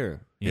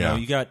career. You know,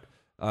 you got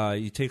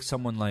you take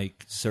someone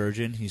like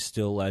Surgeon, he's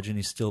still a legend,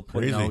 he's still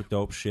putting out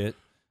dope shit.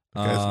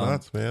 That guy's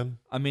nuts, man.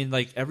 I mean,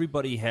 like,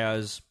 everybody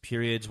has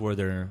periods where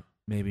they're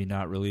maybe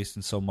not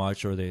releasing so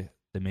much, or they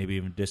maybe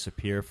even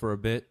disappear for a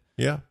bit.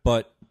 Yeah.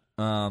 But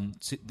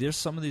there's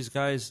some of these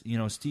guys, you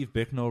know, Steve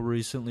Bicknell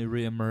recently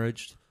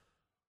reemerged.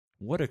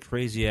 What a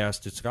crazy-ass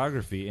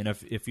discography. And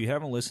if you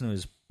haven't listened to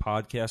his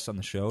podcast on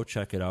the show,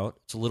 check it out.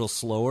 It's a little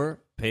slower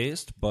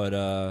paced, but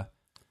there's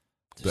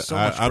so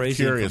much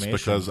crazy I'm curious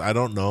information. because I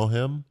don't know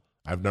him.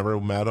 I've never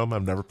met him.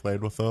 I've never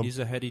played with him. He's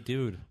a heady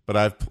dude.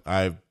 But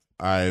I've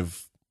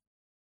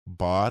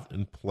bought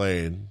and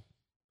played,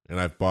 and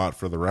I've bought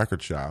for the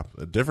record shop,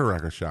 different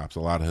record shops, a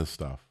lot of his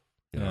stuff.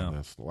 You know,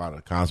 there's a lot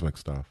of Cosmic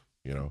stuff,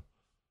 you know.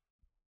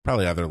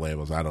 Probably other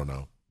labels, I don't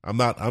know. I'm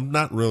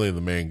not really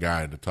the main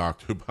guy to talk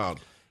to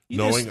about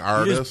artists.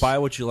 You just buy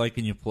what you like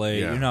and you play.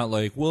 Yeah. You're not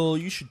like, well,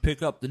 you should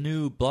pick up the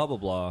new blah, blah,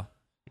 blah.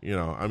 You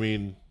know, I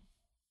mean,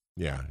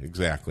 yeah,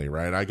 exactly,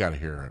 right? I got to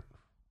hear it.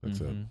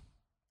 That's it.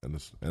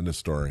 End the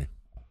story.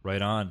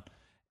 Right on.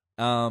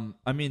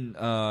 I mean,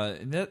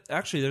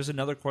 actually, there's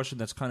another question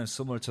that's kind of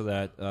similar to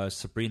that.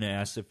 Sabrina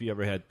asked if you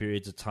ever had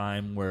periods of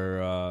time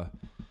where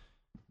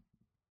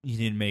you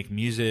didn't make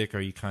music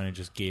or you kind of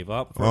just gave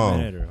up for a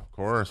minute. Of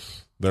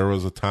course. There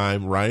was a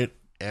time right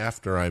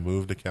after I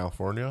moved to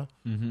California.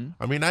 Mm-hmm.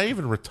 I mean, I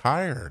even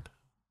retired.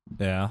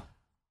 Yeah.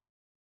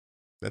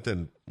 That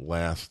didn't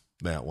last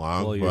that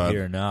long. Well, you're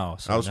here now.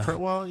 So I was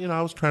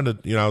I was trying to,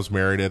 I was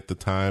married at the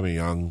time, a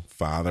young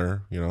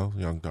father,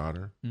 young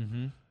daughter,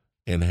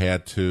 and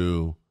had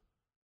to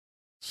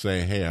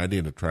say, hey, I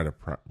need to try to,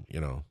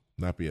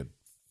 not be a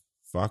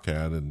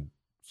fuckhead and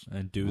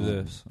do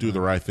this, do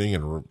the right thing,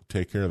 and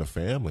take care of the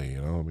family.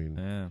 I mean,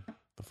 the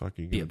fuck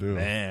are you gonna do?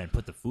 Man,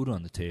 put the food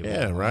on the table.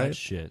 Yeah, right. That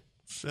shit,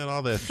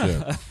 all that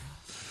shit.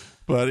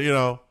 But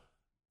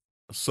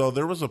so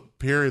there was a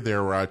period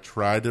there where I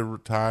tried to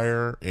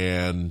retire,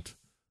 and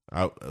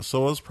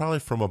so it was probably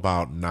from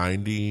about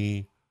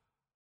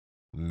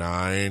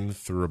 99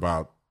 through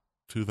about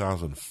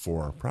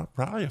 2004,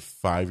 probably a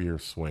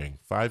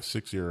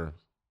 5-6-year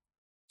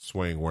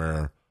swing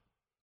where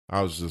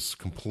I was just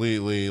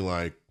completely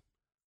like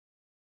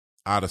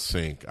out of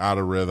sync, out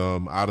of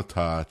rhythm, out of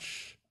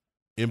touch,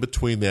 in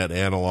between that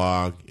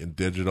analog and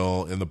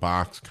digital in the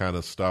box kind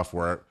of stuff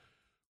where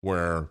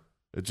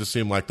it just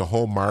seemed like the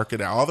whole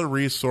market, all the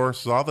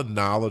resources, all the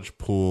knowledge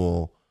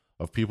pool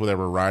of people that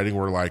were writing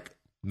were like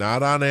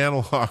not on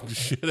analog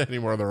shit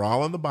anymore. They're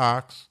all in the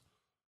box.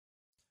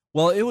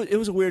 Well, it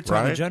was a weird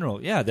time in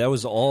general. Yeah, that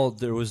was all.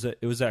 It was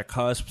that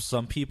cusp.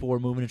 Some people were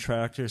moving to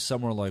tractors.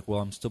 Some were like, "Well,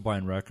 I'm still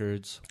buying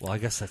records." Well, I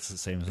guess that's the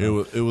same. It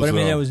was. But I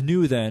mean, it was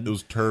new then. It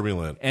was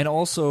turbulent, and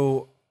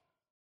also,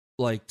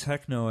 like,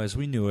 techno as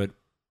we knew it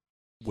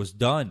was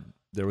done.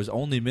 There was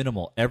only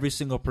minimal. Every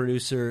single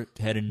producer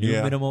had a new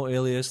minimal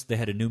alias. They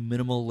had a new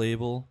minimal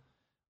label,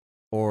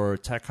 or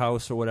tech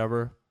house or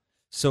whatever.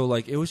 So,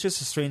 like, it was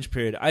just a strange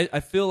period. I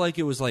feel like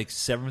it was like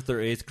 7th or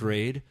 8th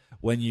grade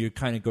when you're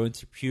kind of going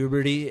through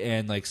puberty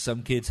and, like,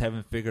 some kids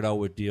haven't figured out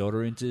what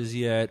deodorant is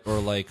yet, or,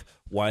 like,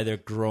 why they're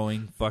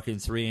growing fucking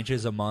 3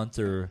 inches a month,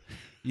 or,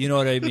 you know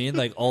what I mean?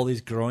 Like, all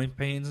these growing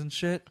pains and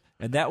shit.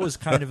 And that was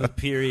kind of a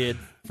period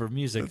for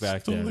music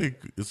back then.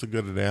 It's a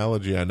good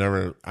analogy. I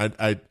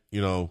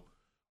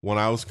when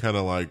I was kind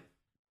of, like,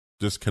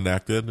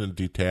 disconnected and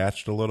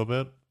detached a little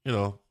bit,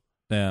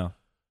 Yeah.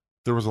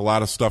 there was a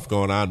lot of stuff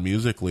going on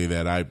musically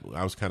that I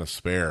was kind of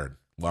spared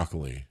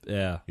luckily.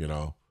 Yeah. You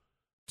know,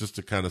 just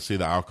to kind of see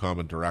the outcome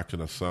and direction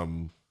of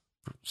some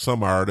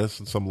artists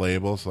and some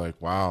labels.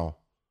 Like, wow,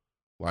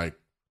 like,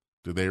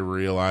 do they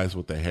realize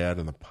what they had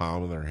in the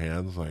palm of their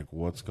hands? Like,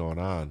 what's going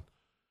on?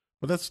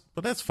 But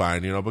that's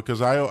fine, you know,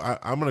 because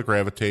I'm going to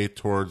gravitate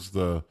towards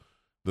the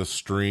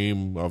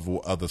stream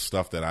of the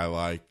stuff that I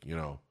like, you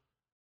know,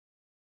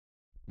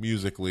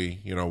 musically,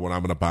 you know, what I'm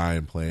going to buy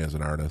and play as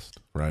an artist,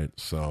 right?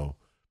 So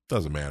it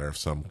doesn't matter if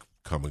some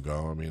come and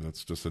go. I mean,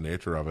 it's just the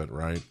nature of it,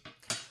 right?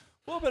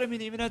 Well, but I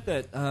mean, even at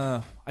that,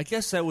 I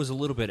guess that was a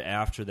little bit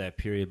after that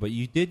period, but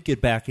you did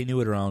get back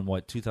into it around,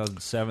 what,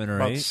 2007 or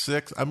About 8?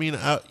 6, I mean,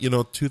 you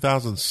know,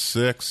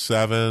 2006,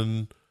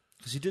 7,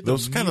 Because you did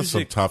those the kind of some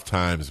music. tough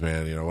times,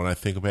 man. You know, when I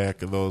think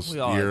back of those We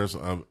all- years,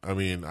 I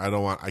mean,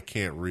 I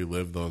can't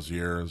relive those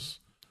years.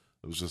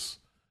 It was just,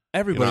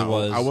 Everybody you know,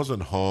 was. I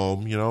wasn't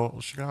home, you know.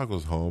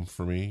 Chicago's home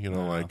for me, you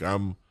know. Yeah.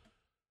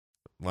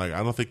 Like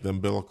I don't think the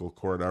umbilical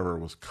cord ever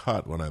was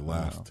cut when I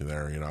left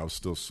there. You know, I was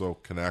still so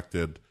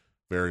connected,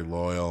 very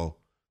loyal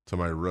to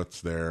my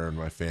roots there and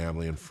my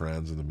family and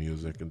friends and the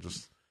music and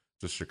just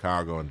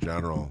Chicago in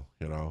general.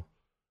 You know,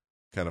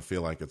 kind of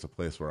feel like it's a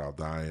place where I'll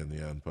die in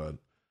the end. But,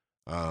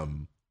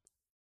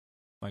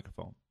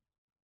 Microphone.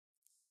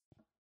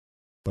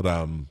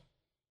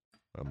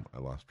 I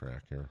lost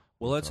track here.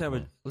 Well, let's have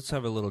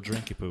a little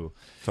drinky poo.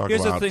 Talk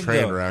Here's the about thing,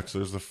 train though. wrecks.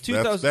 There's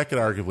that could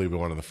arguably be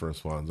one of the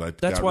first ones. That's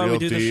got why we real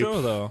do the deep.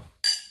 show, though.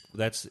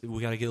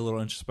 We got to get a little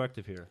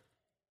introspective here.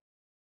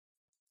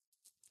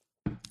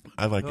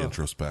 I like Oh.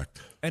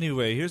 introspect.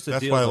 Anyway, here's the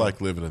That's deal. why I though.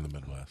 like living in the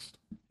Midwest.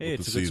 Hey,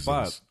 with it's the a good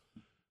seasons. spot.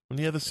 When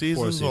you have the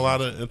seasons, seasons. a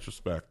lot of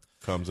introspect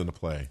comes into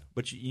play.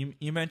 But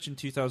you mentioned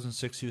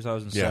 2006,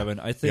 2007.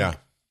 I think Yeah.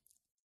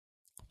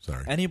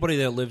 Sorry. anybody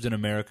that lived in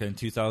America in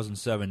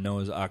 2007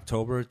 knows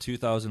October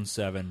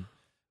 2007,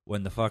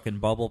 when the fucking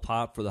bubble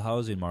popped for the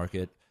housing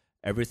market,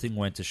 everything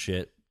went to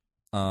shit.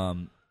 A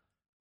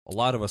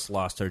lot of us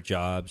lost our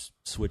jobs,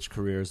 switched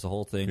careers, the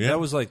whole thing. Yeah. That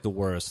was like the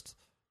worst,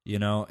 you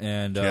know.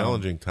 And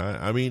Challenging time.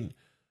 I mean,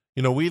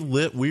 you know, we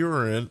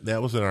were in,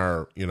 that was in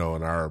our, you know,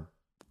 in our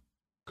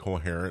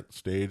coherent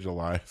stage of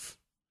life.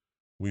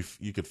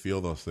 You could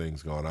feel those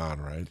things going on,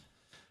 right?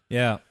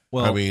 Yeah.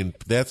 Well, I mean,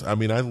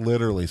 I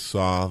literally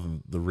saw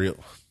the real,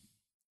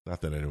 not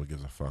that anyone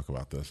gives a fuck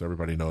about this.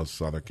 Everybody knows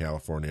Southern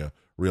California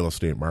real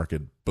estate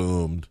market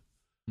boomed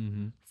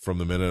from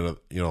the minute of,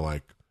 you know,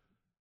 like,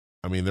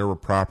 I mean, there were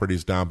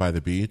properties down by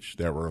the beach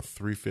that were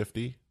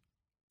 $350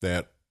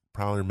 that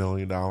probably $1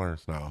 million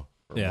now.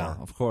 Or yeah, more,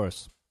 of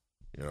course.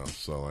 you know,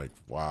 so like,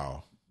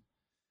 wow.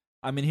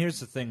 I mean, here's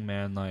the thing,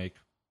 man. Like,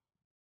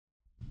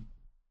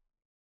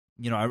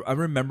 you know, I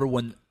remember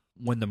when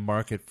the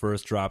market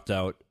first dropped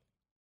out,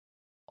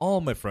 all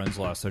my friends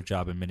lost their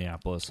job in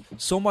Minneapolis.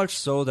 So much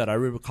so that I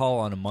recall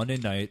on a Monday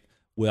night,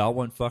 we all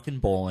went fucking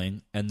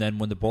bowling, and then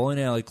when the bowling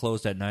alley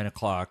closed at 9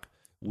 o'clock,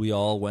 we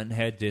all went and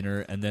had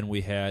dinner, and then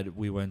we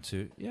went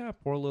to,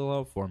 pour a little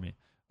out for me.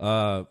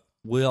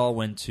 We all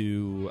went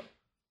to,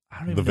 I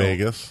don't even know.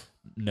 Vegas.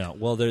 No,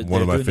 well, they're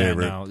One of my doing that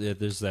favorite now. Yeah,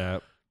 there's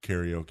that.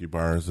 Karaoke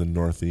bars in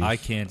Northeast. I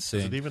can't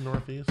sing. Is it even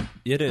Northeast?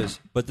 It is,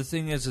 but the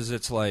thing is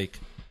it's like,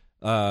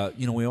 you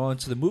know, we all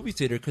went to the movie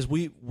theater because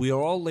we are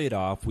all laid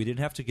off. We didn't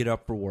have to get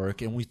up for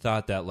work, and we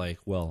thought that, like,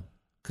 well,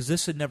 because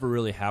this had never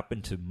really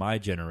happened to my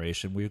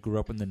generation. We grew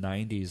up in the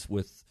 90s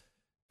with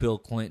Bill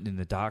Clinton and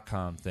the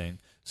dot-com thing.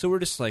 So we're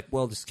just like,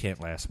 well, this can't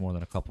last more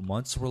than a couple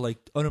months. So we're like,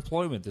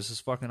 unemployment, this is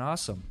fucking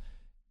awesome.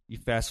 You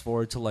fast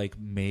forward to like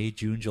May,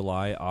 June,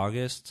 July,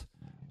 August.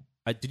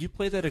 Did you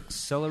play that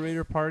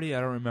Accelerator Party? I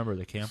don't remember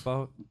the camp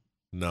out.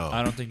 No.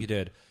 I don't think you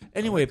did.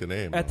 Anyway, the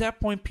name, at though. that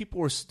point, people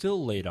were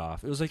still laid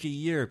off. It was like a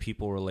year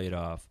people were laid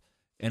off,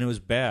 and it was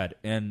bad.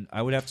 And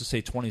I would have to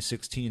say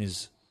 2016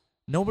 is,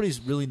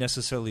 nobody's really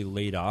necessarily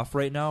laid off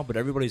right now, but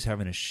everybody's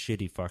having a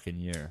shitty fucking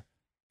year.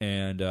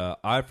 And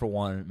I, for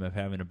one, am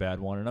having a bad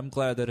one, and I'm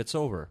glad that it's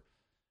over.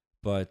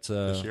 But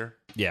This year?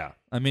 yeah.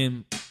 I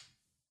mean,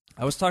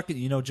 I was talking,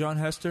 you know, John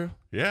Hester?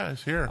 Yeah,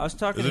 he's here. I was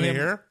talking Isn't to he him.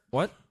 here?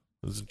 What?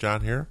 Is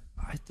John here?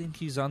 I think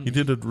he's on. He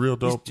did a real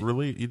dope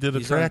release. He did a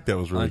he's track on- that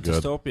was really on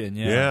good. Dystopian,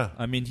 yeah. Yeah.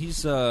 I mean,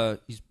 he's. I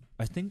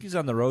think he's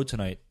on the road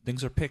tonight.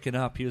 Things are picking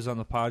up. He was on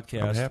the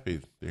podcast. I'm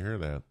happy to hear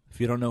that. If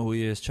you don't know who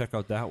he is, check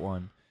out that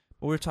one.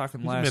 But we were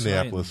talking He's a last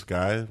Minneapolis night,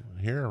 guy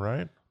here,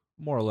 right?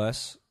 more or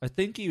less. I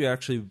think he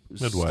actually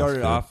Midwest, started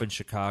yeah. off in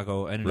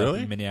Chicago, ended up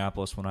Really? in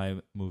Minneapolis when I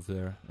moved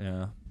there.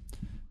 Yeah,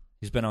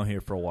 he's been out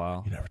here for a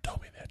while. You never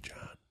told me that, John.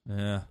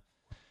 Yeah,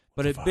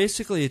 but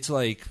basically it's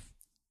like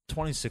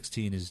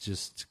 2016 has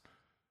just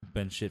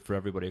been shit for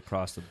everybody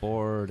across the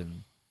board,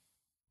 and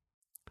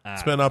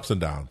It's been ups and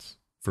downs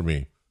for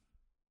me.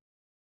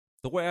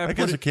 the way I I put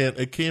guess it,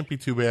 it can't be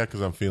too bad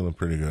because I'm feeling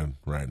pretty good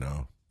right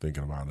now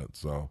thinking about it.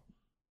 So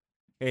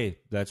hey,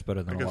 that's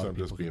better I than a guess lot I'm of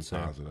people just being can say.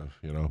 positive.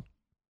 You know,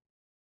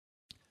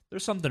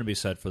 There's something to be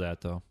said for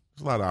that, though.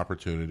 there's a lot of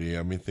opportunity.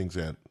 I mean, things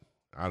that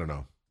I don't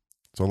know.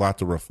 It's a lot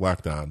to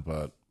reflect on,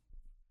 but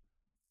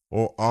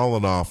all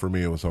in all, for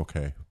me, it was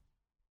okay. It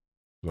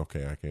was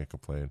okay. I can't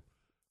complain.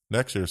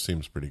 Next year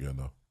seems pretty good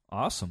though.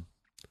 Awesome.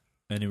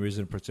 Any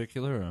reason in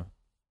particular? Or?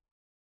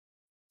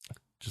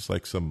 just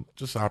like some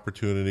just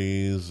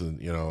opportunities and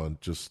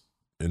and just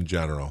in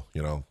general,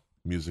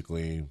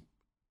 musically,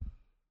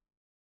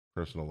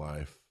 personal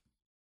life.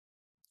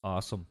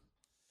 Awesome.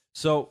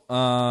 So,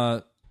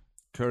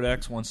 Kurt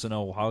X wants to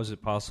know, how is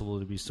it possible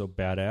to be so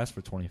badass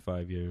for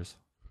 25 years?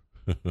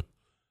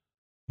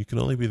 You can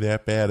only be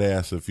that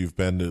badass if you've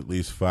been to at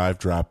least 5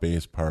 drop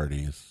bass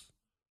parties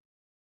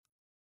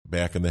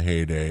back in the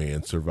heyday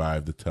and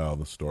survived to tell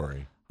the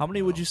story. How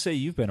many would you say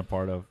you've been a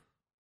part of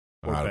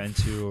or been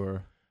to?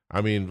 Or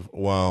I mean,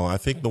 well, I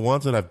think the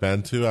ones that I've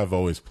been to, I've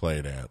always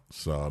played at.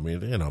 So, I mean,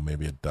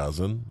 maybe a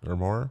dozen or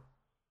more.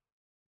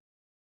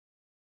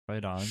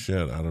 Right on.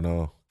 Shit, I don't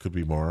know. Could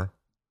be more.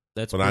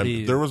 That's but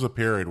pretty... there was a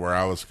period where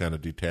I was kind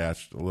of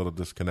detached, a little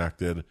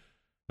disconnected,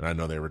 and I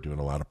know they were doing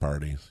a lot of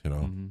parties,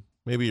 Mm-hmm.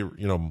 Maybe, I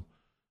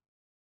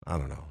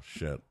don't know,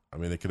 shit. I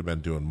mean, they could have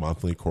been doing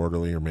monthly,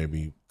 quarterly, or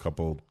maybe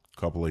couple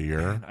a year.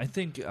 Man, I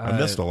think I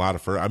missed a lot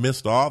of I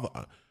missed all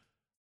the...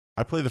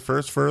 I played the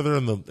first further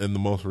in the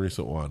most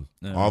recent one.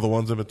 Yeah. All the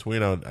ones in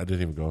between, I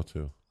didn't even go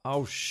to.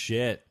 Oh,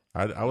 shit.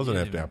 I wasn't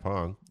at Daft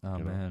Punk. Oh,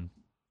 man.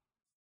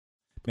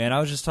 Man,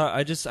 I was just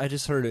I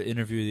just heard an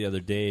interview the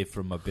other day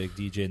from a big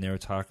DJ, and they were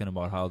talking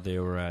about how they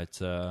were at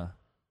front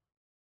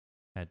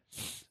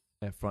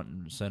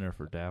and center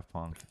for Daft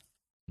Punk.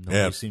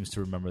 Nobody seems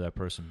to remember that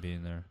person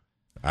being there.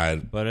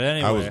 But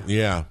anyway, I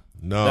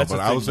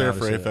was there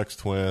for Aphex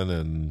Twin,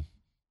 and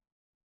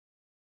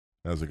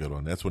that was a good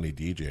one. That's when he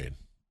DJ'd.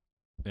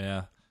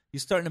 Yeah.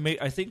 He's starting to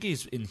make... I think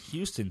he's in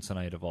Houston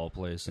tonight, of all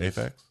places.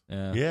 Aphex?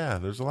 Yeah. Yeah,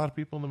 there's a lot of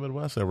people in the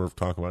Midwest that were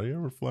talking about,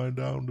 we're flying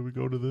down. Do we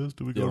go to this?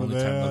 Do we go to that? The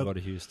only time they'll go to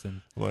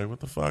Houston. I'm like,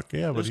 what the fuck?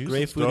 Yeah, there's but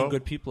great food and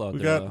good people out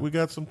there. We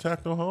got some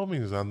techno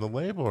homies on the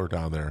label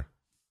down there.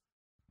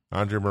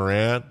 Andre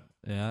Morant.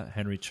 Yeah,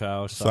 Henry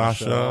Chow,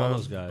 Sasha, all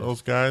those guys.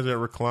 Those guys at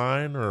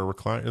Recline,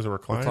 is it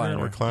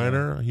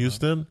Recliner,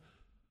 Houston. Yeah.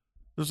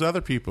 There's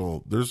other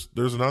people. There's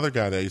another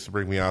guy that used to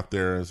bring me out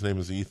there. His name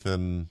is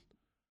Ethan.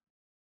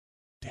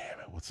 Damn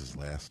it, what's his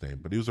last name?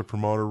 But he was a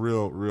promoter,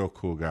 real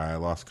cool guy. I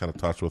lost kind of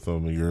touch with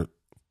him a year,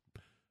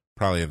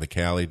 probably in the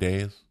Cali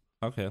days.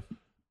 Okay.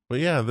 But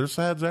yeah, there's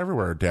heads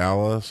everywhere.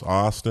 Dallas,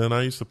 Austin.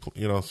 I used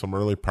to, some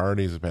early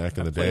parties back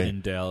in the day. I played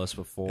in Dallas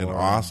before. In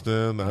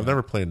Austin. I've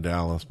never played in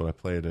Dallas, but I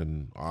played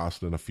in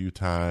Austin a few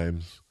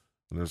times.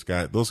 And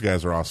those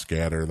guys are all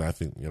scattered. I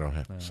think,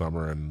 some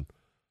are in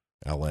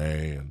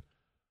L.A. and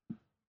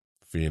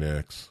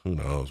Phoenix. Who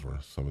knows where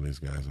some of these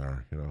guys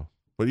are,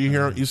 But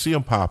you see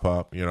them pop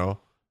up, on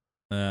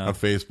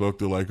Facebook.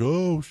 They're like,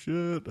 "Oh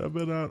shit,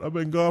 I've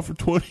been gone for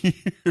 20 years.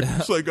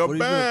 It's like I'm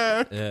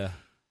back." Yeah.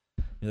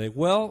 You're like,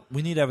 well,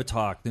 we need to have a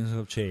talk. Things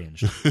have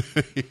changed.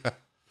 Yeah.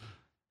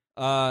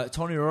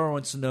 Tony Aurora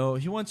wants to know.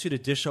 He wants you to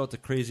dish out the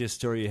craziest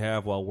story you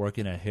have while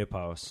working at Hip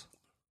House.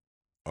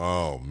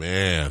 Oh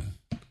man,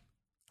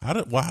 how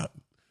did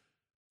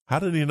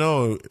he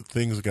know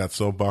things got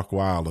so buck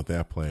wild at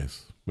that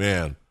place,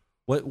 man?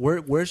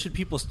 Where should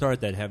people start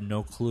that have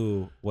no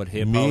clue what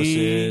Hip House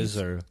is?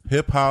 Or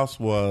Hip House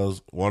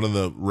was one of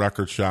the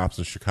record shops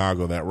in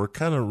Chicago that were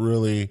kind of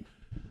really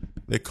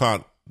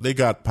they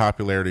got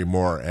popularity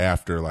more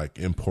after like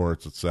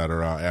Imports,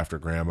 etc., after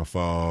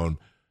Gramophone,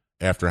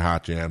 after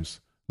Hot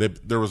Jams.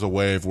 There was a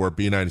wave where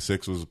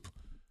B96 was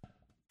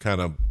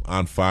kind of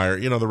on fire.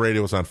 The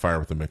radio was on fire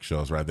with the mix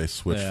shows, right? They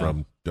switched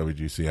from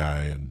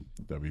WGCI and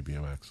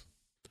WBMX.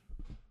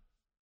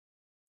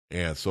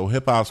 And so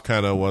Hip House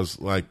kind of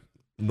was like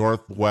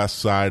northwest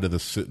side of the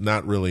city,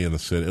 not really in the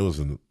city.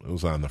 It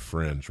was on the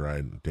fringe,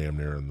 right? Damn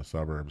near in the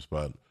suburbs,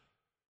 but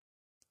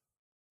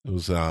it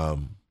was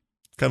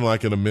kind of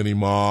like in a mini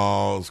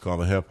mall. It's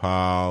called the Hip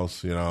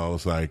House. It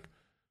was like,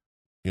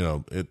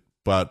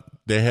 but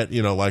they had,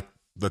 like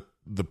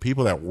the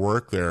people that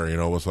worked there,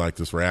 was like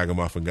this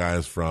ragamuffin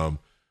guys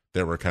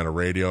that were kind of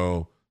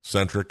radio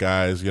centric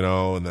guys,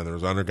 and then there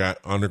was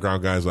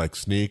underground guys like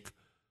Sneak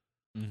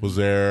was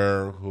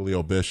there,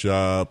 Julio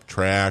Bishop,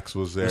 Trax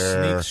was there.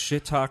 Sneak's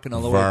shit talking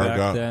all the way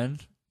back then.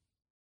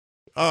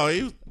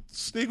 Oh,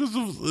 Sneak was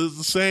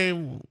the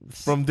same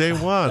from day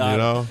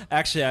one,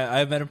 Actually,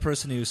 I met a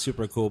person who was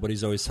super cool, but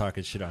he's always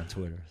talking shit on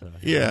Twitter. So.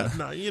 Yeah,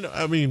 no,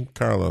 I mean,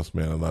 Carlos,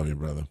 man, I love you,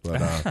 brother.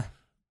 But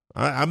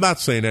I'm not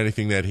saying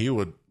anything that he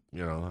would,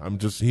 I'm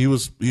just, he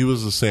was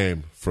the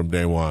same from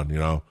day one,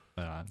 kind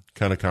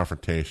of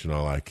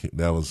confrontational. Like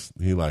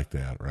he liked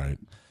that, right?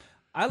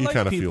 I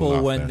like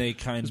people when they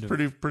kind of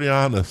pretty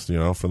honest,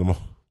 for the most,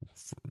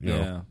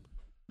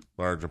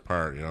 larger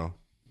part,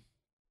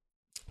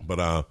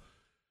 But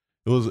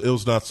it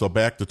was not so.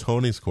 Back to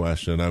Tony's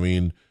question. I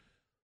mean,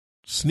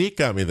 Sneak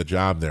got me the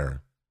job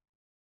there.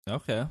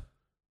 Okay.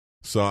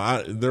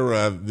 So there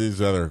were these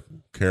other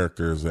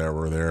characters that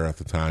were there at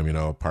the time,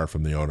 apart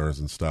from the owners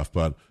and stuff.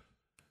 But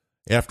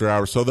after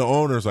hours, so the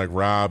owners like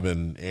Rob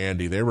and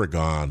Andy, they were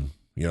gone.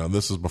 And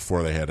this is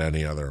before they had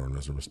any other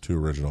owners. There was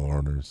 2 original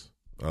owners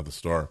of the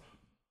store.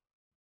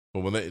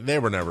 But when they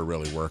were never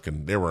really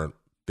working, they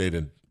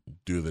didn't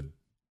do the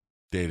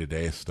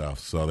day-to-day stuff,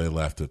 so they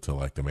left it to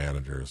like the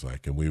managers, and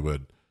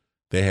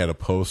they had a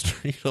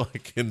poster,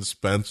 like in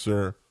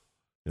Spencer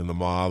in the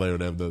mall, they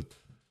would have the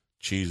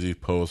cheesy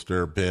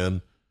poster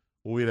bin.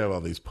 Well, we'd have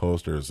all these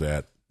posters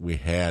that we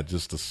had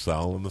just to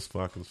sell in this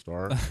fucking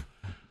store,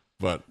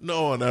 but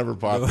no one ever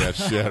bought that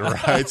shit,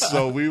 right?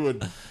 So we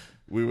would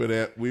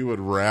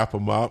wrap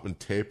them up and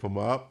tape them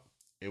up,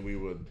 and we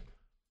would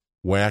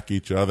whack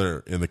each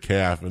other in the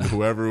calf, and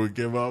whoever would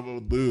give up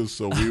would lose.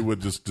 So we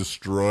would just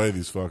destroy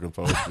these fucking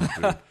posters,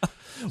 dude.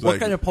 What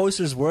kind of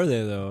posters were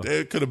they, though?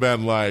 It could have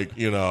been like,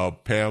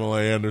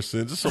 Pamela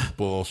Anderson, just some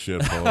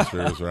bullshit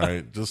posters,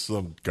 right? Just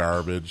some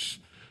garbage.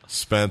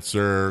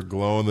 Spencer,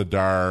 glow in the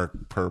dark,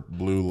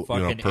 blue,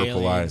 fucking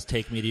purple aliens, eyes.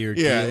 take me to your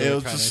Yeah, dealer it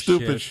was just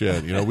stupid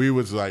shit. We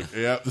was like,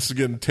 yeah, this is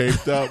getting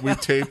taped up. We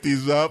taped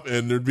these up,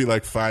 and there'd be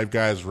like 5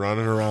 guys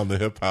running around the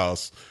hip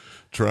house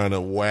trying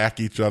to whack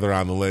each other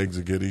on the legs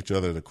and get each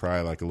other to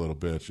cry like a little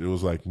bitch. It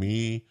was like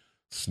me,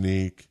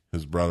 Sneak,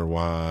 his brother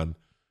Juan,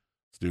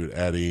 this dude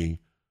Eddie,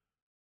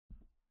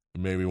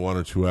 maybe 1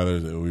 or 2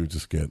 others, and we would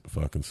just get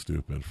fucking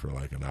stupid for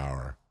like an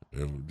hour.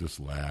 And we'd just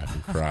laugh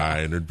and cry,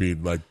 and there'd be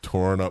like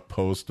torn up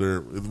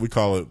poster. I think we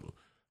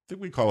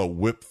call it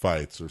whip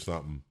fights or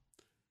something.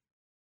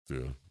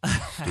 Dude,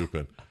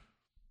 stupid.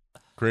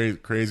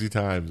 Crazy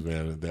times,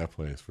 man, at that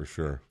place for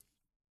sure.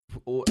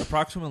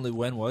 Approximately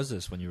when was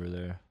this when you were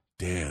there?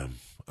 Damn.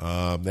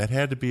 That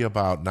had to be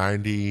about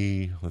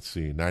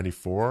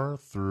 94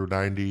 through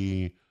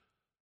 90,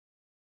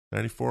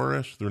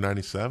 94-ish through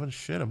 97.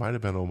 Shit, it might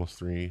have been almost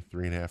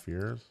 3.5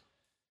 years.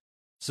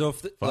 So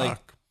if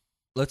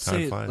let's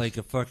say like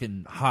a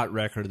fucking hot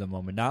record at the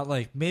moment, not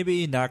like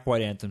maybe not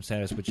quite anthem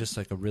status, but just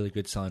like a really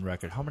good selling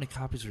record. How many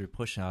copies were you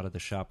pushing out of the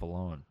shop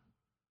alone?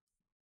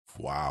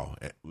 Wow,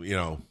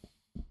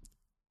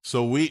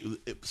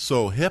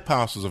 so hip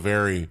house is a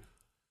very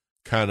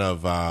kind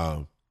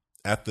of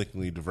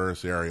ethnically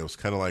diverse area. It was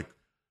kind of like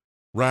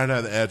right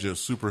on the edge of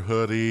super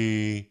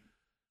hoodie,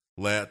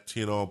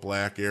 Latino,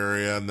 black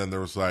area, and then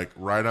there was like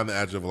right on the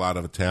edge of a lot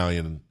of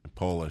Italian and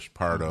Polish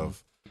part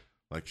of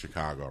like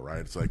Chicago, right?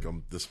 It's like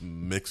this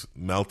mixed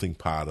melting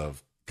pot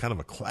of kind of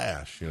a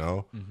clash,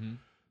 Mm-hmm.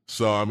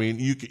 So I mean,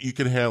 you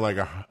could have like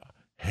a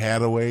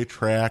Hadaway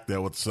track that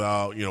would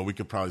sell, we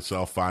could probably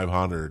sell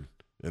 500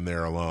 in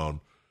there alone,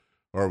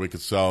 or we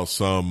could sell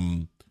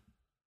some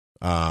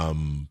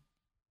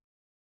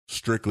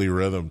strictly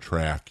rhythm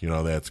track,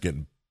 that's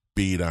getting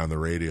beat on the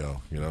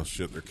radio,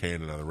 shit they're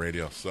caning on the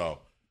radio. So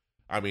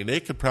I mean, they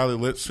could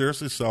probably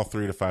seriously sell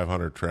 300 to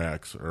 500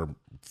 tracks or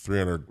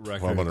 300,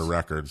 1,200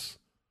 records.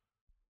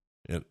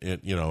 In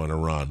a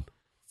run,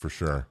 for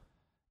sure.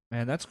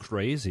 Man, that's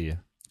crazy.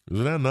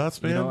 Isn't that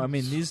nuts, man? I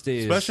mean, these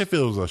days... Especially if it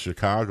was a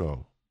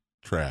Chicago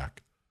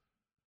track.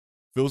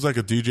 If it was like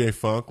a DJ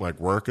Funk, like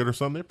Work It or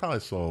something, they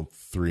probably sold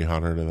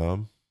 300 of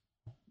them.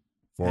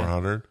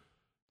 400. Yeah.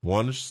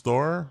 One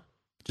store?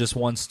 Just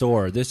one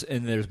store.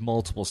 And there's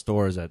multiple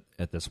stores at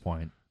this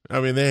point. I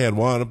mean, they had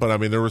one, but I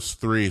mean, there was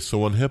 3. So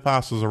when Hip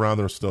House was around,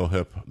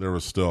 there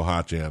was still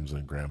Hot Jams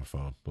and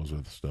Gramophone. Those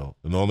are still,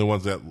 and the only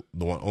one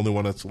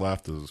that's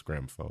left is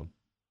Gramophone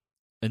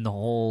in the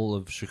whole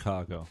of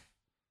Chicago.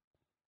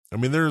 I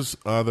mean, there's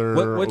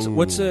other.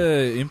 What's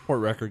a import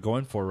record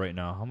going for right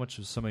now? How much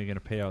is somebody going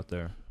to pay out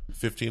there?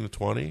 15 to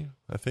 20,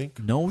 I think.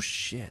 No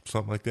shit.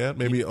 Something like that.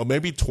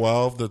 Maybe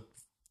 12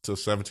 to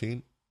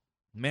 17.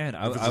 Man,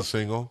 it's a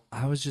single.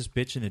 I was just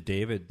bitching to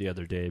David the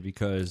other day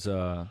because.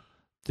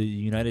 The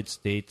United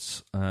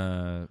States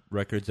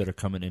records that are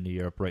coming into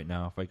Europe right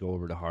now, if I go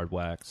over to Hard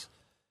Wax,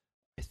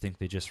 I think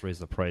they just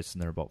raised the price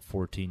and they're about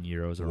 14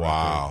 euros a record.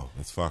 Wow,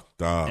 that's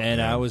fucked up. And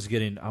man. I was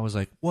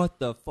like, what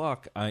the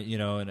fuck? I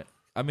go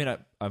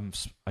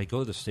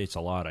to the States a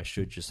lot. I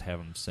should just have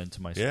them sent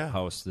to my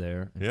house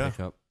there and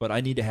pick up. But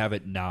I need to have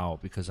it now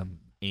because I'm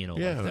anal.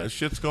 Yeah, like that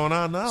shit's going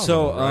on now.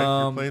 So,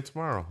 right? You're playing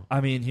tomorrow.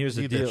 I mean, here's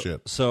the deal.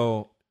 Shit.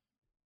 So,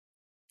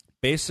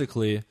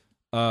 basically,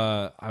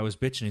 I was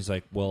bitching. He's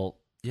like, well,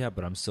 yeah,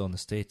 but I'm still in the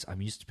States.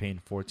 I'm used to paying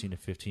 14 to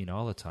 15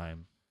 all the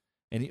time.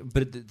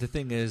 But the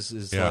thing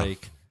is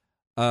like,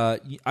 I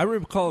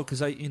recall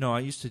because I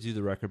used to do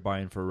the record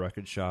buying for a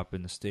record shop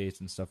in the States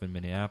and stuff in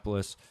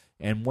Minneapolis.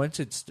 And once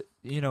it's,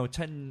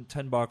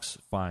 $10,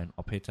 fine,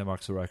 I'll pay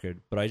 $10 a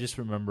record. But I just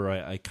remember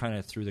I kind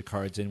of threw the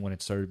cards in when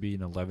it started being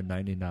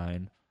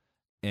 $11.99,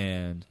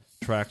 and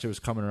Tractor was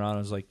coming around. I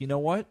was like, you know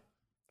what?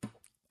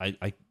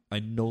 I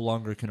no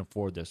longer can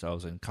afford this. I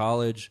was in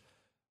college.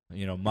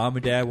 Mom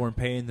and Dad weren't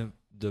paying the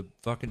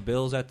fucking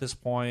bills at this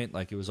point.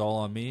 Like, it was all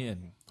on me,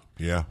 and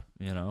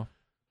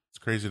it's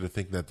crazy to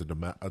think that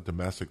a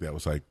domestic that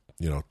was like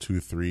 2,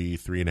 3,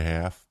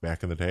 3.5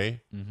 back in the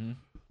day,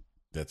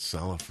 that's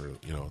selling for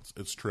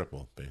it's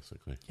triple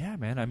basically. Yeah,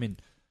 man. I mean,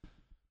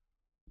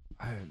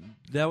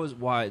 that was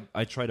why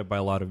I tried to buy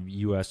a lot of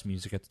U.S.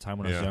 music at the time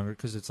when I was younger,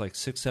 because it's like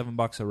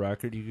 $6-7 a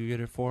record you could get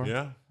it for.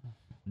 Yeah.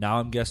 Now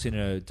I'm guessing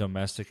a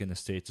domestic in the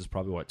States is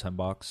probably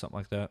 $10, something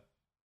like that.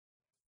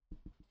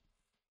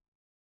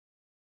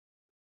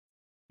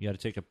 You got to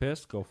take a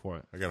piss? Go for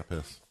it. I got to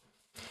piss.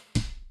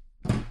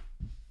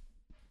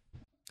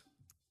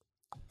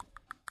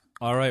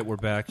 All right, we're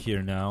back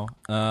here now.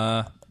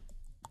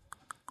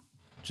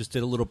 Just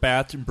did a little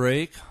bathroom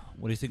break.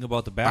 What do you think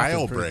about the bathroom?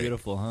 Aisle Pretty break.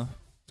 Beautiful, huh?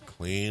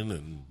 clean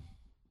and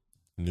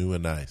new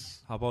and nice.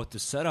 How about the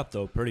setup,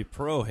 though? Pretty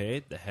pro,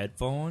 hey? The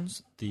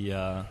headphones,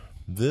 the...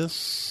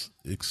 This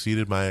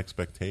exceeded my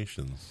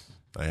expectations,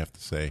 I have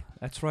to say.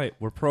 That's right.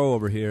 We're pro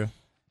over here.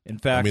 In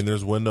fact... I mean,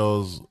 there's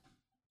windows,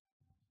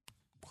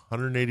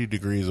 180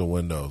 degrees of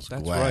windows,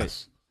 that's glass.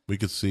 Right. We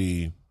could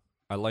see...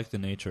 I like the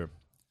nature.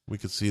 We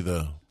could see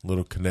the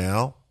little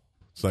canal.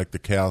 It's like the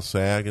Cal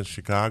Sag in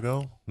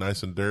Chicago,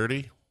 nice and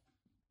dirty.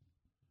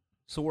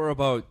 So we're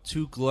about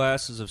 2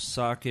 glasses of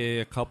sake,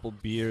 a couple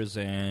beers,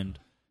 and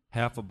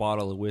half a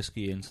bottle of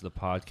whiskey into the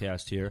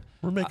podcast here.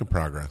 We're making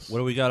progress. What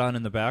do we got on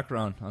in the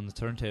background on the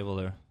turntable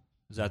there?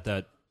 Is that,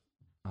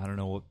 I don't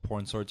know, what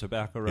Porn Sword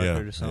Tobacco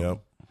record or something?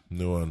 Yep,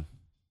 new one.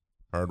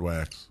 Hard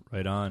wax.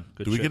 Right on.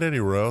 Good Do we shit. get any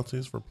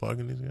royalties for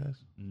plugging these guys?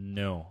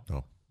 No.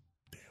 Oh,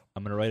 damn.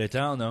 I'm going to write it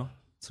down, though.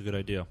 It's a good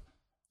idea.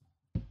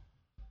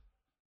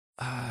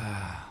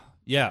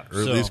 Yeah.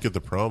 Or at least get the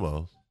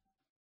promos.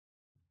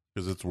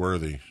 Because it's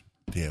worthy.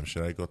 Damn,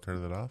 should I go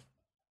turn it off?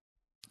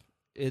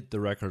 The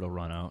record will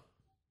run out.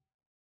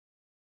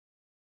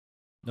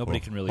 Nobody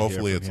can really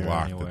hopefully hear it it's from here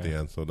locked anyway. at the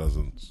end so it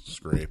doesn't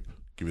scrape.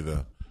 Give you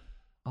the...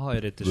 I'll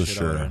edit this shit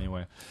sure. out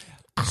anyway.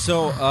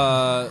 So,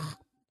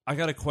 I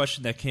got a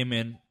question that came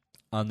in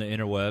on the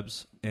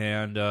interwebs,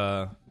 and...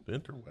 The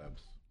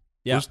interwebs.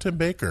 Yeah. Where's Tim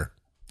Baker?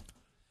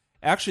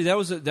 Actually, that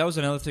was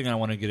another thing I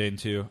want to get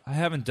into. I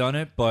haven't done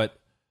it, but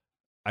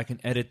I can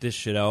edit this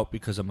shit out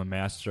because I'm a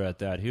master at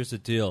that. Here's the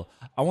deal.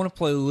 I want to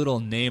play a little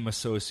name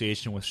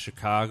association with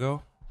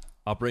Chicago.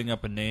 I'll bring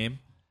up a name.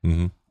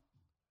 Mm-hmm.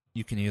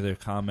 You can either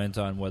comment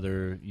on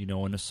whether you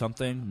know into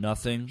something,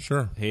 nothing,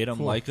 Sure. hate them,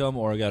 Cool. like them,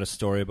 or I got a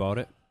story about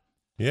it.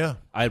 Yeah.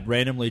 I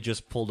randomly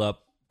just pulled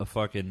up a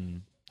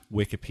fucking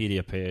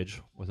Wikipedia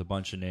page with a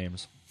bunch of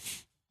names.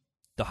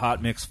 The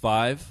Hot Mix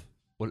 5.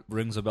 What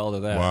rings a bell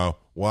to that? Wow.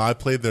 Well, I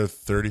played their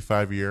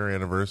 35-year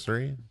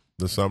anniversary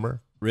this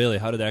summer. Really?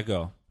 How did that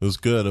go? It was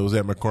good. It was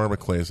at McCormick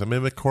Place. I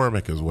mean,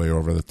 McCormick is way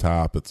over the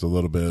top. It's a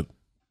little bit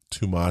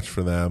too much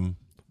for them.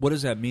 What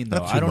does that mean, though?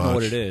 Not too I don't know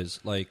what much. it is.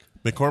 Like,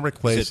 McCormick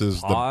Place is is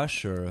it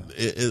posh or?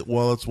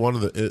 well, it's one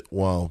of the.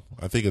 Well,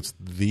 I think it's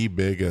the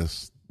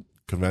biggest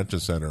convention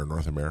center in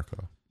North America.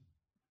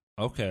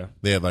 Okay.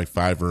 They had like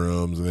 5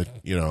 rooms, and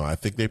I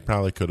think they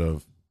probably could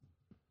have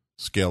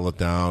scaled it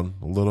down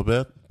a little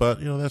bit. But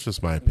that's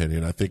just my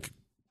opinion. I think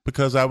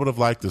because I would have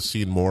liked to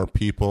see more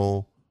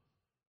people,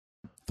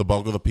 the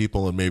bulk of the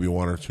people in maybe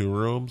 1 or 2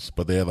 rooms,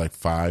 but they had like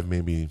 5,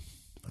 maybe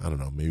I don't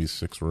know, maybe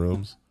 6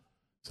 rooms.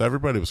 So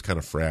everybody was kind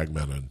of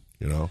fragmented.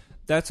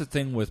 That's the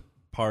thing with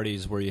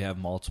parties where you have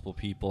multiple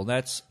people.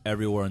 That's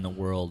everywhere in the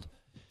world.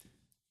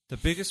 The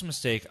biggest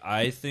mistake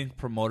I think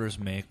promoters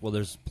make, well,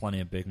 there's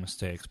plenty of big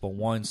mistakes, but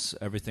once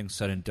everything's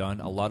said and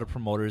done, a lot of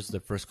promoters, the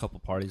first couple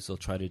parties, they'll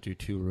try to do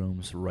 2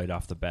 rooms right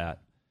off the bat.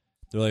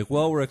 They're like,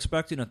 well, we're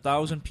expecting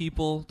 1,000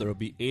 people. There will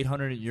be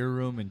 800 in your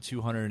room and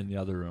 200 in the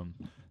other room.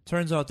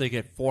 Turns out they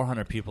get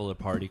 400 people at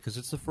a party because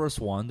it's the first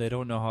one. They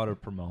don't know how to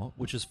promote,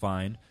 which is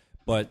fine.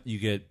 But you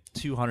get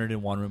 200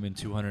 in one room and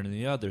 200 in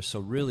the other. So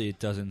really it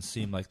doesn't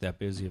seem like that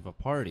busy of a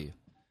party.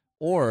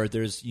 Or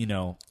there's,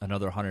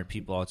 another 100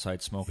 people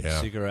outside smoking a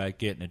cigarette,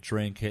 getting a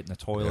drink, hitting the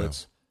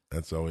toilets. Yeah,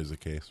 that's always the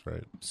case,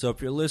 right? So if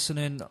you're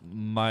listening,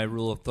 my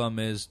rule of thumb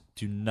is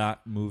do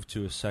not move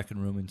to a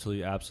second room until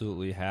you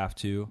absolutely have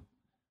to.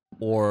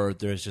 Or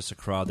there's just a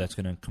crowd that's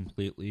going to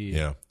completely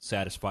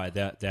satisfy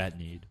that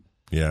need.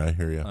 Yeah, I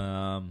hear you.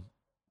 I'll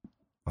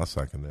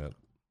second that.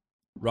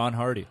 Ron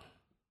Hardy.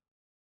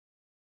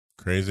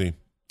 Crazy.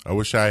 I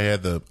wish I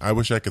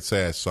could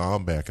say I saw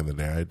him back in the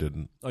day. I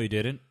didn't. Oh, you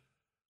didn't?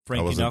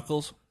 Frankie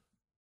Knuckles?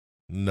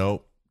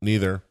 Nope,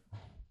 neither.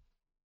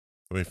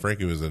 I mean,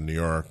 Frankie was in New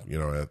York,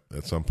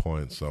 at some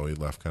point, so he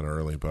left kind of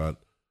early. But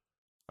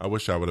I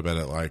wish I would have been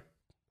at like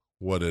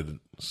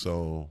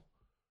so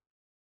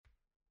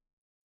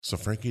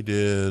Frankie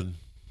did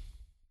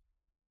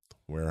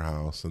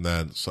Warehouse, and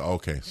then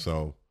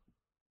so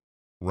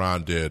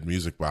Ron did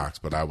Music Box,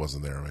 but I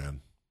wasn't there,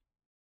 man.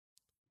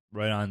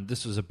 Right on.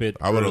 This was a bit.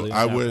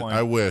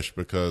 I wish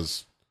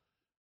because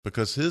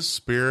his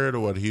spirit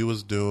of what he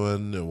was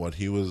doing and what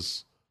he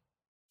was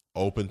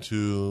open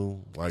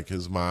to, like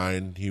his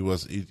mind, he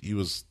was a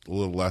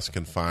little less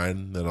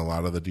confined than a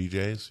lot of the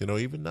DJs.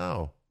 Even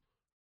now,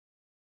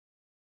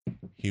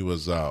 he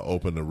was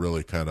open to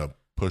really kind of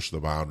push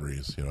the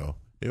boundaries.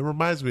 It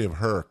reminds me of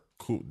her,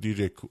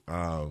 DJ,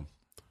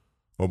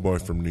 old boy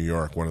from New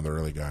York, one of the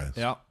early guys.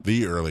 Yeah,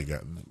 the early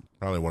guy,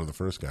 probably one of the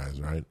first guys,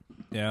 right?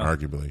 Yeah,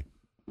 arguably.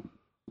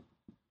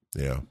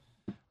 Yeah.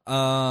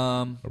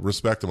 I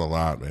respect him a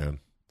lot, man.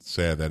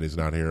 Sad that he's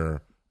not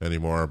here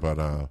anymore,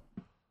 but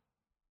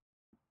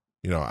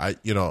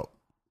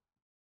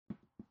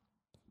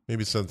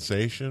maybe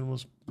Sensation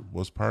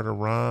was part of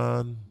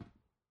Ron.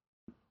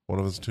 One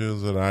of his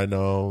tunes that I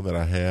know that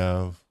I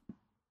have.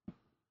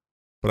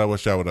 But I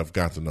wish I would have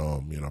got to know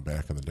him,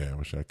 back in the day. I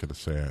wish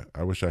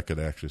I could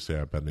actually say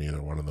I've been to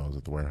either one of those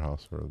at the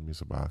Warehouse or the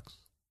Music Box.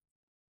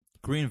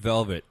 Green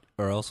Velvet,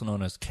 or also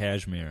known as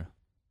Cashmere.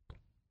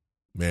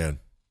 Man,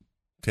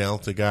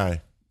 talented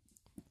guy.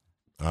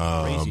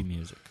 Crazy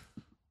music.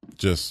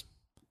 Just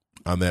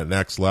on that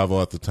next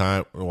level at the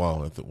time.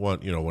 Well, at the one,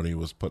 when he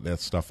was putting that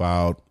stuff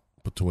out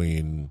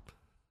between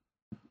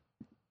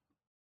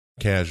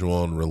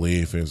Casual and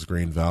Relief, and his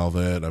Green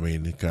Velvet. I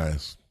mean, the guy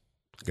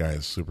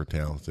is super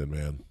talented,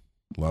 man.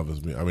 Love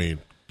his music. I mean,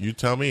 you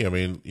tell me. I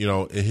mean,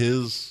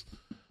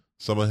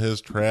 some of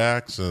his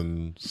tracks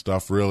and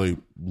stuff really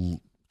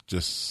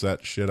just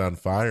set shit on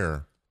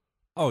fire.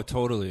 Oh,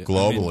 totally.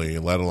 Globally,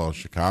 let alone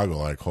Chicago.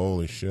 Like,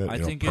 holy shit. I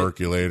think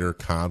Percolator,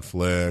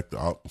 Conflict.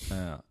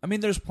 Yeah. I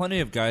mean, there's plenty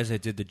of guys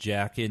that did the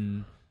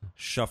jackin',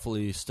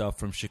 shuffly stuff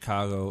from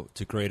Chicago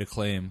to great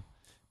acclaim,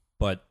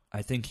 but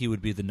I think he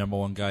would be the number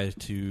one guy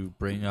to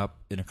bring up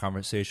in a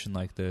conversation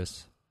like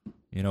this.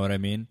 You know what I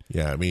mean?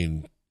 Yeah, I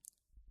mean,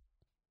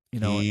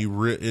 and I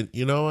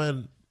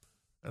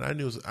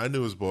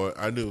knew his boy.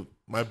 I knew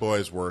my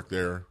boys worked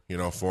there,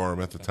 for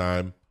him at the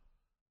time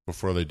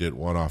before they did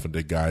one off and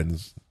did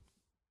Guidance.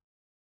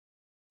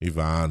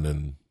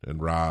 Yvonne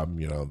and Rob,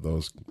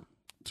 those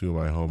two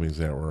of my homies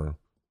that were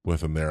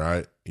with him there.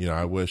 I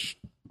wish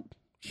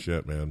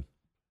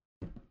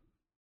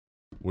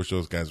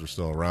those guys were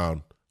still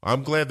around.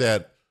 I'm glad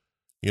that,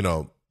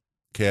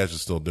 Cash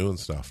is still doing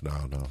stuff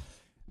now. No.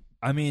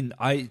 I mean,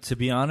 to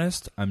be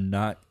honest, I'm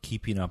not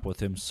keeping up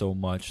with him so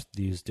much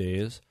these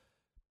days,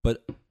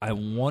 but I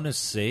want to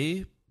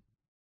say,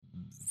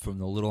 from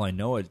the little I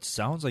know, it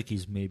sounds like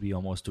he's maybe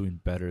almost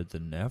doing better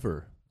than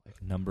ever. Like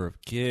number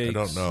of gigs. I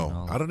don't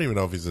know. I don't even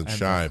know if he's in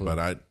Shy, but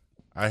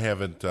I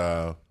haven't.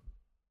 I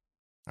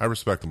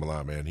respect him a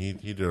lot, man. He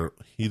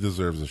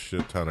deserves a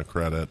shit ton of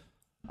credit.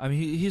 I mean,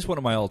 he's one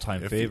of my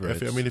all-time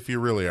favorites. If you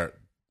really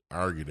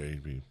argued it,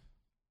 he'd be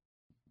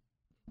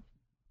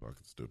fucking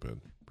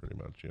stupid, pretty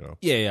much.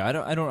 Yeah.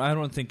 I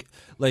don't think,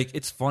 like,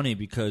 it's funny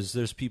because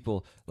there's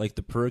people like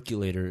the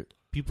Percolator.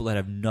 People that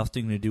have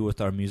nothing to do with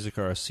our music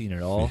or our scene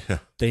at all,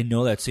 they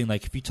know that scene.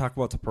 Like, if you talk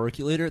about the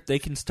Percolator, they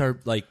can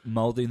start, like,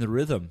 mouthing the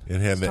rhythm.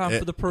 It's time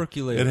for the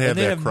Percolator. It had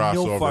that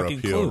crossover no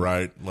appeal, clue.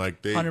 right?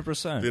 Like, they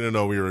 100%. didn't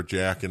know we were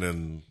jacking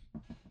in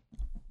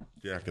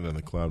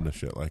the club and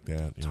shit like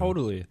that.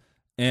 Totally.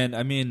 And,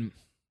 I mean,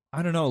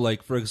 I don't know,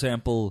 like, for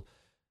example,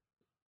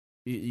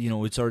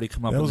 it's already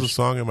come up. That was a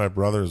song at my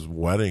brother's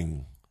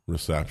wedding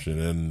reception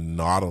in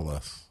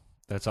Nautilus.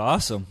 That's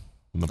awesome.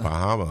 In the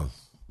Bahamas.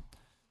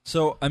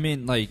 So, I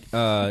mean, like,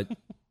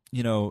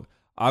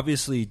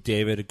 obviously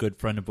David, a good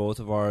friend of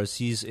both of ours,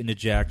 he's into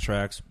jack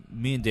tracks.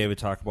 Me and David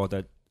talk about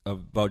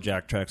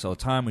jack tracks all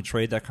the time. We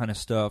trade that kind of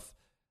stuff.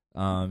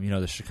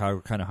 The Chicago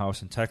kind of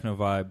house and techno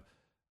vibe.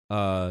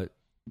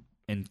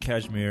 And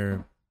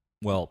Kashmir,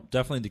 well,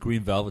 definitely the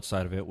Green Velvet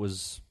side of it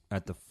was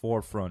at the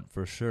forefront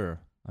for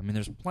sure. I mean,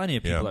 there's plenty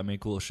of people that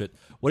make cool shit.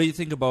 What do you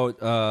think about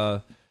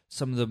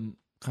some of the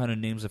kind of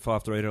names that fall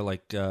off the radar,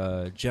 like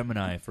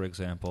Gemini, for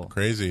example?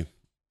 Crazy.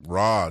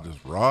 Raw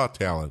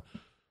talent.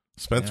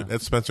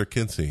 That's Spencer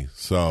Kinsey.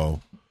 So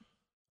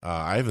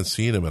I haven't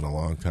seen him in a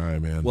long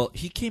time, man. Well,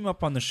 he came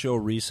up on the show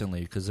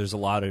recently because there's a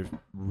lot of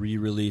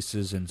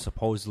re-releases and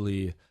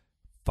supposedly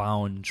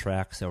found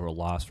tracks that were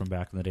lost from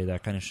back in the day,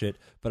 that kind of shit.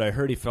 But I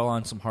heard he fell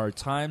on some hard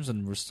times,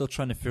 and we're still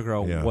trying to figure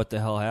out what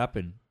the hell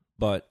happened.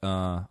 But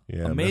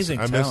amazing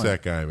I miss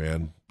that guy,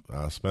 man.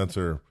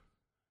 Spencer.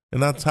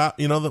 And on top,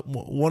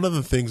 one of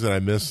the things that I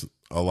miss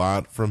a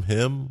lot from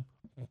him,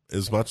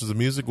 as much as the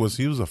music, was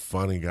he was a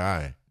funny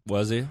guy.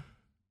 Was he?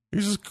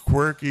 He's just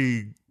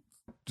quirky,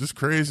 just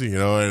crazy,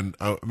 And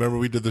I remember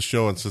we did the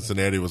show in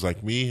Cincinnati. It was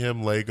like me,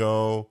 him,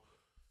 Lego,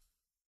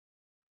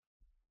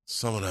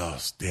 someone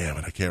else. Damn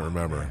it, I can't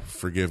remember.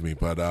 Forgive me,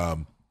 but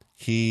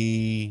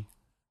he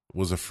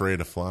was afraid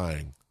of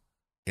flying,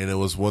 and it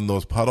was when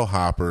those puddle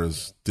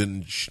hoppers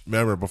didn't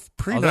remember. But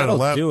pre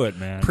 9/11, do it,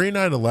 man. Pre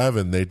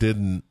 9/11, they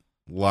didn't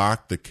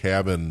lock the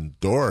cabin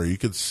door. You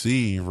could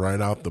see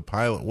right out the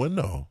pilot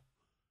window.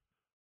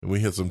 And we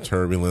hit some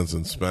turbulence,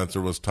 and Spencer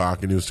was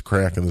talking. He was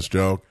cracking this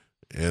joke.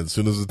 And as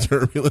soon as the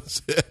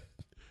turbulence hit,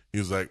 he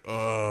was like,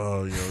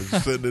 oh,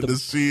 just sitting in the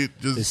seat.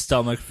 Just his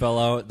stomach fell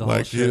out.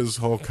 His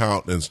whole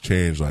countenance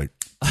changed, like,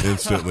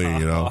 instantly,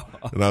 And I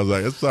was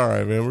like, it's all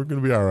right, man. We're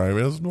going to be all right,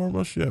 man. It's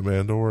normal shit,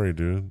 man. Don't worry,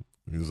 dude.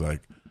 He was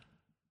like,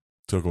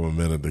 took him a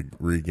minute to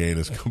regain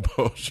his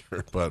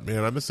composure. But,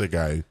 man, I miss that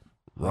guy.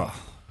 Raw.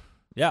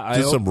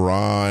 Yeah, some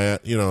raw,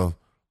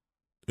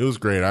 It was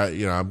great.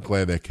 I'm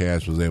glad that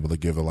Cash was able to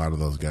give a lot of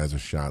those guys a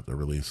shot to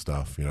release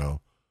stuff.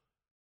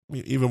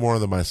 Even more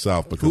than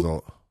myself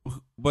because.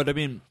 But I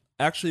mean,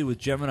 actually, with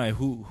Gemini,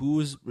 who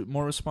is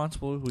more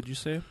responsible? Would you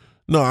say?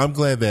 No, I'm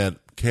glad that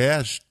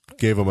Cash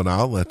gave him an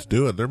outlet to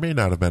do it. There may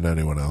not have been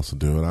anyone else to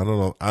do it. I don't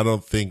know. I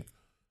don't think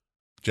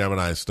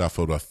Gemini's stuff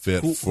would have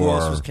fit for. Who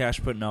else was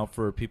Cash putting out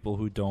for people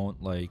who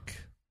don't like?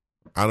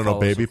 I don't know.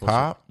 Baby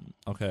Pop.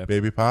 Okay.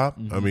 Baby Pop.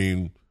 Mm-hmm. I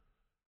mean.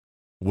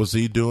 Was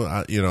he doing?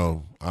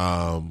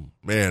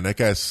 Man, that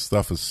guy's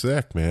stuff is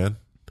sick, man.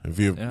 If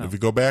you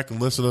go back and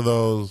listen to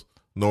those,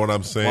 know what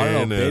I'm saying. Well, I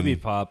don't know Baby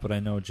Pop, but I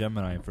know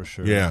Gemini for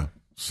sure. Yeah.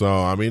 So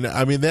I mean,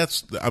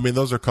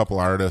 those are a couple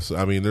artists.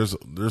 I mean, there's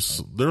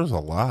a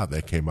lot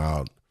that came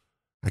out.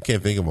 I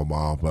can't think of them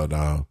all, but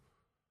I'm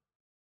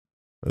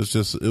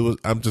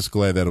just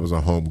glad that it was a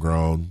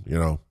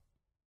homegrown.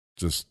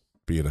 just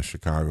being a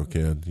Chicago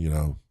kid, you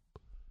know,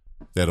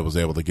 that it was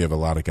able to give a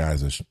lot of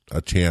guys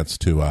a chance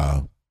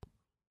to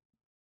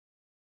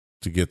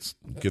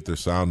get their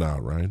sound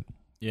out, right?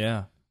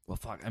 Yeah. Well,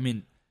 fuck. I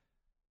mean,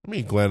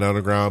 Glenn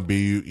Underground,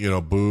 Boo,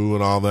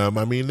 and all them.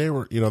 I mean, they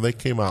were, they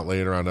came out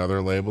later on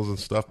other labels and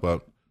stuff.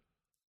 But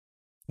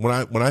when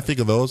I think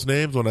of those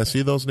names, when I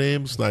see those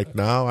names, like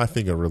now, I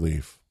think of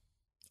Relief.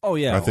 Oh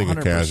yeah, I think 100%,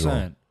 of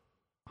Casual.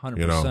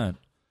 100%.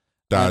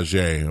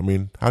 Daje. I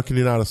mean, how can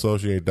you not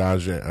associate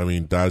Daje? I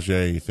mean,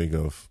 Daje, you think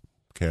of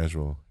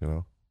Casual,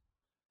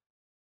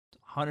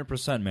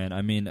 100%, man.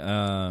 I mean,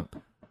 I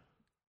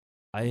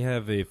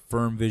have a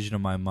firm vision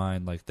in my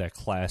mind, like that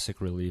classic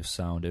Relief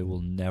sound. It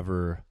will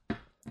never.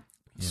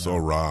 So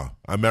raw.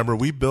 I remember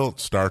we built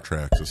Star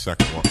Trek, the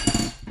second one.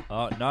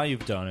 Oh, now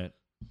you've done it.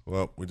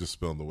 Well, we just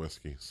spilled the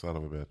whiskey. Son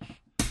of a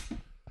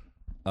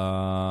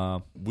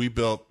bitch. We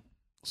built.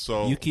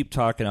 So you keep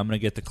talking. I'm gonna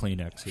get the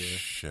Kleenex here.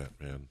 Shit,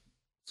 man.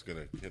 It's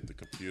gonna hit the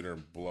computer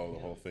and blow the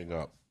whole thing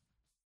up.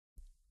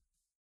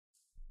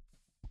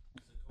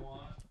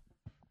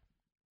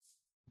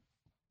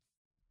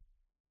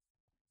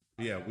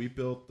 Yeah, we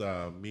built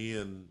me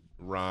and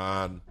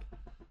Ron,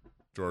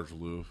 George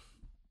Loof,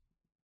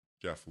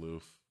 Jeff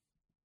Loof,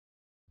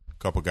 a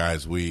couple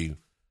guys. We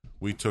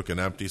took an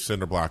empty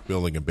cinder block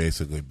building and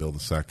basically built a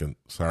second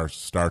Star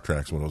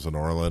Treks when it was in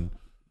Orland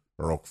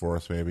or Oak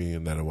Forest maybe,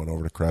 and then it went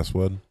over to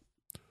Crestwood.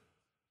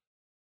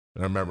 And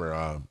I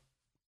remember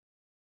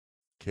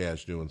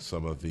Cash doing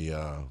some of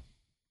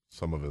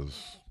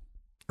his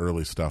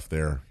early stuff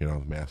there,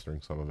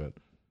 mastering some of it.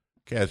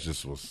 Cash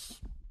just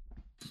was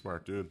a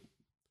smart dude.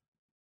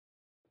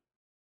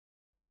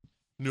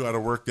 Knew how to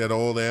work that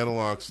old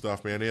analog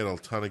stuff, man. He had a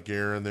ton of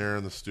gear in there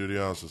in the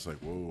studio. I was just like,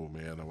 whoa,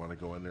 man, I want to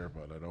go in there,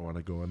 but I don't want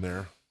to go in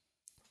there.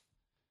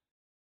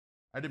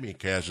 I didn't meet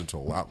Cash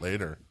until a lot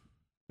later.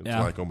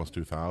 Until like almost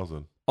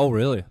 2000. Oh,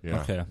 really?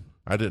 Yeah. Okay.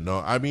 I didn't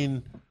know. I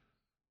mean,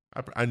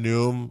 I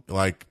knew him.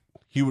 Like,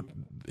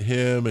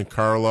 him and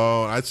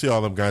Carlo. I'd see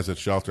all them guys at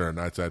Shelter on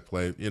nights I'd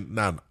play.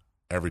 Not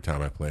every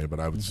time I played, but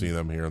I would see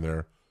them here and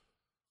there.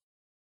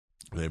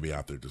 They'd be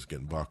out there just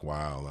getting buck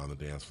wild on the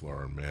dance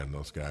floor. And, man,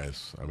 those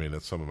guys, I mean,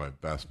 that's some of my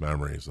best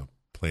memories of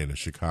playing in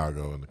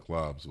Chicago in the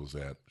clubs was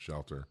at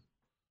Shelter.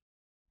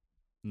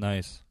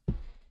 Nice.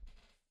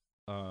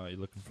 You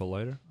looking for a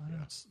lighter?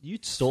 Yeah. You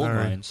stole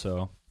Sorry. mine,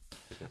 so.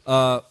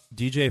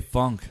 DJ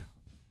Funk.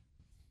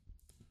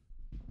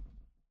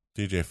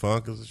 DJ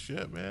Funk is the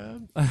shit,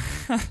 man.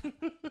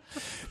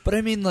 But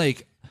I mean,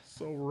 like,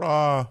 so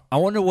raw. I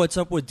wonder what's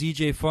up with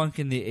DJ Funk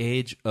in the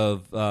age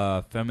of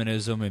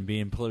feminism and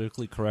being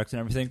politically correct and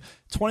everything.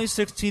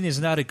 2016 is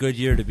not a good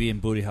year to be in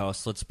Booty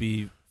House. Let's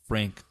be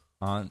frank.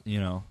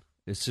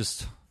 It's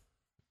just.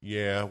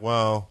 Yeah,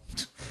 well,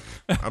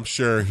 I'm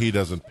sure he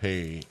doesn't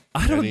pay.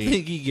 I don't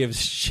think he gives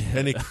shit.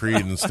 Any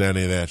credence to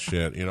any of that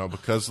shit,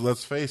 because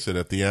let's face it,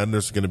 at the end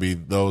there's going to be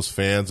those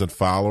fans and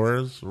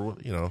followers,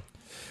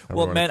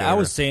 Well, man, I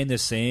was saying the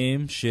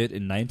same shit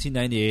in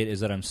 1998 as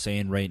that I'm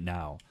saying right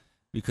now,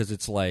 because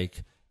it's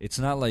like it's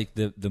not like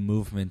the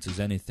movement is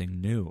anything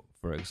new.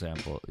 For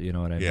example, you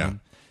know what I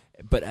mean?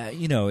 But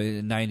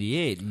in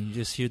 '98, you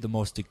just hear the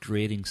most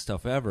degrading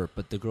stuff ever.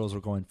 But the girls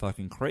were going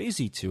fucking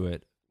crazy to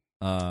it.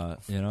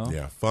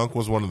 Yeah, Funk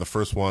was one of the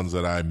first ones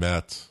that I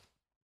met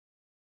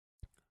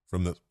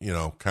from the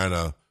kind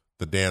of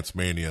the Dance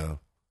Mania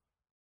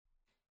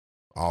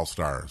All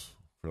Stars,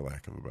 for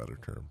lack of a better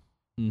term.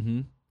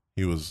 Mm-hmm.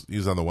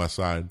 He's on the west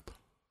side,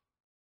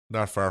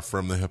 not far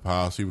from the hip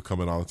house. He would come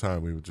in all the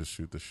time. We would just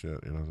shoot the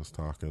shit, just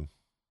talking.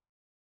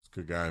 He's a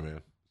good guy, man.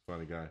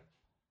 Funny guy.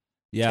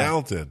 Yeah.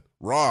 Talented.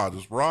 Raw,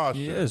 just raw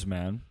He shit. is,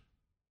 man.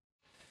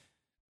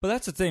 But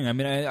that's the thing. I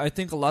mean, I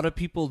think a lot of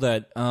people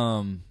that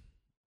are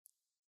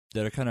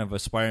kind of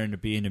aspiring to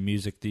be into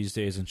music these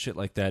days and shit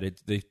like that,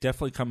 they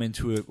definitely come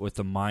into it with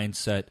a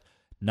mindset,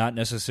 not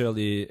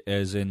necessarily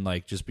as in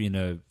like just being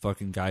a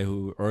fucking guy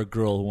or a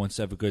girl who wants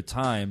to have a good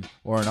time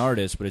or an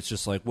artist, but it's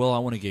just like, well, I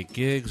want to get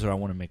gigs or I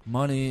want to make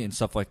money and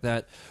stuff like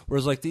that.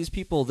 Whereas like these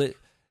people, that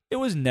it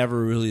was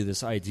never really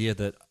this idea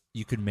that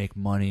you could make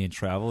money and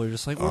travel. They're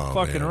just like, we're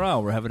fucking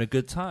around. We're having a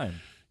good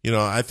time.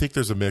 I think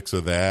there's a mix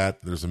of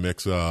that. There's a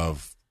mix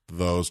of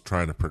those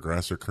trying to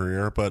progress their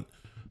career, but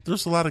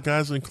there's a lot of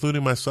guys,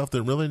 including myself,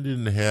 that really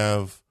didn't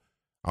have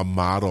a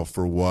model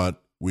for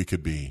what we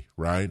could be,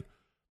 right?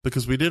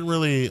 Because we didn't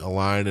really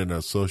align and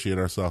associate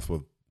ourselves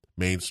with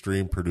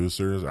mainstream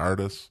producers,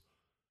 artists.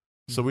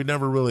 So we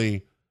never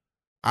really,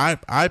 I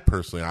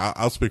personally,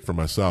 I'll speak for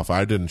myself.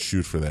 I didn't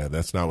shoot for that.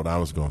 That's not what I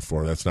was going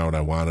for. That's not what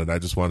I wanted. I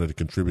just wanted to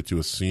contribute to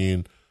a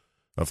scene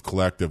of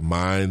collective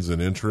minds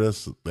and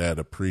interests that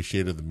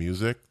appreciated the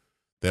music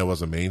that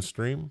wasn't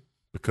mainstream.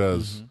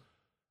 Because,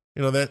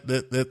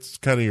 that's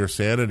kind of your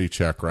sanity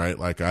check, right?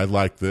 Like, I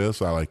like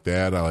this, I like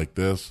that, I like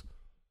this.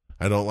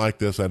 I don't like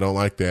this, I don't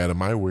like that.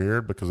 Am I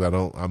weird because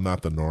I'm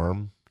not the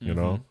norm,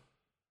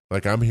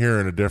 Like, I'm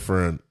hearing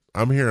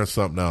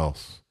something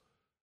else.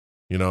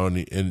 And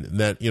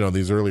that,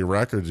 these early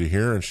records you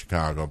hear in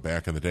Chicago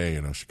back in the day,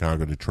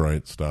 Chicago,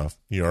 Detroit stuff,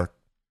 New York.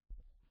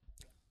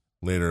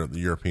 later the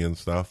European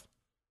stuff.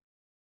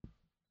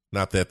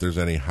 Not that there's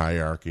any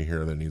hierarchy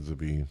here that needs to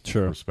be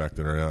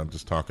respected, or I'm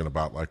just talking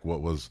about like what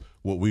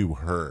we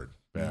heard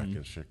back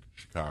in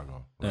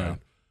Chicago. Right? Yeah.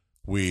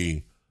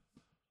 We,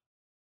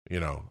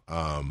 anyway,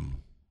 I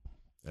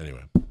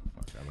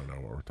don't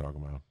know what we're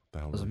talking about.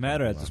 Doesn't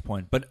matter at this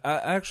point. But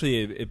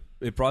actually,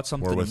 it brought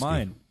something to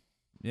mind.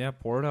 Yeah,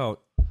 pour it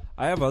out.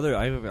 I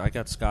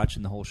got scotch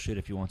in the whole shit.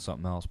 If you want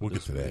something else, we'll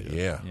get to that.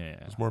 Yeah.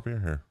 There's more beer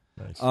here.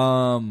 Nice.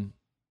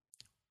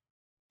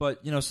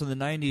 But so the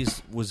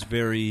 '90s was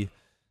very.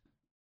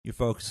 You're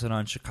focusing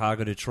on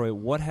Chicago, Detroit.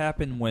 What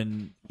happened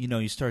when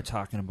you start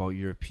talking about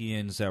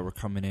Europeans that were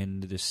coming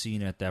into the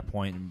scene at that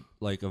point,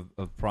 like of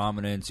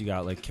prominence? You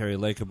got like Carrie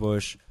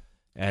Lakebush,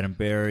 Adam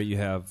Barrett. You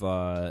have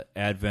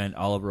Advent,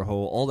 Oliver Ho,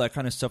 all that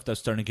kind of stuff that's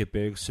starting to get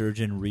big.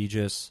 Surgeon,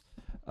 Regis.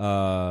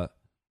 I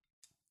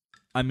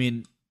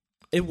mean,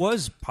 it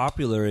was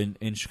popular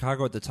in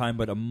Chicago at the time,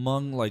 but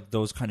among like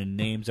those kind of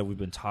names that we've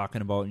been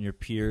talking about and your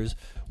peers,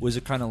 was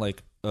it kind of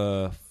like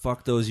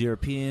fuck those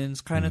Europeans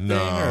kind of thing,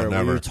 or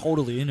never. we were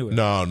totally into it?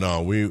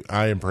 No,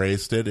 I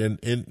embraced it,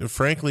 and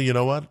frankly, you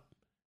know what?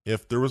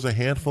 If there was a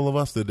handful of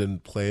us that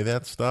didn't play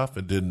that stuff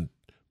and didn't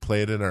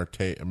play it in our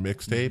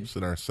mixtapes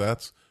and our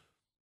sets,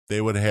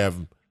 they would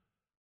have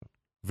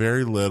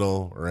very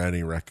little or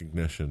any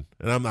recognition.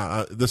 And I'm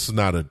not. This is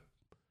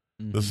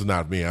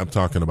not me. I'm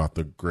talking about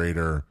the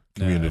greater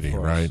community,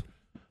 right?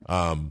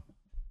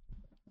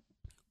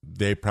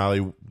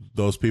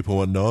 Those people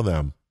wouldn't know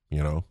them,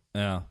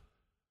 Yeah.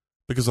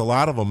 Because a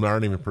lot of them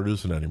aren't even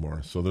producing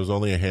anymore. So there's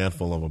only a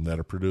handful of them that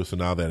are producing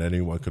now that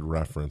anyone could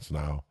reference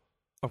now.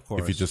 Of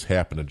course. If you just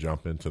happen to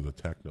jump into the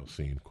techno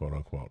scene, quote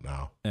unquote,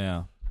 now.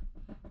 Yeah.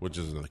 Which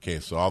isn't the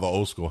case. So all the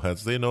old school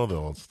heads, they know the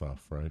old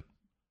stuff, right?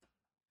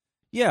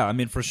 Yeah, I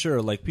mean, for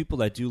sure. Like, people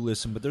that do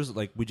listen, but there's,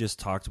 like, we just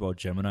talked about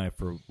Gemini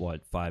for,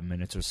 5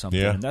 minutes or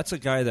something. Yeah. And that's a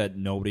guy that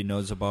nobody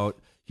knows about.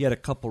 He had a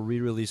couple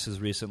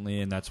re-releases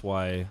recently, and that's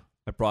why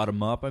I brought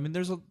him up. I mean,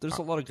 there's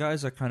a lot of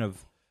guys that kind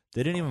of,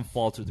 they didn't even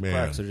fall through the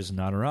cracks. They're just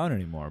not around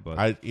anymore. But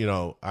I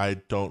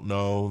don't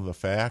know the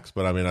facts,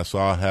 but I mean, I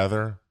saw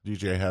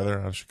DJ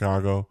Heather on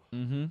Chicago.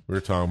 Mm-hmm. We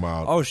were talking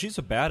about. Oh, she's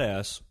a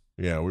badass.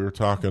 Yeah, we were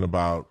talking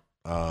about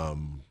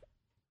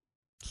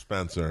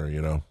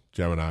Spencer.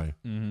 Gemini.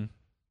 Mm-hmm.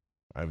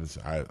 I was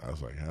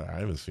like, I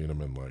haven't seen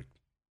him in like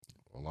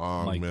a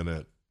long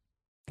minute,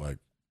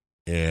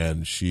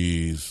 and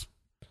she's,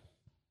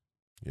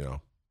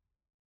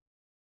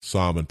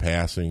 saw him in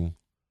passing,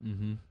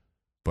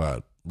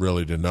 but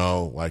really to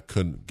know, like,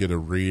 couldn't get a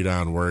read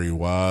on where he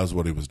was,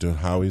 what he was doing,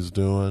 how he's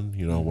doing,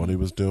 what he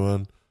was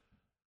doing.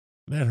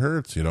 And that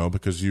hurts,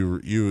 because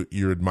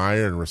you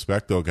admire and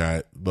respect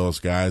those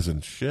guys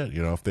and shit.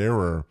 If they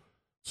were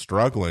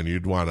struggling,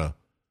 you'd want to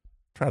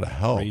try to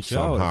help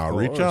somehow.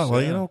 Reach out,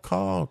 yeah.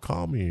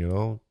 Call me.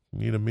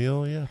 Need a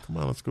meal? Yeah, come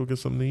on, let's go get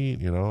something to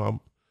eat.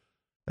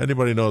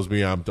 Anybody knows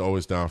me, I'm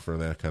always down for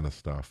that kind of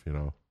stuff.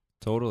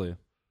 Totally.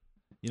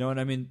 And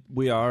I mean,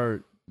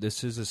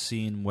 this is a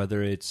scene,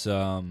 whether it's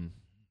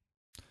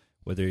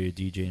whether you're a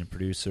DJ and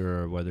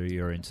producer, or whether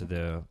you're into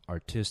the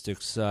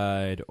artistic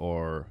side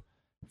or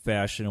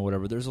fashion or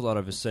whatever. There's a lot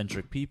of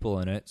eccentric people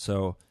in it,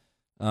 so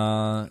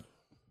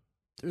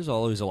there's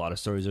always a lot of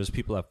stories. There's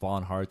people that fall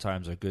on hard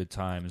times or good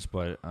times,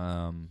 but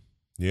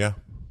yeah,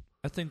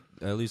 I think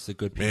at least the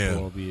good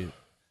people will be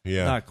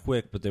not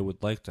quick, but they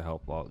would like to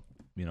help out,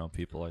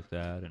 people like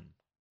that. And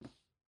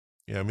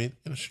yeah, I mean,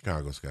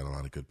 Chicago's got a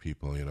lot of good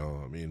people.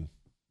 I mean,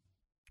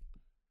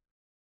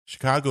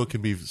 Chicago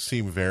can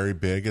seem very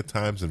big at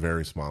times and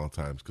very small at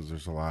times because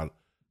there's a lot.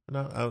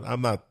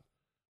 I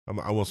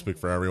won't speak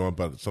for everyone,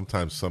 but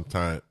sometimes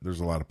there's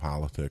a lot of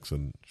politics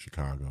in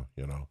Chicago.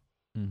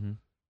 Mm-hmm.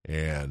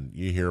 And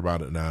you hear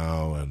about it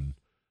now, and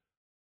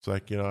it's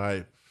like,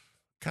 I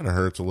kind of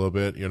hurts a little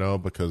bit,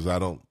 because I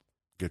don't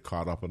get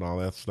caught up in all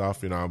that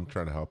stuff. I'm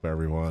trying to help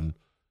everyone.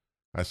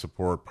 I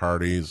support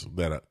parties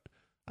that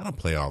I don't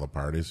play all the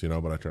parties,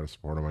 but I try to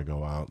support them. I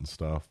go out and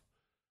stuff.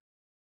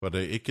 But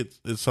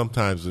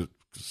sometimes it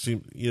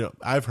seems,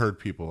 I've heard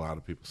a lot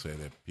of people say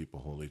that people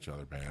hold each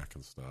other back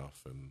and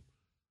stuff. And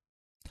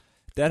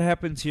that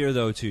happens here,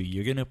 though, too.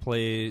 You're going to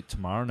play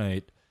tomorrow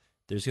night.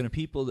 There's going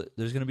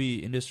to be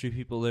industry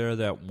people there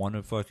that want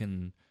to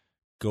fucking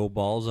go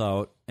balls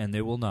out, and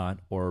they will not,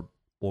 or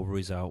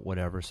ovaries out,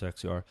 whatever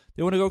sex you are.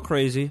 They want to go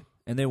crazy,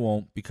 and they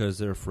won't because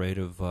they're afraid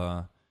of,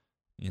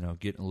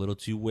 getting a little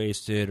too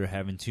wasted or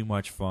having too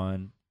much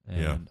fun.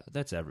 And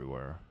that's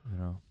everywhere,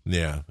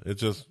 Yeah,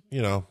 it's just,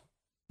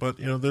 but,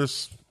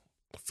 there's,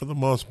 for the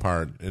most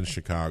part in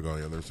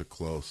Chicago, there's a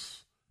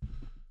close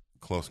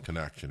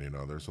connection,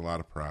 there's a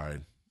lot of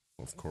pride,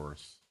 of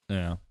course.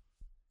 Yeah.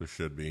 There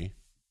should be.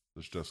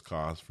 There's just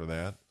cause for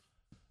that.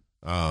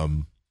 But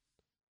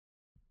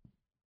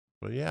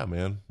yeah,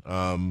 man.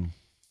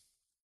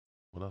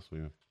 What else we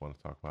want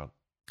to talk about?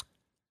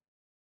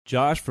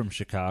 Josh from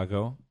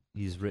Chicago.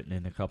 He's written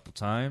in a couple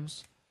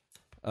times.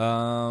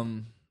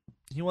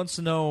 He wants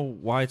to know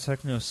why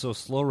techno is so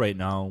slow right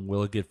now, and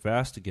will it get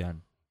fast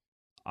again?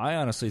 I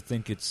honestly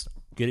think it's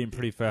getting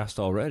pretty fast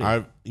already.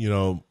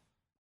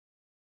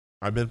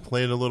 I've been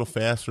playing a little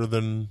faster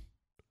than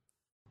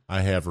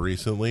I have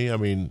recently. I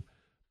mean,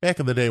 back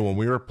in the day when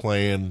we were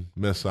playing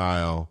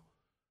Missile,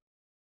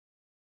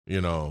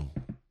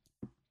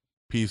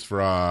 Peace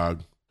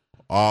Frog,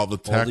 all the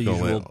techno, all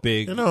the usual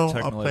big I'll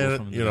techno play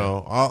labels it. from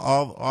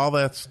All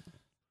that's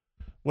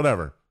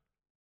whatever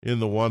in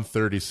the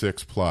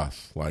 136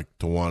 plus, like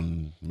to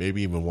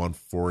maybe even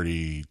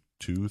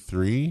 142,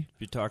 3. If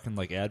you're talking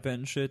like Advent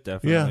and shit,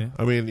 definitely. Yeah,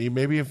 I mean,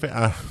 maybe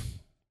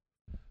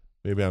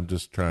maybe I'm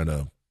just trying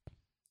to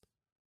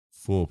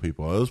fool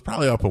people. It was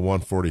probably up at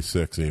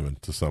 146 even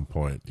to some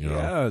point.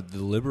 Yeah, the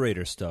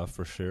Liberator stuff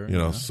for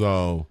sure.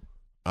 So,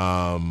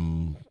 what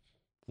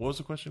was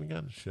the question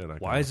again? Shit,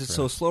 why is it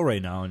so slow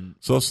right now? And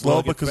so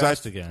slow because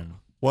fast again.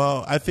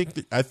 Well, I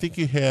think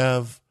you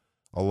have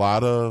a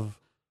lot of.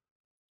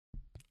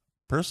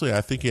 Personally,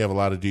 I think you have a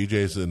lot of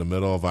DJs in the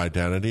middle of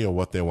identity of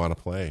what they want to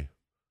play.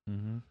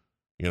 Mm-hmm.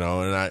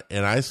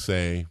 And I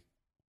say,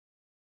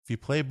 if you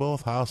play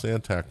both house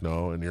and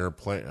techno, and you're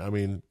playing, I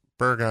mean,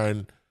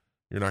 Berghain,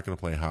 you're not going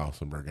to play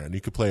house in Berghain.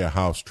 You could play a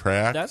house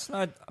track. That's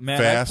not, man.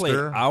 Faster. I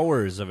played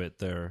hours of it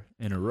there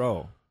in a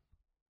row.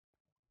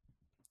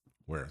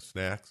 Where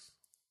snacks?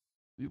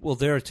 Well,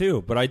 there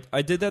too, but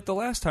I did that the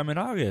last time in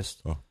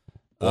August. Oh,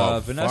 well,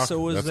 Vanessa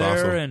was there,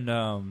 awesome.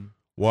 And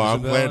well, I'm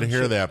Isabel glad to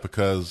hear that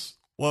because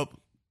we'll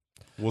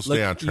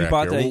stay on track you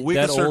bought here. We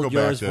that can circle old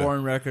back Yours to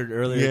Born record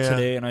earlier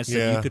today, and I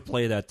said you could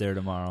play that there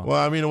tomorrow. Well,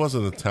 I mean, it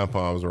wasn't the tempo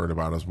I was worried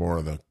about. It was more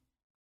of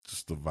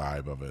just the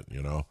vibe of it,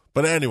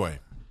 But anyway,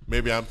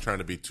 maybe I'm trying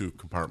to be too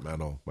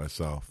compartmental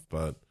myself,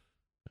 but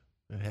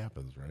it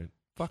happens, right?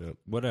 Fuck,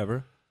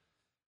 whatever.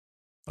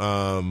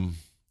 I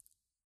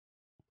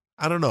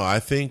don't know. I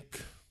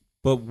think.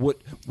 But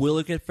will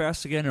it get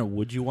fast again, or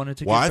would you want it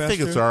to get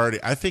faster? faster?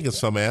 I think in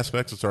some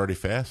aspects it's already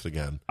fast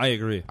again. I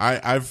agree.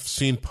 I've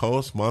seen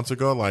posts months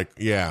ago, like,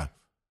 the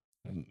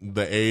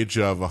age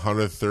of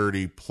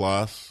 130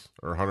 plus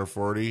or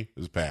 140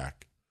 is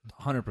back.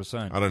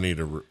 100%. I don't need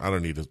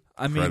to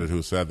credit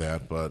who said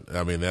that, but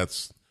I mean I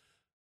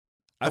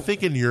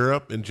think in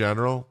Europe in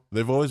general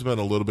they've always been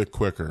a little bit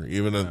quicker,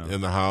 even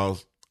in the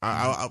house.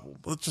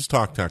 Let's just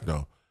talk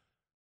techno.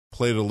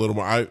 Played a little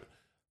more.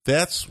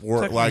 That's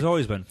where Techno's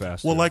always been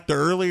faster. Well, like the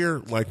earlier,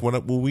 like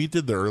when we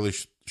did the early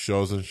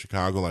shows in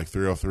Chicago, like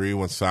 303,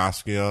 when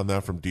Saskia and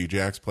that from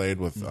DJX played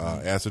with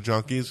Acid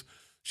Junkies,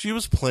 she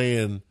was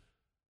playing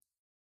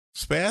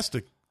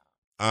Spastic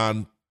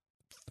on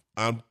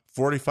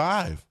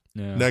 45,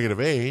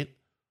 -8.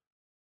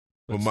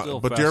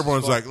 But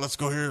Dearborn's like, let's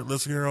go here,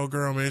 old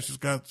girl, man. She's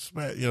got,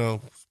 blah,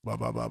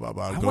 blah, blah, blah,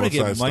 blah. I want to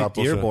get Mike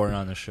Dearborn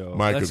on the show.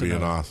 Mike would be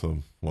an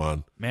awesome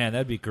one. Man,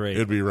 that'd be great.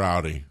 It'd be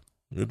rowdy.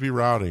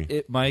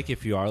 Mike,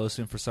 if you are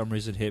listening for some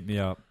reason, hit me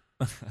up.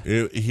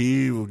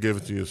 He will give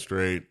it to you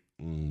straight.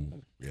 He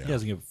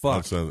doesn't give a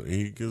fuck.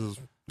 He doesn't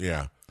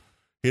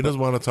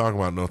want to talk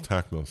about no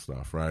techno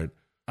stuff, right?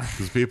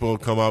 Because people will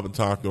come up and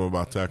talk to him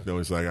about techno.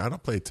 He's like, I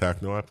don't play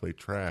techno, I play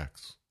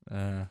tracks.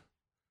 And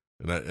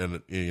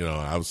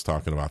I was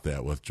talking about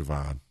that with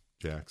Javon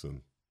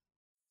Jackson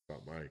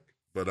about Mike.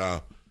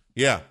 But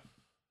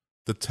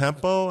the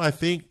tempo I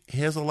think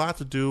has a lot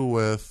to do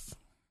with.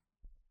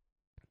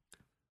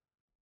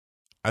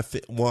 I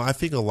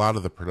think a lot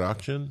of the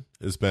production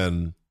has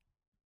been,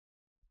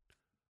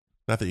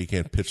 not that you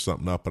can't pitch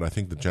something up, but I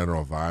think the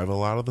general vibe, a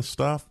lot of the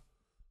stuff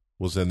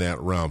was in that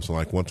realm. So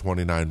like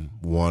 129,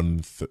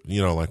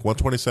 like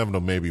 127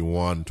 to maybe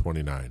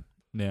 129.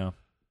 Yeah.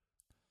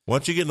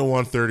 Once you get in the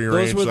 130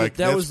 range,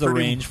 that was the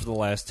range for the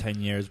last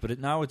 10 years, but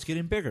now it's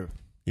getting bigger.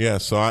 Yeah,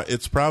 so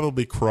it's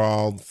probably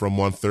crawled from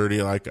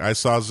 130. Like I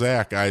saw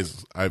Zach, I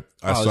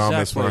saw him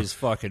at Smart.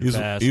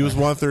 Fast, he was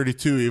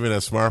 132 even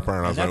at Smart Bar,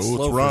 and I was like,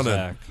 "Oh, it's running."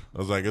 I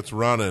was like, "It's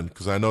running,"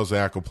 because I know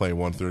Zach will play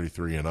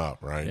 133 and up,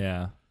 right?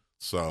 Yeah.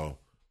 So,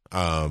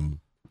 I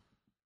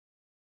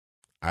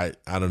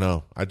don't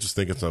know. I just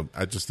think it's a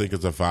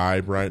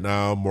vibe right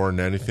now more than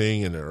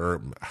anything, or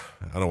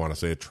I don't want to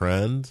say a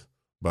trend,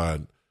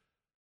 but.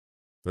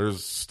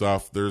 There's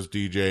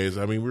DJs.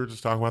 I mean, we were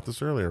just talking about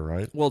this earlier,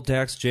 right? Well,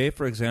 Dax J,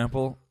 for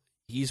example,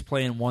 he's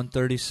playing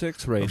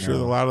 136 right now. I'm sure a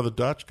lot of the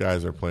Dutch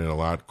guys are playing a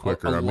lot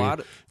quicker.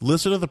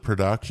 Listen to the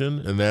production,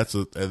 and that's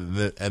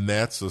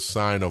a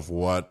sign of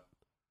what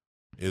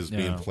is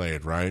being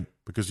played, right?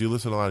 Because you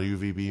listen to a lot of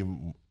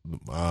UVB,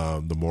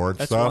 the Mord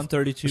that's stuff.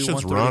 132,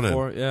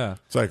 134, running. Yeah.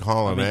 It's like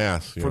hauling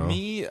ass. For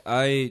me,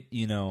 I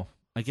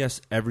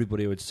guess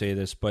everybody would say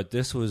this, but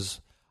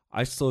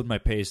I slowed my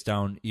pace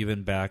down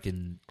even back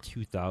in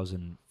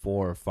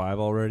 2004 or 5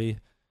 already.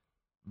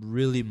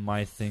 Really,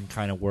 my thing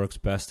kind of works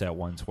best at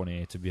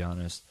 128, to be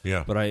honest.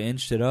 Yeah. But I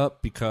inched it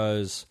up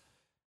because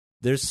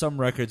there's some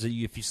records that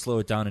if you slow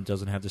it down, it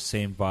doesn't have the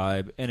same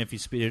vibe. And if you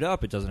speed it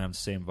up, it doesn't have the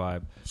same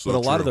vibe. But a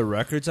lot of the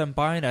records I'm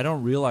buying, I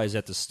don't realize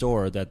at the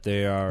store that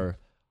they are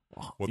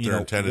they're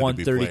intended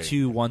 132, to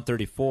be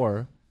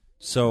 134.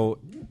 So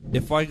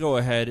if I go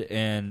ahead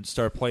and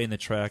start playing the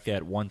track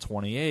at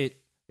 128,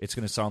 it's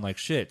going to sound like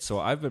shit. So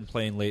I've been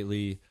playing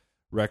lately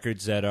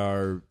records that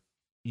are,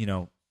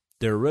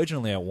 they're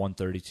originally at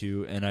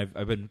 132, and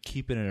I've been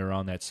keeping it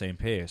around that same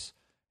pace.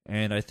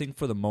 And I think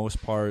for the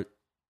most part,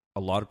 a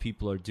lot of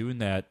people are doing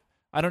that.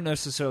 I don't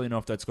necessarily know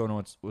if that's going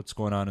on what's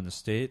going on in the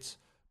States,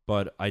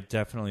 but I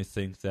definitely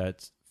think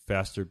that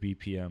faster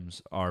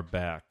BPMs are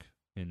back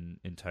in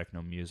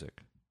techno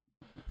music.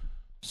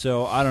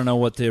 So I don't know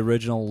what the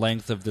original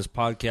length of this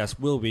podcast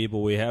will be, but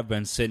we have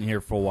been sitting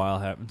here for a while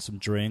having some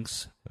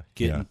drinks,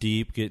 getting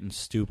deep, getting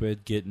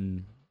stupid,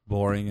 getting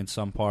boring in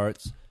some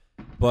parts.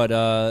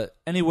 But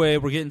anyway,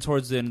 we're getting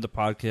towards the end of the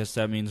podcast.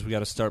 That means we got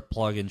to start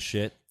plugging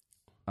shit.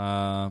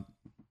 For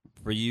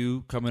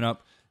you coming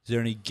up, is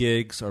there any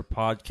gigs or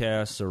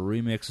podcasts or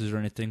remixes or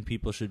anything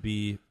people should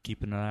be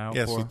keeping an eye out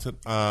for?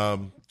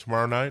 So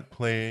tomorrow night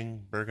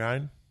playing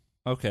Berghain.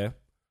 Okay.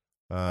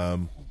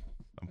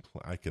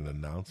 I can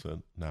announce it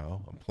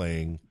now. I'm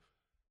playing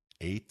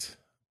 8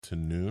 to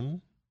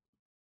noon.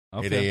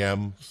 Okay. 8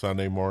 a.m.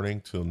 Sunday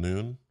morning till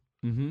noon.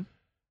 Mm-hmm.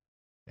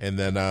 And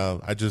then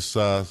I just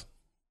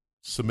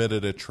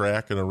submitted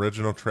an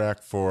original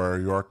track for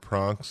York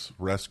Pronk's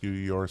Rescue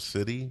Your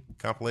City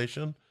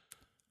compilation.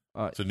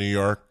 To New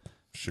York,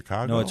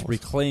 Chicago. No, it's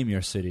Reclaim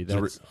Your City.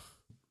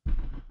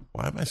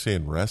 Why am I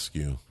saying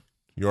rescue?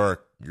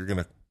 York, you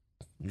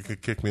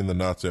could kick me in the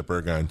nuts at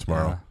Berghain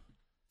tomorrow.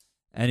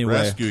 Anyway.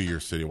 Rescue Your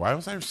City. Why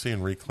was I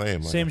saying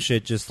reclaim? Same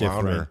shit, just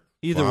different.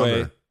 Either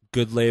way,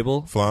 good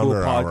label.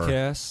 Flounder cool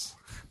podcasts.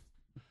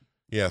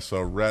 Yeah,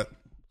 so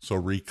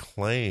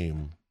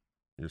Reclaim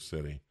Your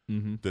City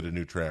did a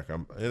new track.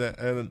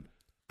 And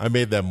I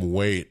made them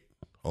wait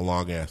a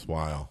long-ass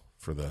while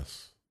for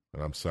this.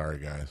 And I'm sorry,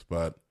 guys,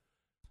 but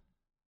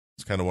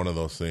it's kind of one of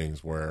those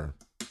things where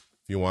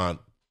if you want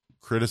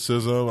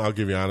criticism, I'll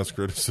give you honest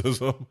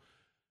criticism.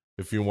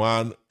 If you're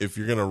going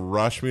to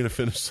rush me to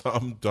finish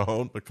something,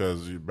 don't,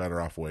 because you're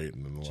better off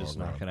waiting in the long run. Just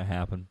not going to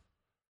happen.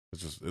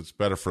 It's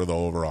better for the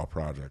overall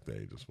project that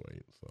you just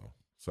wait. So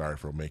sorry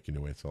for making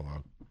you wait so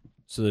long.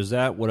 So there's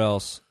that. What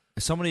else?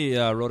 Somebody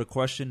wrote a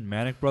question.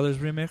 Manic Brothers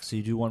remix. Did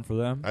you do one for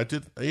them? I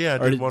did. Yeah,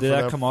 I did one for them.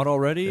 Did that come out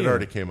already? It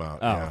already came out.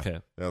 Oh, yeah.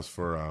 okay. That was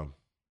for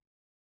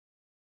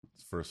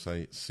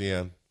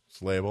CN's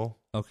label.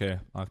 Okay,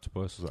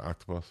 Octopus. Was it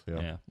Octopus?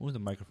 Yeah. Move the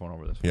microphone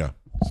over this way. Yeah.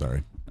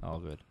 Sorry. All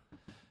good.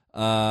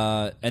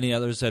 Any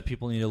others that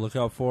people need to look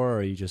out for,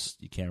 or you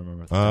can't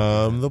remember?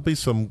 There'll be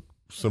some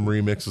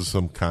remixes,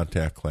 some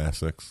Contact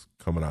classics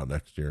coming out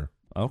next year.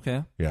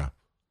 Okay. Yeah.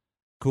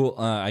 Cool.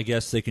 I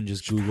guess they can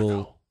just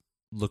Google,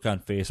 look on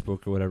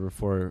Facebook or whatever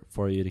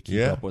for you to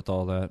keep up with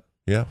all that.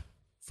 Yeah,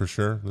 for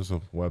sure. There's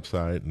a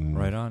website and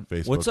right on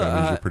Facebook.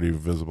 Are pretty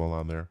visible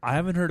on there. I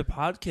haven't heard a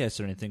podcast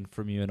or anything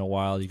from you in a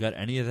while. You got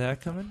any of that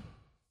coming?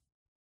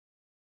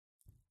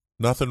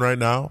 Nothing right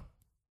now,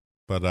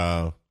 but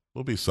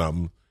will be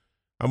something.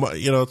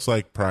 It's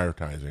like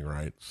prioritizing,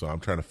 right? So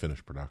I'm trying to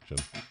finish production.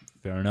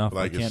 Fair enough.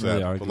 Like I can't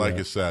really argue. But like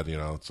you said,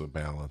 it's a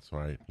balance,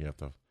 right? You have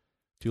to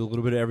do a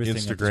little bit of everything.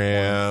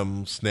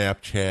 Instagram,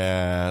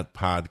 Snapchat,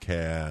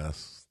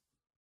 podcasts,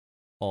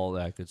 all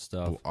that good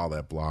stuff. All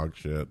that blog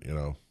shit,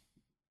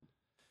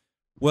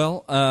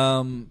 Well,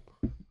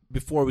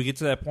 before we get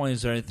to that point,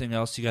 is there anything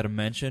else you got to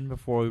mention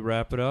before we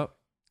wrap it up?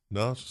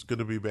 No, it's just good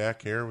to be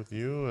back here with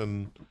you,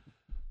 and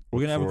we're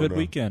going to have a good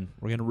weekend.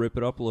 We're going to rip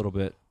it up a little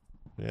bit.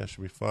 Yeah, it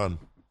should be fun.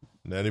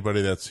 And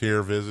anybody that's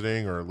here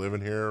visiting or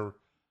living here,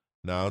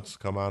 now it's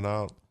come on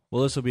out.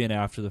 Well, this will be an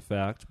after the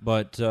fact,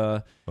 but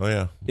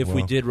if we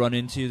Well, did run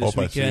into you this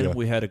hope I see weekend, ya.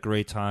 we had a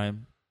great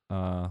time.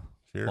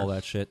 Cheers. All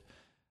that shit.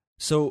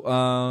 So,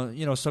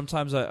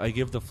 sometimes I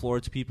give the floor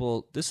to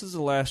people. This is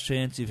the last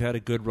chance. You've had a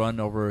good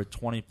run over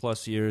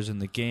 20-plus years in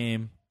the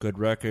game, good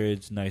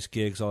records, nice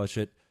gigs, all that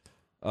shit.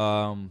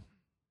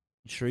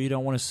 Sure you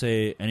don't want to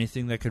say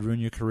anything that could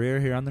ruin your career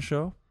here on the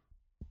show?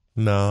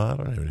 No, I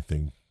don't have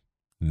anything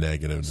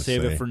negative to say.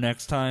 Save it for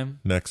next time?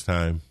 Next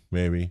time,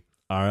 maybe.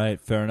 All right,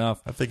 fair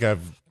enough. I think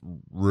I've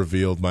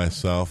revealed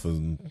myself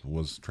and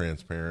was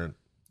transparent.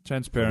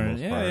 Transparent.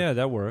 Yeah,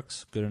 that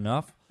works. Good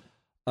enough.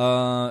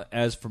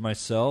 As for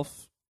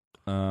myself,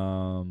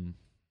 I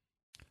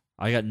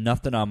got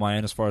nothing on my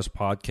end as far as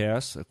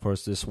podcasts. Of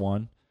course, this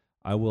one.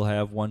 I will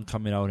have one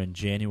coming out in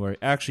January.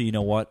 Actually, you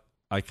know what?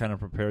 I kind of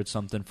prepared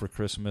something for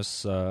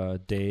Christmas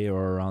Day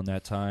or around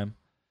that time.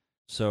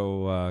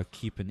 So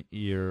keep an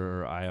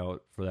ear or eye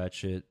out for that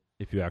shit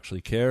if you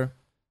actually care.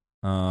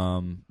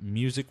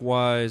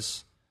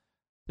 Music-wise,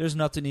 there's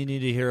nothing you need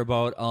to hear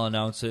about. I'll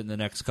announce it in the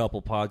next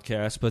couple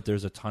podcasts, but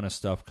there's a ton of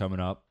stuff coming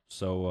up.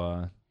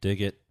 So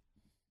dig it.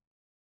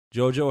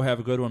 Jojo, have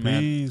a good one,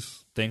 man.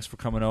 Peace. Thanks for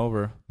coming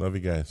over. Love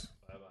you guys.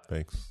 Bye-bye.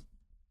 Thanks.